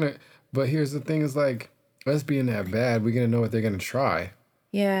They're gonna. But here's the thing: is like us being that bad, we're gonna know what they're gonna try.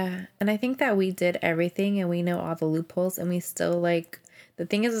 yeah, and I think that we did everything and we know all the loopholes, and we still like. The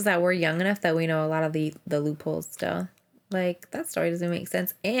thing is that we're young enough that we know a lot of the loopholes still. Like, that story doesn't make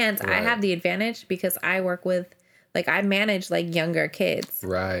sense. And I Right. have the advantage because I work with, like, I manage, like, younger kids.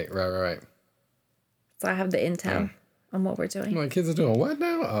 Right. So I have the intel on what we're doing. My kids are doing what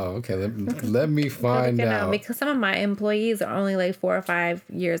now? Oh, okay. Let me find Figure it out, out. because some of my employees are only, like, 4 or 5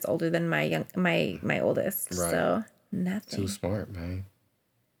 years older than my oldest. Right. So, nothing. Too smart, man.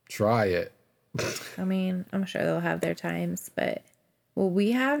 Try it. I mean, I'm sure they'll have their times, but what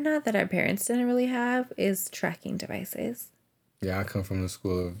we have now that our parents didn't really have is tracking devices. Yeah, I come from the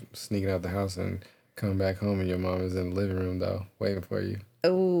school of sneaking out the house and coming back home, and your mom is in the living room though, waiting for you.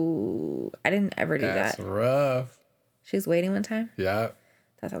 Oh, I didn't ever do That's that. rough. She was waiting one time. Yeah,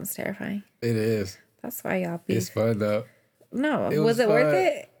 That sounds terrifying. it is. That's why y'all be. It's fun though. No, It was it worth fun.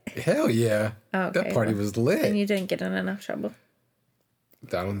 it? Hell yeah. Okay, That party well, was lit. And you didn't get in enough trouble.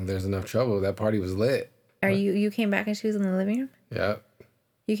 I don't think there's enough trouble. That party was lit. You came back and she was in the living room? Yeah.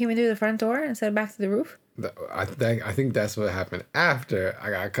 You came in through the front door instead of back to the roof? I think that's what happened after I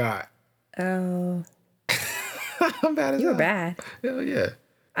got caught. Oh, I'm bad as you were hell. bad. Hell yeah.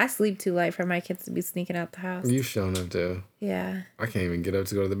 I sleep too late for my kids to be sneaking out the house. You shown up too. Yeah. I can't even get up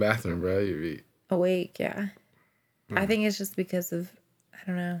to go to the bathroom, bro. You be Awake, yeah. I think it's just because of, I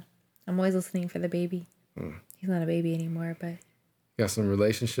don't know. I'm always listening for the baby. He's not a baby anymore, but got some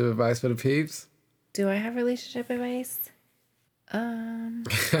relationship advice for the peeps? do I have relationship advice?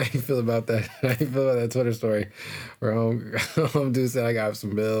 How you feel about that? How you feel about that Twitter story where home dude said I got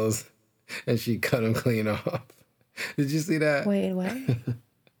some bills and she cut them clean off? Did you see that? Wait, what?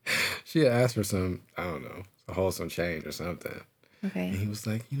 She had asked for some, I don't know, a wholesome change or something. And Okay. he was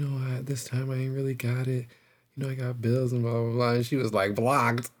like, you know what? This time I ain't really got it. You know, I got bills and blah, blah, blah. And she was like,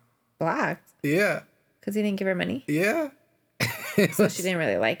 blocked. Blocked? Yeah. Because he didn't give her money? Yeah. So she didn't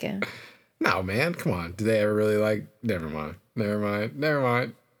really like him. No, man. Come on. Did they ever really like, never mind. Like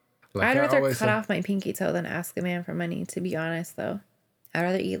I'd I rather always cut say- off my pinky toe than ask a man for money, to be honest, though. I'd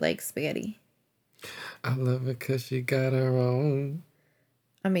rather eat like spaghetti. I love it because she got her own.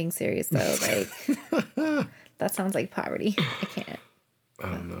 I'm being serious, though. Like, that sounds like poverty. I can't I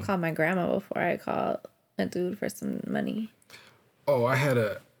don't know. call my grandma before I call a dude for some money. Oh, I had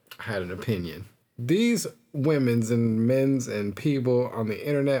an opinion. These women's and men's and people on the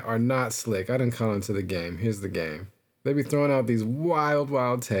internet are not slick. I didn't call into the game. Here's the game. They be throwing out these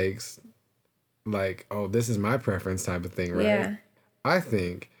wild takes like, oh, this is my preference type of thing, right? Yeah. I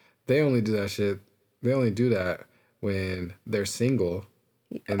think they only do that shit. They only do that when they're single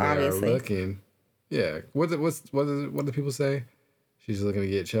and they're Obviously. looking. Yeah. What do people say? She's looking to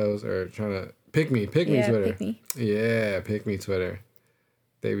get chose or trying to pick me Yeah, Twitter. pick me. Yeah, pick me Twitter.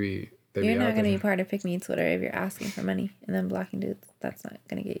 They be You're out not going to there. be part of Pick Me Twitter if you're asking for money and then blocking dudes. That's not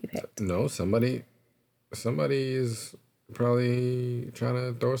going to get you picked. No, somebody is probably trying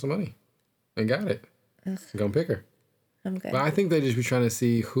to throw her some money and got it. Gonna pick her. I'm good. But I think they just be trying to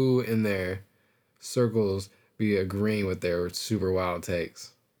see who in their circles be agreeing with their super wild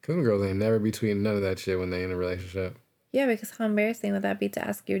takes. Cause them girls ain't never be tweeting none of that shit when they in a relationship. Yeah, because how embarrassing would that be to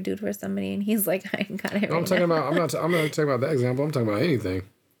ask your dude for some money and he's like, I ain't got it No, I'm right talking now. about. I'm not talking about that example. I'm talking about anything.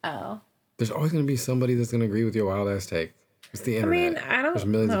 Oh. There's always gonna be somebody that's gonna agree with your wild ass take. It's the I internet. mean, I There's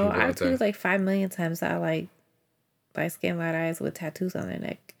don't millions of know. people I've out there. tweeted like 5 million times that I like light skin, light eyes with tattoos on their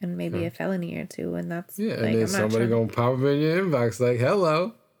neck and maybe a felony or two, and that's Yeah, like, and then I'm not somebody trying. gonna pop up in your inbox like,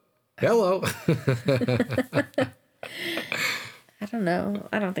 "Hello." I don't know.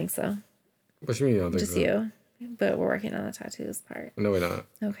 I don't think so. What you mean you don't think Just so? you. But we're working on the tattoos part. No, we're not.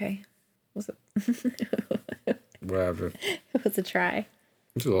 Okay. Was it? Whatever. It was a try.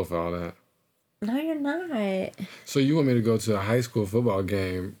 I'm too old for all that. No, you're not. So you want me to go to a high school football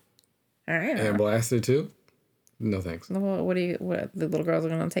game All right. and blast it too? No thanks. Well, what the little girls are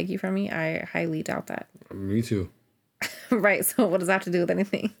going to take you from me? I highly doubt that. Me too. Right. So what does that have to do with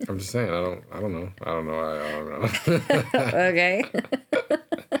anything? I'm just saying. I don't know. I don't know. Okay.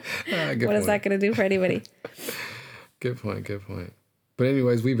 Good What is point. that going to do for anybody? Good point. But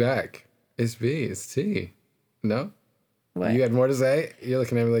anyways, we back. It's B. It's T. No? What? You had more to say? You're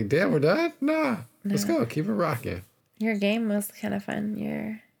looking at me like, damn, we're done? Nah. Let's go. Keep it rocking. Your game was kind of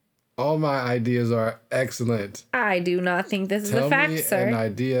fun. All my ideas are excellent. I do not think this is Tell a fact, me sir. an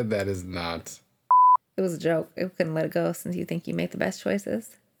idea that is not. It was a joke. I couldn't let it go since you think you make the best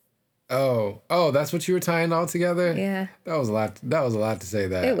choices. Oh, that's what you were tying all together? Yeah. That was a lot. That was a lot to say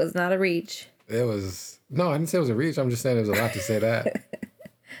that. It was not a reach. It was. No, I didn't say it was a reach. I'm just saying it was a lot to say that.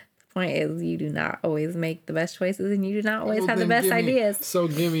 Point is, you do not always make the best choices, and you do not always Well, have the then best ideas. So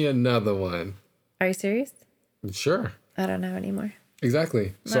give me another one. Are you serious? Sure. I don't know anymore.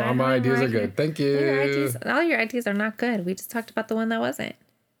 Exactly. So No, all my I'm ideas right are good. here. Thank you. All your ideas are not good. We just talked about the one that wasn't.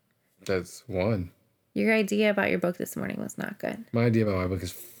 That's one. Your idea about your book this morning was not good. My idea about my book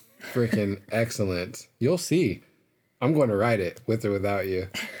is freaking excellent. You'll see. I'm going to write it with or without you.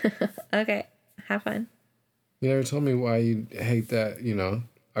 Okay. Have fun. You never told me why you hate that,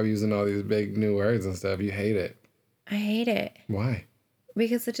 I'm using all these big new words and stuff. You hate it. I hate it. Why?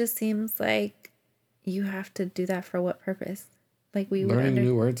 Because it just seems like you have to do that for what purpose? Like we Learning would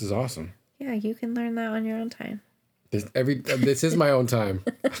new words is awesome. Yeah, you can learn that on your own time. This is my own time.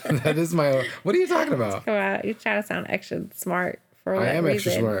 That is my own. What are you talking about? Come on, you try to sound extra smart for what I am reason?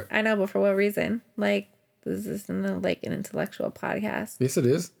 extra smart. I know, but for what reason? Like, this isn't like an intellectual podcast. Yes, it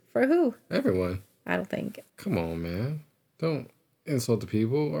is. For who? Everyone. I don't think. Come on, man. Don't insult the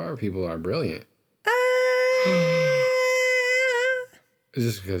people. Our people are brilliant. It's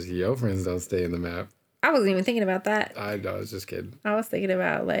just because your friends don't stay in the map. I wasn't even thinking about that. I was just kidding. I was thinking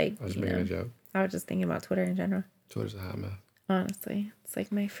about I was making a joke. I was just thinking about Twitter in general. Twitter's a hot mess. Honestly, it's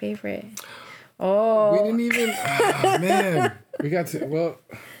like my favorite. Oh, We didn't even. Man, we got to. Well,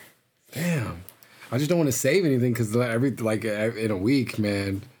 damn. I just don't want to save anything because in a week,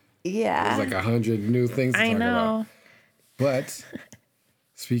 man, yeah. there's like 100 new things to I talk know. about. But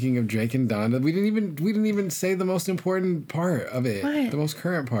speaking of Drake and Donda, we didn't even say the most important part of it. What? The most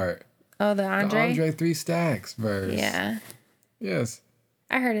current part. Oh, the The Andre. Andre 3 Stacks verse. Yeah, Yes.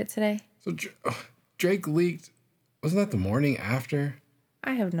 I heard it today. So Drake leaked. Wasn't that the morning after?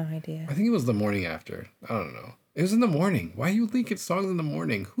 I have no idea. I think it was the morning after. I don't know. It was in the morning. Why you leaking songs in the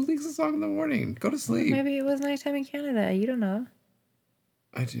morning? Who leaks a song in the morning? Go to sleep. Maybe it was nighttime in Canada. You don't know.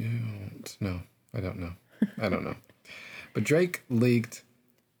 I don't know. I don't know. I don't know. But Drake leaked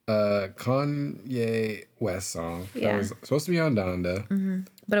a Kanye West song that was supposed to be on Donda.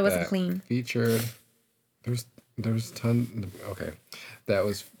 But it wasn't that clean. Featured. There was ton. Okay,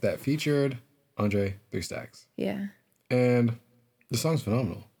 that featured Andre 3 Stacks, Yeah, and the song's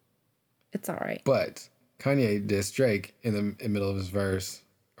phenomenal. it's all right. But Kanye dissed Drake in the middle of his verse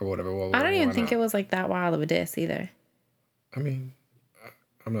or whatever. I don't even think it was like that wild of a diss either. I mean,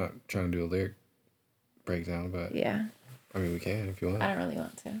 I'm not trying to do a lyric breakdown, but Yeah, I mean, we can if you want. I don't really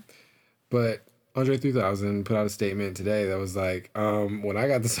want to. But Andre 3000 put out a statement today that was like, when I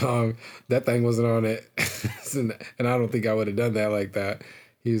got the song, that thing wasn't on it. And I don't think I would have done that like that.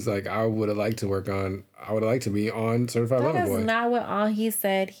 He's like, I would have liked to be on Certified Lover That Boy. is not what all he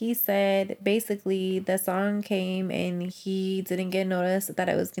said. He said basically the song came and he didn't get noticed that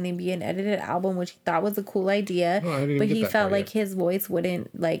it was going to be an edited album, which he thought was a cool idea. No, I didn't even But get he that felt part like yet. his voice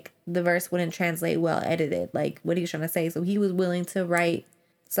wouldn't, like, the verse wouldn't translate well edited, like what he was trying to say. So he was willing to write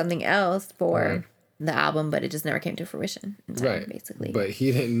something else for Right. the album, but it just never came to fruition in time, Right. basically. But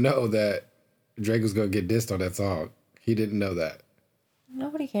he didn't know that Drake was going to get dissed on that song. He didn't know that.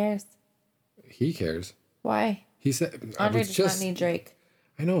 Nobody cares. He cares. Why? He said, Andre it's does just, not need Drake.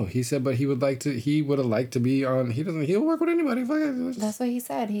 I know. He said, but he would have liked to be on, he'll work with anybody. Fuck it. That's what he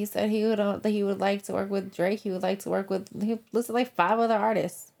said. He said he would like to work with Drake. He would like to work with, he listed like 5 other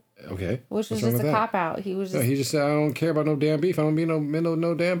artists, Okay. which was What's wrong just a with that? cop out. He was No, just, he just said, I don't care about no damn beef. I don't be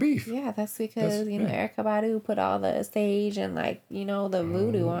no damn beef. yeah, that's because, yeah. Erykah Badu put all the stage and the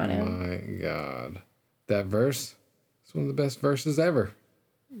voodoo on him. My God. That verse is one of the best verses ever.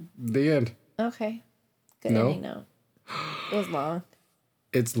 The end. Okay. Good No? ending note. It was long.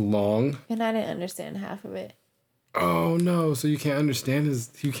 It's long. And I didn't understand half of it. Oh no! So you can't understand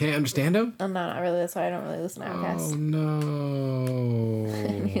him? I'm not really. That's why I don't really listen to Oh podcasts. no!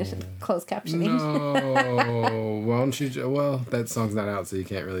 Closed captioning. No! Why don't you? Well, that song's not out, so you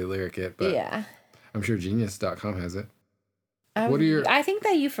can't really lyric it. But Yeah. I'm sure Genius.com has it. What are your- I think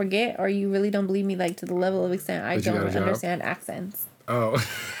that you forget or you really don't believe me, like, to the level of extent I That you got a don't job? understand accents. Oh,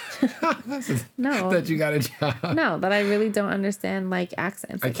 No. that you got a job. No, that I really don't understand, like,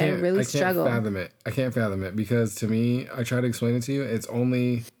 accents. Like, I really struggle. fathom it. I can't fathom it because to me, I try to explain it to you. It's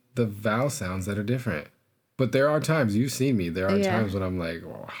only the vowel sounds that are different. But there are times you've seen me. There are Yeah. times when I'm like,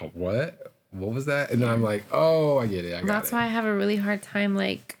 what? What was that? And then I'm like, oh, I get it. I got That's it. why I have a really hard time,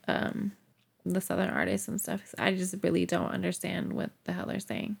 like, the Southern artists and stuff. I just really don't understand what the hell they're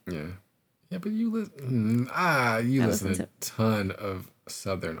saying. Yeah. Yeah, but you listen. You listen to a ton of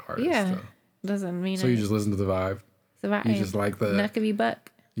Southern artists. Yeah, though. doesn't mean So you just listen to the vibe. You just like the Nuckabee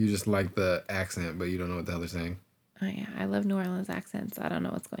Buck. You just like the accent, but you don't know what the hell they're saying. Oh yeah, I love New Orleans accents. I don't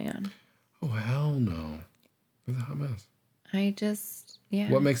know what's going on. Oh hell no! It's a hot mess. Yeah.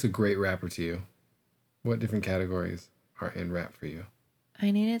 What makes a great rapper to you? What different categories are in rap for you?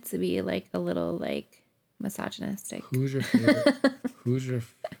 I need it to be like a little like misogynistic. Who's your favorite?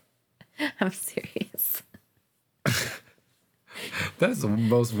 I'm serious. That's the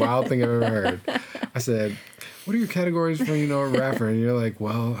most wild thing I've ever heard. I said, "What are your categories for a rapper?" And you're like,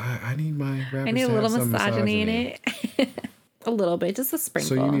 "Well, I need my rappers I need a to have little some misogyny in it. A little bit, just a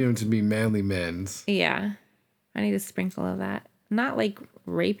sprinkle. So you need them to be manly men's. Yeah, I need a sprinkle of that. Not like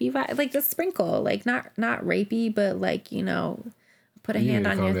rapey vibe, like a sprinkle, like not rapey, but like put a hand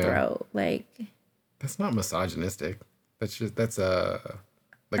on your throat. Like that's not misogynistic. That's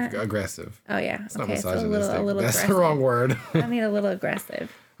aggressive. Oh yeah, it's not misogynistic. A little that's aggressive. The wrong word. I need a little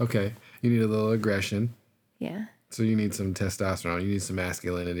aggressive. Okay, you need a little aggression. Yeah. So you need some testosterone. You need some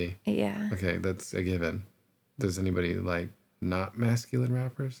masculinity. Yeah. Okay, that's a given. Does anybody like not masculine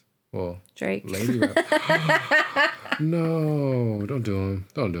rappers? Well, Drake. Lady rap. No, don't do him.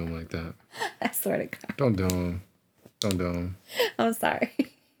 Don't do him like that. I swear to God. Don't do him. Don't do him. I'm sorry.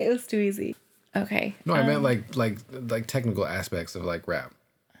 It was too easy. Okay. No, I meant like technical aspects of like rap.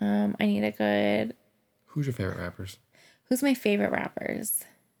 I need a good. Who's your favorite rappers? Who's my favorite rappers?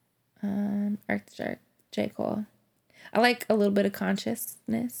 Earthshark, J. Cole. I like a little bit of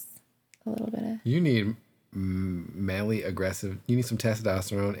consciousness. A little bit of. You need manly, aggressive. You need some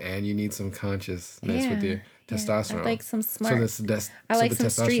testosterone, and you need some consciousness with your testosterone. I like some smarts. So I like some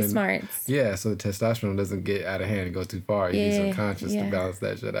street smarts. Yeah, so the testosterone doesn't get out of hand and go too far. You need some conscious to balance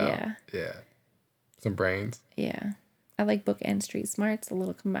that shit out. Yeah. Some brains. Yeah. I like book and street smarts, a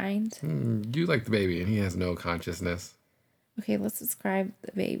little combined. You like the baby, and he has no consciousness. Okay, let's describe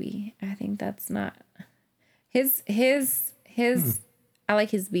the baby. I think that's not his. I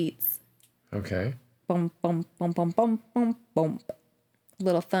like his beats. Okay. Bum bum bum bum bum bum bum.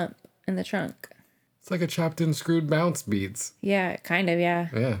 Little thump in the trunk. It's like a chopped and screwed bounce beats. Yeah, kind of. Yeah.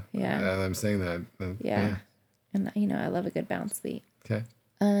 Yeah. Yeah. I'm saying that. Yeah. And I love a good bounce beat. Okay.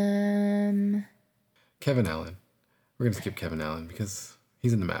 Kevin Allen. We're gonna skip Kevin Allen because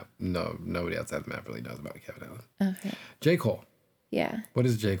he's in the map. No, nobody outside the map really knows about Kevin Allen. Okay. J. Cole. Yeah. What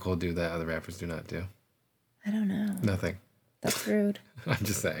does J. Cole do that other rappers do not do? I don't know. Nothing. That's rude. I'm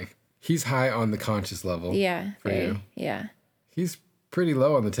just saying. He's high on the conscious level. Yeah. For you. Yeah. He's pretty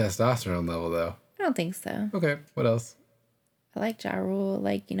low on the testosterone level, though. I don't think so. Okay. What else? I like Ja Rule,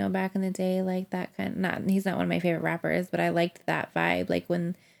 like, back in the day, like that he's not one of my favorite rappers, but I liked that vibe. Like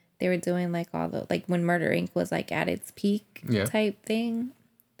when they were doing like all the, like when Murder Inc. was like at its peak type thing.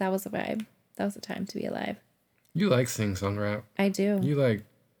 That was a vibe. That was a time to be alive. You like sing-song rap. I do. You like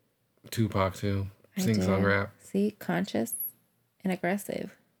Tupac too. Sing-song rap. See, conscious and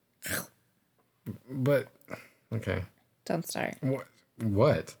aggressive. But, okay. Don't start.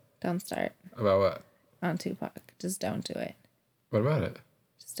 What? Don't start. About what? On Tupac. Just don't do it. What about it?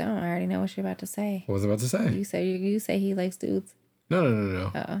 Just don't. I already know what you're about to say. What was I about to say? You say he likes dudes.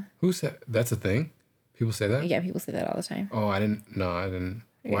 No. Uh-oh. Who said that's a thing? People say that? Yeah, people say that all the time. Oh, I didn't. No, I didn't.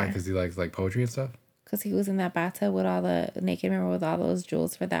 Why? Because he likes like poetry and stuff? Because he was in that bathtub with all the naked, remember, with all those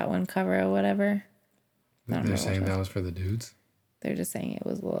jewels for that one cover or whatever. They're saying that was for the dudes? They're just saying it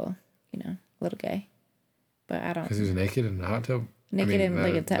was a little, a little gay. But I don't. Because he was naked in the hot tub? Naked in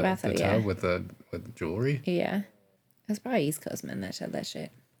like a bathtub, yeah. With jewelry? Yeah. It was probably East Coast men that said that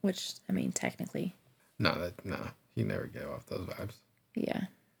shit. Which, I mean, technically. No. He never gave off those vibes. Yeah.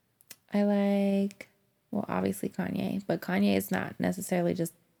 I like, well, obviously Kanye. But Kanye is not necessarily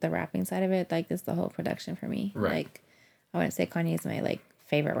just the rapping side of it. Like, this is the whole production for me. Right. Like, I wouldn't say Kanye is my, like,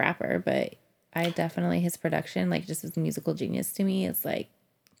 favorite rapper. But I definitely, his production, like, just his musical genius to me is, like,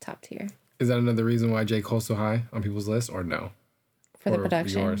 top tier. Is that another reason why J. Cole's so high on people's list, or no? For the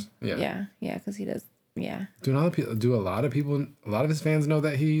production? Yours? Yeah. Yeah, because he does. Yeah. Do a lot of his fans know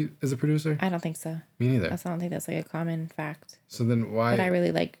that he is a producer? I don't think so. Me neither. I don't think that's like a common fact. So then why? But I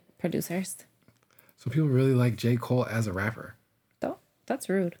really like producers. So people really like J. Cole as a rapper? That's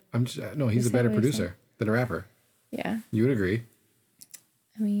rude. No, he's a better producer than a rapper. Yeah. You would agree?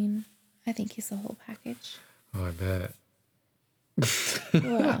 I mean, I think he's the whole package. Oh, I bet.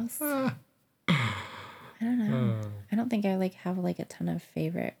 Who else? I don't know. I don't think I have a ton of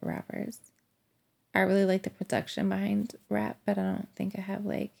favorite rappers. I really like the production behind rap, but I don't think I have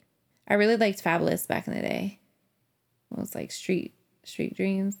I really liked Fabulous back in the day. It was like Street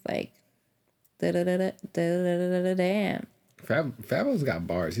Dreams, Damn. Fabo's got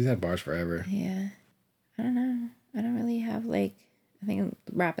bars. He's had bars forever. Yeah. I don't know. I don't really have like, I think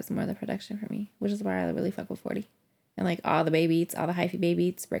rap is more the production for me, which is why I really fuck with 40. And like all the baby beats, all the hyphy baby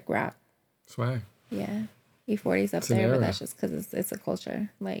beats, brick rap. Swag. Yeah. E40's up It's an there, but era. that's just because it's a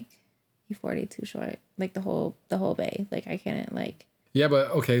culture. Like E40 too short. Like the whole bay. Like I can't like. Yeah,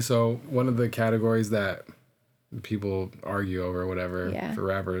 but okay, so one of the categories that people argue over, whatever, Yeah. for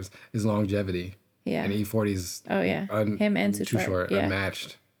rappers is longevity. Yeah. And E40's Oh yeah. Him and Too Short. Yeah.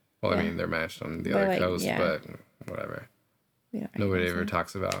 unmatched. Well, I Yeah. mean, they're matched on the But, other like, coast, yeah. but whatever. We don't Nobody recognize ever him.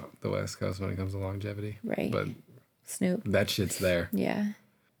 talks about the West Coast when it comes to longevity. Right. But Snoop. that shit's there. Yeah.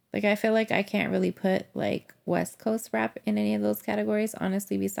 Like I feel like I can't really put like West Coast rap in any of those categories,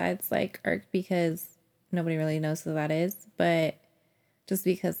 honestly, besides like Irk, because nobody really knows who that is. But just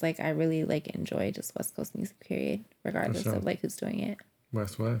because like I really like enjoy just West Coast music, period, regardless sure. of like who's doing it.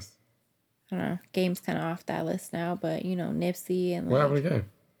 West. I don't know. Game's kind of off that list now, but you know, Nipsey and What like happened to Game?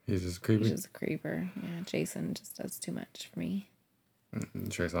 He's just creepy. he's just a creeper. Yeah, Jason just does too much for me.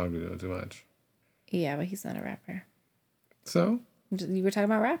 Trey Songz be doing too much. Yeah, but he's not a rapper. So, You were talking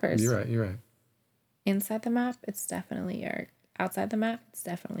about rappers. you're right. Inside the map, it's definitely Irk. Outside the map, it's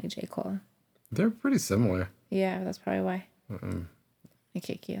definitely J. Cole. They're pretty similar. Yeah, that's probably why. I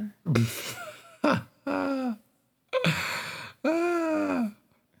kick you.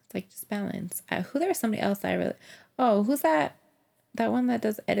 It's like just balance. There was somebody else I really. Oh, who's that? That one that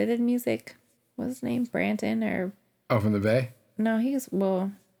does edited music. What's his name? Branton or Oh, from the Bay? no? He's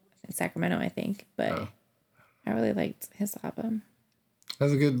in Sacramento, I think. But I really liked his album.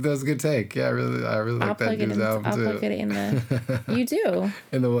 That's a good take. Yeah, I really I'll like that plug it dude's in. album I'll too. plug it in the. You do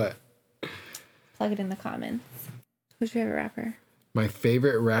In the what? plug it in the comments. Who's your favorite rapper? My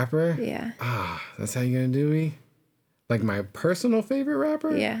favorite rapper? Yeah. That's how you gonna do me? Like my personal favorite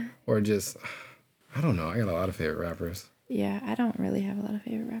rapper? Yeah. Or just, I don't know. I got a lot of favorite rappers. Yeah, I don't really have a lot of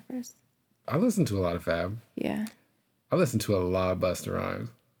favorite rappers. I listen to a lot of Fab. Yeah, I listen to a lot of Busta Rhymes.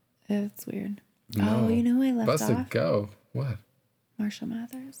 that's weird. No. Oh, you know who I left Busta off? go. What? Marshall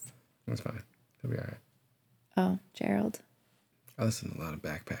Mathers. That's fine. He'll be all right. Oh, Gerald. I listen to a lot of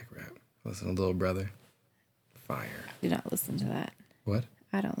backpack rap. I listen to Little Brother. Fire. Do not listen to that. What?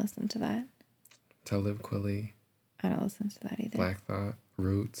 I don't listen to that. Talib Kweli, I don't listen to that either. Black Thought,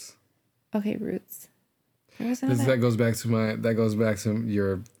 Roots. Okay, Roots. There was another. That goes back to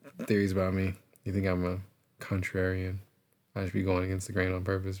your theories about me. You think I'm a contrarian? I should be going against the grain on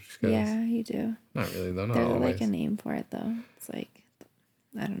purpose. Because Yeah, you do. Not really though. Not There's always. like a name for it though. It's like,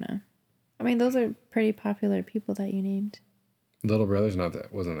 I don't know. I mean, those are pretty popular people that you named. Little Brother's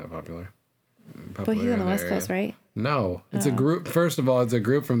wasn't that popular. But he's on the West Coast, right? No, it's a group. First of all, it's a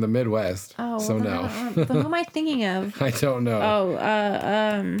group from the Midwest. Oh, so well, no. Who am I thinking of? I don't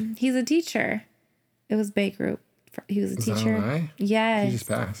know. He's a teacher. It was Bay Group. He was a teacher. Zanai? Yes. He just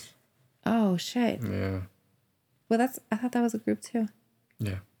passed. Oh shit. Yeah. Well, I thought that was a group too.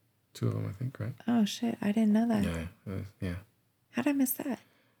 Yeah. Two of them, I think, right? Oh shit, I didn't know that. Yeah. How'd I miss that?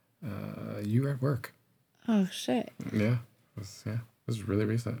 You were at work. Oh shit. Yeah. It was really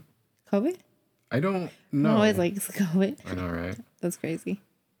recent. COVID? I don't I'm know. always like, it's COVID. I know, right? That's crazy.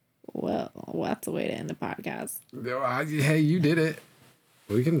 Well, that's a way to end the podcast. Hey, you did it.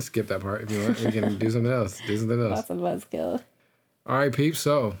 We can skip that part if you want. We can do something else. That's a buzzkill. All right, peeps.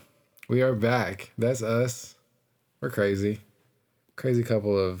 So we are back. That's us. We're crazy. Crazy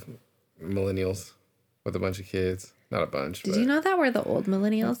couple of millennials with a bunch of kids. Not a bunch. Did but you know that we're the old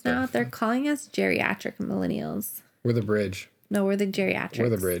millennials now? They're calling us geriatric millennials. We're the bridge. No, we're the geriatrics. We're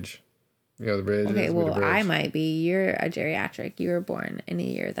the bridge. You know the bridge. Okay, is? We're the well, bridge. I might be. You're a geriatric. You were born in a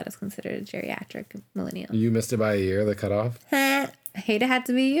year that is considered a geriatric millennial. You missed it by a year. The cutoff. I hate it had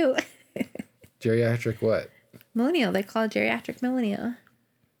to be you. Geriatric what? Millennial. They call it geriatric millennial.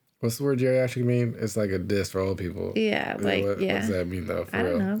 What's the word geriatric mean? It's like a diss for old people. Yeah, like, What yeah. does that mean though? For I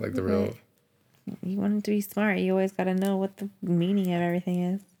don't real, know, like the real. but you want to be smart. You always got to know what the meaning of everything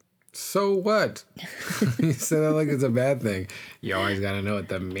is. So what? You said that like it's a bad thing. You always got to know what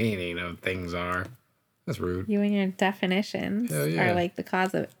the meaning of things are. That's rude. You and your definitions Hell yeah. are like the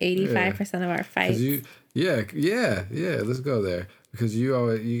cause of 85% of our fights. Yeah. Let's go there because you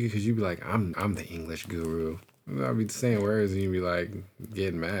be like, I'm the English guru. I'll be saying words and you be like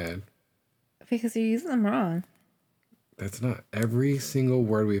getting mad. Because you're using them wrong. That's not every single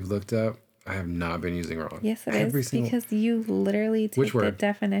word we've looked up. I have not been using wrong. Yes, it is. Because you literally take Which the word?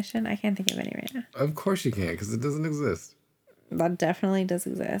 definition. I can't think of any right now. Of course you can't because it doesn't exist. That definitely does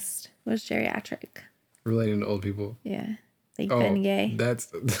exist. What's geriatric? Relating to old people. Yeah. Like Ben Gay.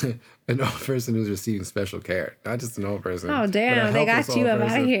 That's an old person who's receiving special care, not just an old person. Oh, but a damn. They helpless got you old up out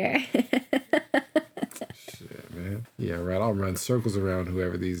person. of here. Yeah, right. I'll run circles around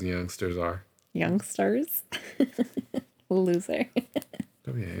whoever these youngsters are. Youngsters. Loser.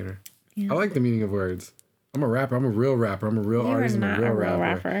 Don't be a hater. Yeah. I like the meaning of words. I'm a rapper. I'm a real rapper. I'm a real You are artist. I'm not a real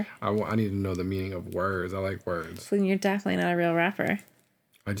rapper. I need to know the meaning of words. I like words. So you're definitely not a real rapper.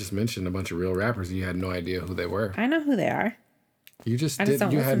 I just mentioned a bunch of real rappers and you had no idea who they were. I know who they are. You just I just did.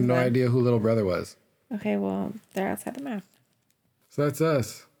 don't You had listen to no them. idea who Little Brother was. Okay, well, they're outside the map. So that's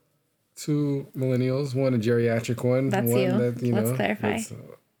us. 2 millennials, one a geriatric one. That's one you. That, Let's clarify.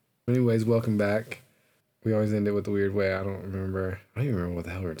 Anyways, welcome back. We always end it with the weird way. I don't even remember what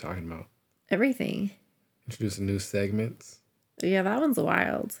the hell we were talking about. Everything. Introducing new segments. Yeah, that one's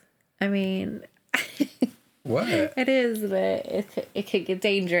wild. I mean, What? it is, but it could get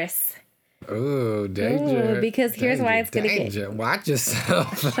dangerous. Oh, danger. Ooh, because here's why it's gonna get. Watch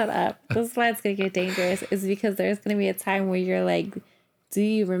yourself. Shut up. This is why it's going to get dangerous, is because there's going to be a time where you're like, do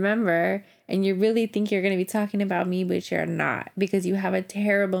you remember? And you really think you're going to be talking about me, but you're not, because you have a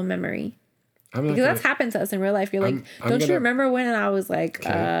terrible memory. Because that's happened to us in real life. You're like, don't you remember when I was like,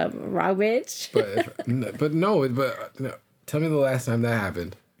 wrong bitch? But no. Tell me the last time that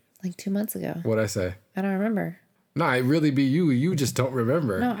happened. Like 2 months ago. What'd I say? I don't remember. No, it really be you. You just don't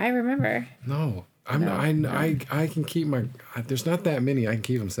remember. No, I remember. No. I can keep my... There's not that many. I can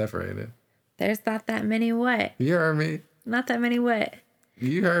keep them separated. There's not that many what? You heard me. Not that many what?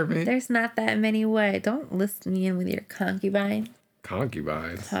 You heard me. There's not that many what? Don't list me in with your concubine.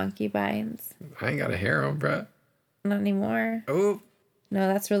 Concubines. Concubines. I ain't got a harem, bruh. Not anymore. Oh. No,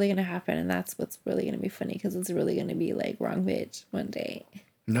 that's really going to happen. And that's what's really going to be funny, because it's really going to be like wrong bitch one day.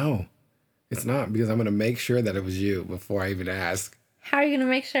 No, it's not, because I'm going to make sure that it was you before I even ask. How are you going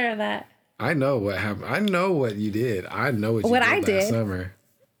to make sure of that? I know what happened. I know what you did. I know what you did last summer.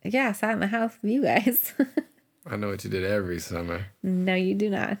 Yeah, I sat in the house with you guys. I know what you did every summer. No, you do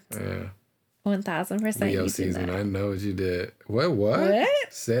not. Yeah. 1000% Leo you do season. not. I know what you did. What?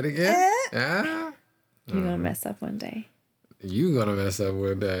 Say it again. You're going to mess up one day. You gonna mess up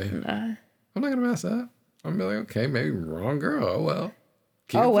one day. Nah. I'm not gonna mess up. I'm gonna be like, okay, maybe wrong girl. Oh well.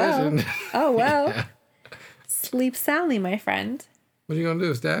 Keep Oh well. fishing. Oh well. Yeah. Sleep soundly, my friend. What you gonna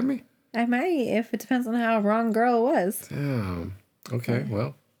do? Stab me? I might, if it depends on how wrong girl it was. Damn. Okay.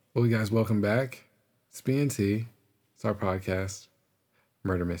 Well, you guys, welcome back. It's B&T. It's our podcast,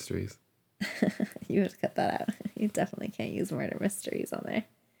 Murder Mysteries. You would cut that out. You definitely can't use murder mysteries on there.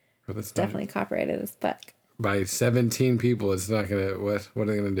 But that's Definitely copyrighted as fuck. by 17 people. It's not gonna. What are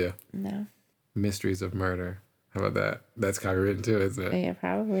they gonna do? No. Mysteries of Murder. How about that? That's copywritten too, isn't it? Yeah,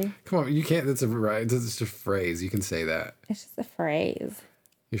 probably. Come on, you can't. That's just a phrase. You can say that. It's just a phrase.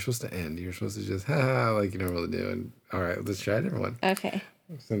 You're supposed to end. You're supposed to just like you normally do. And all right, let's try a different one. Okay.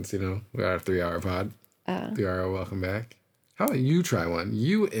 Since we are a 3-hour pod. 3-hour welcome back. How about you try one?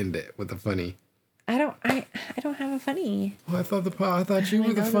 You end it with a funny. I don't have a funny. Oh, I thought you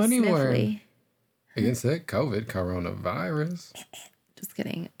were the funny one. Against it, COVID, coronavirus. Just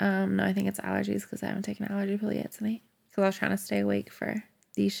kidding. No, I think it's allergies, because I haven't taken an allergy pill yet tonight. Because I was trying to stay awake for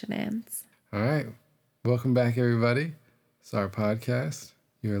these shenanigans. All right. Welcome back, everybody. It's our podcast.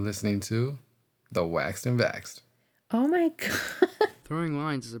 You're listening to The Waxed and Vaxxed. Oh my God. Throwing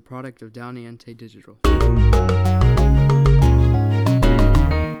Lines is a product of Down Ante Digital.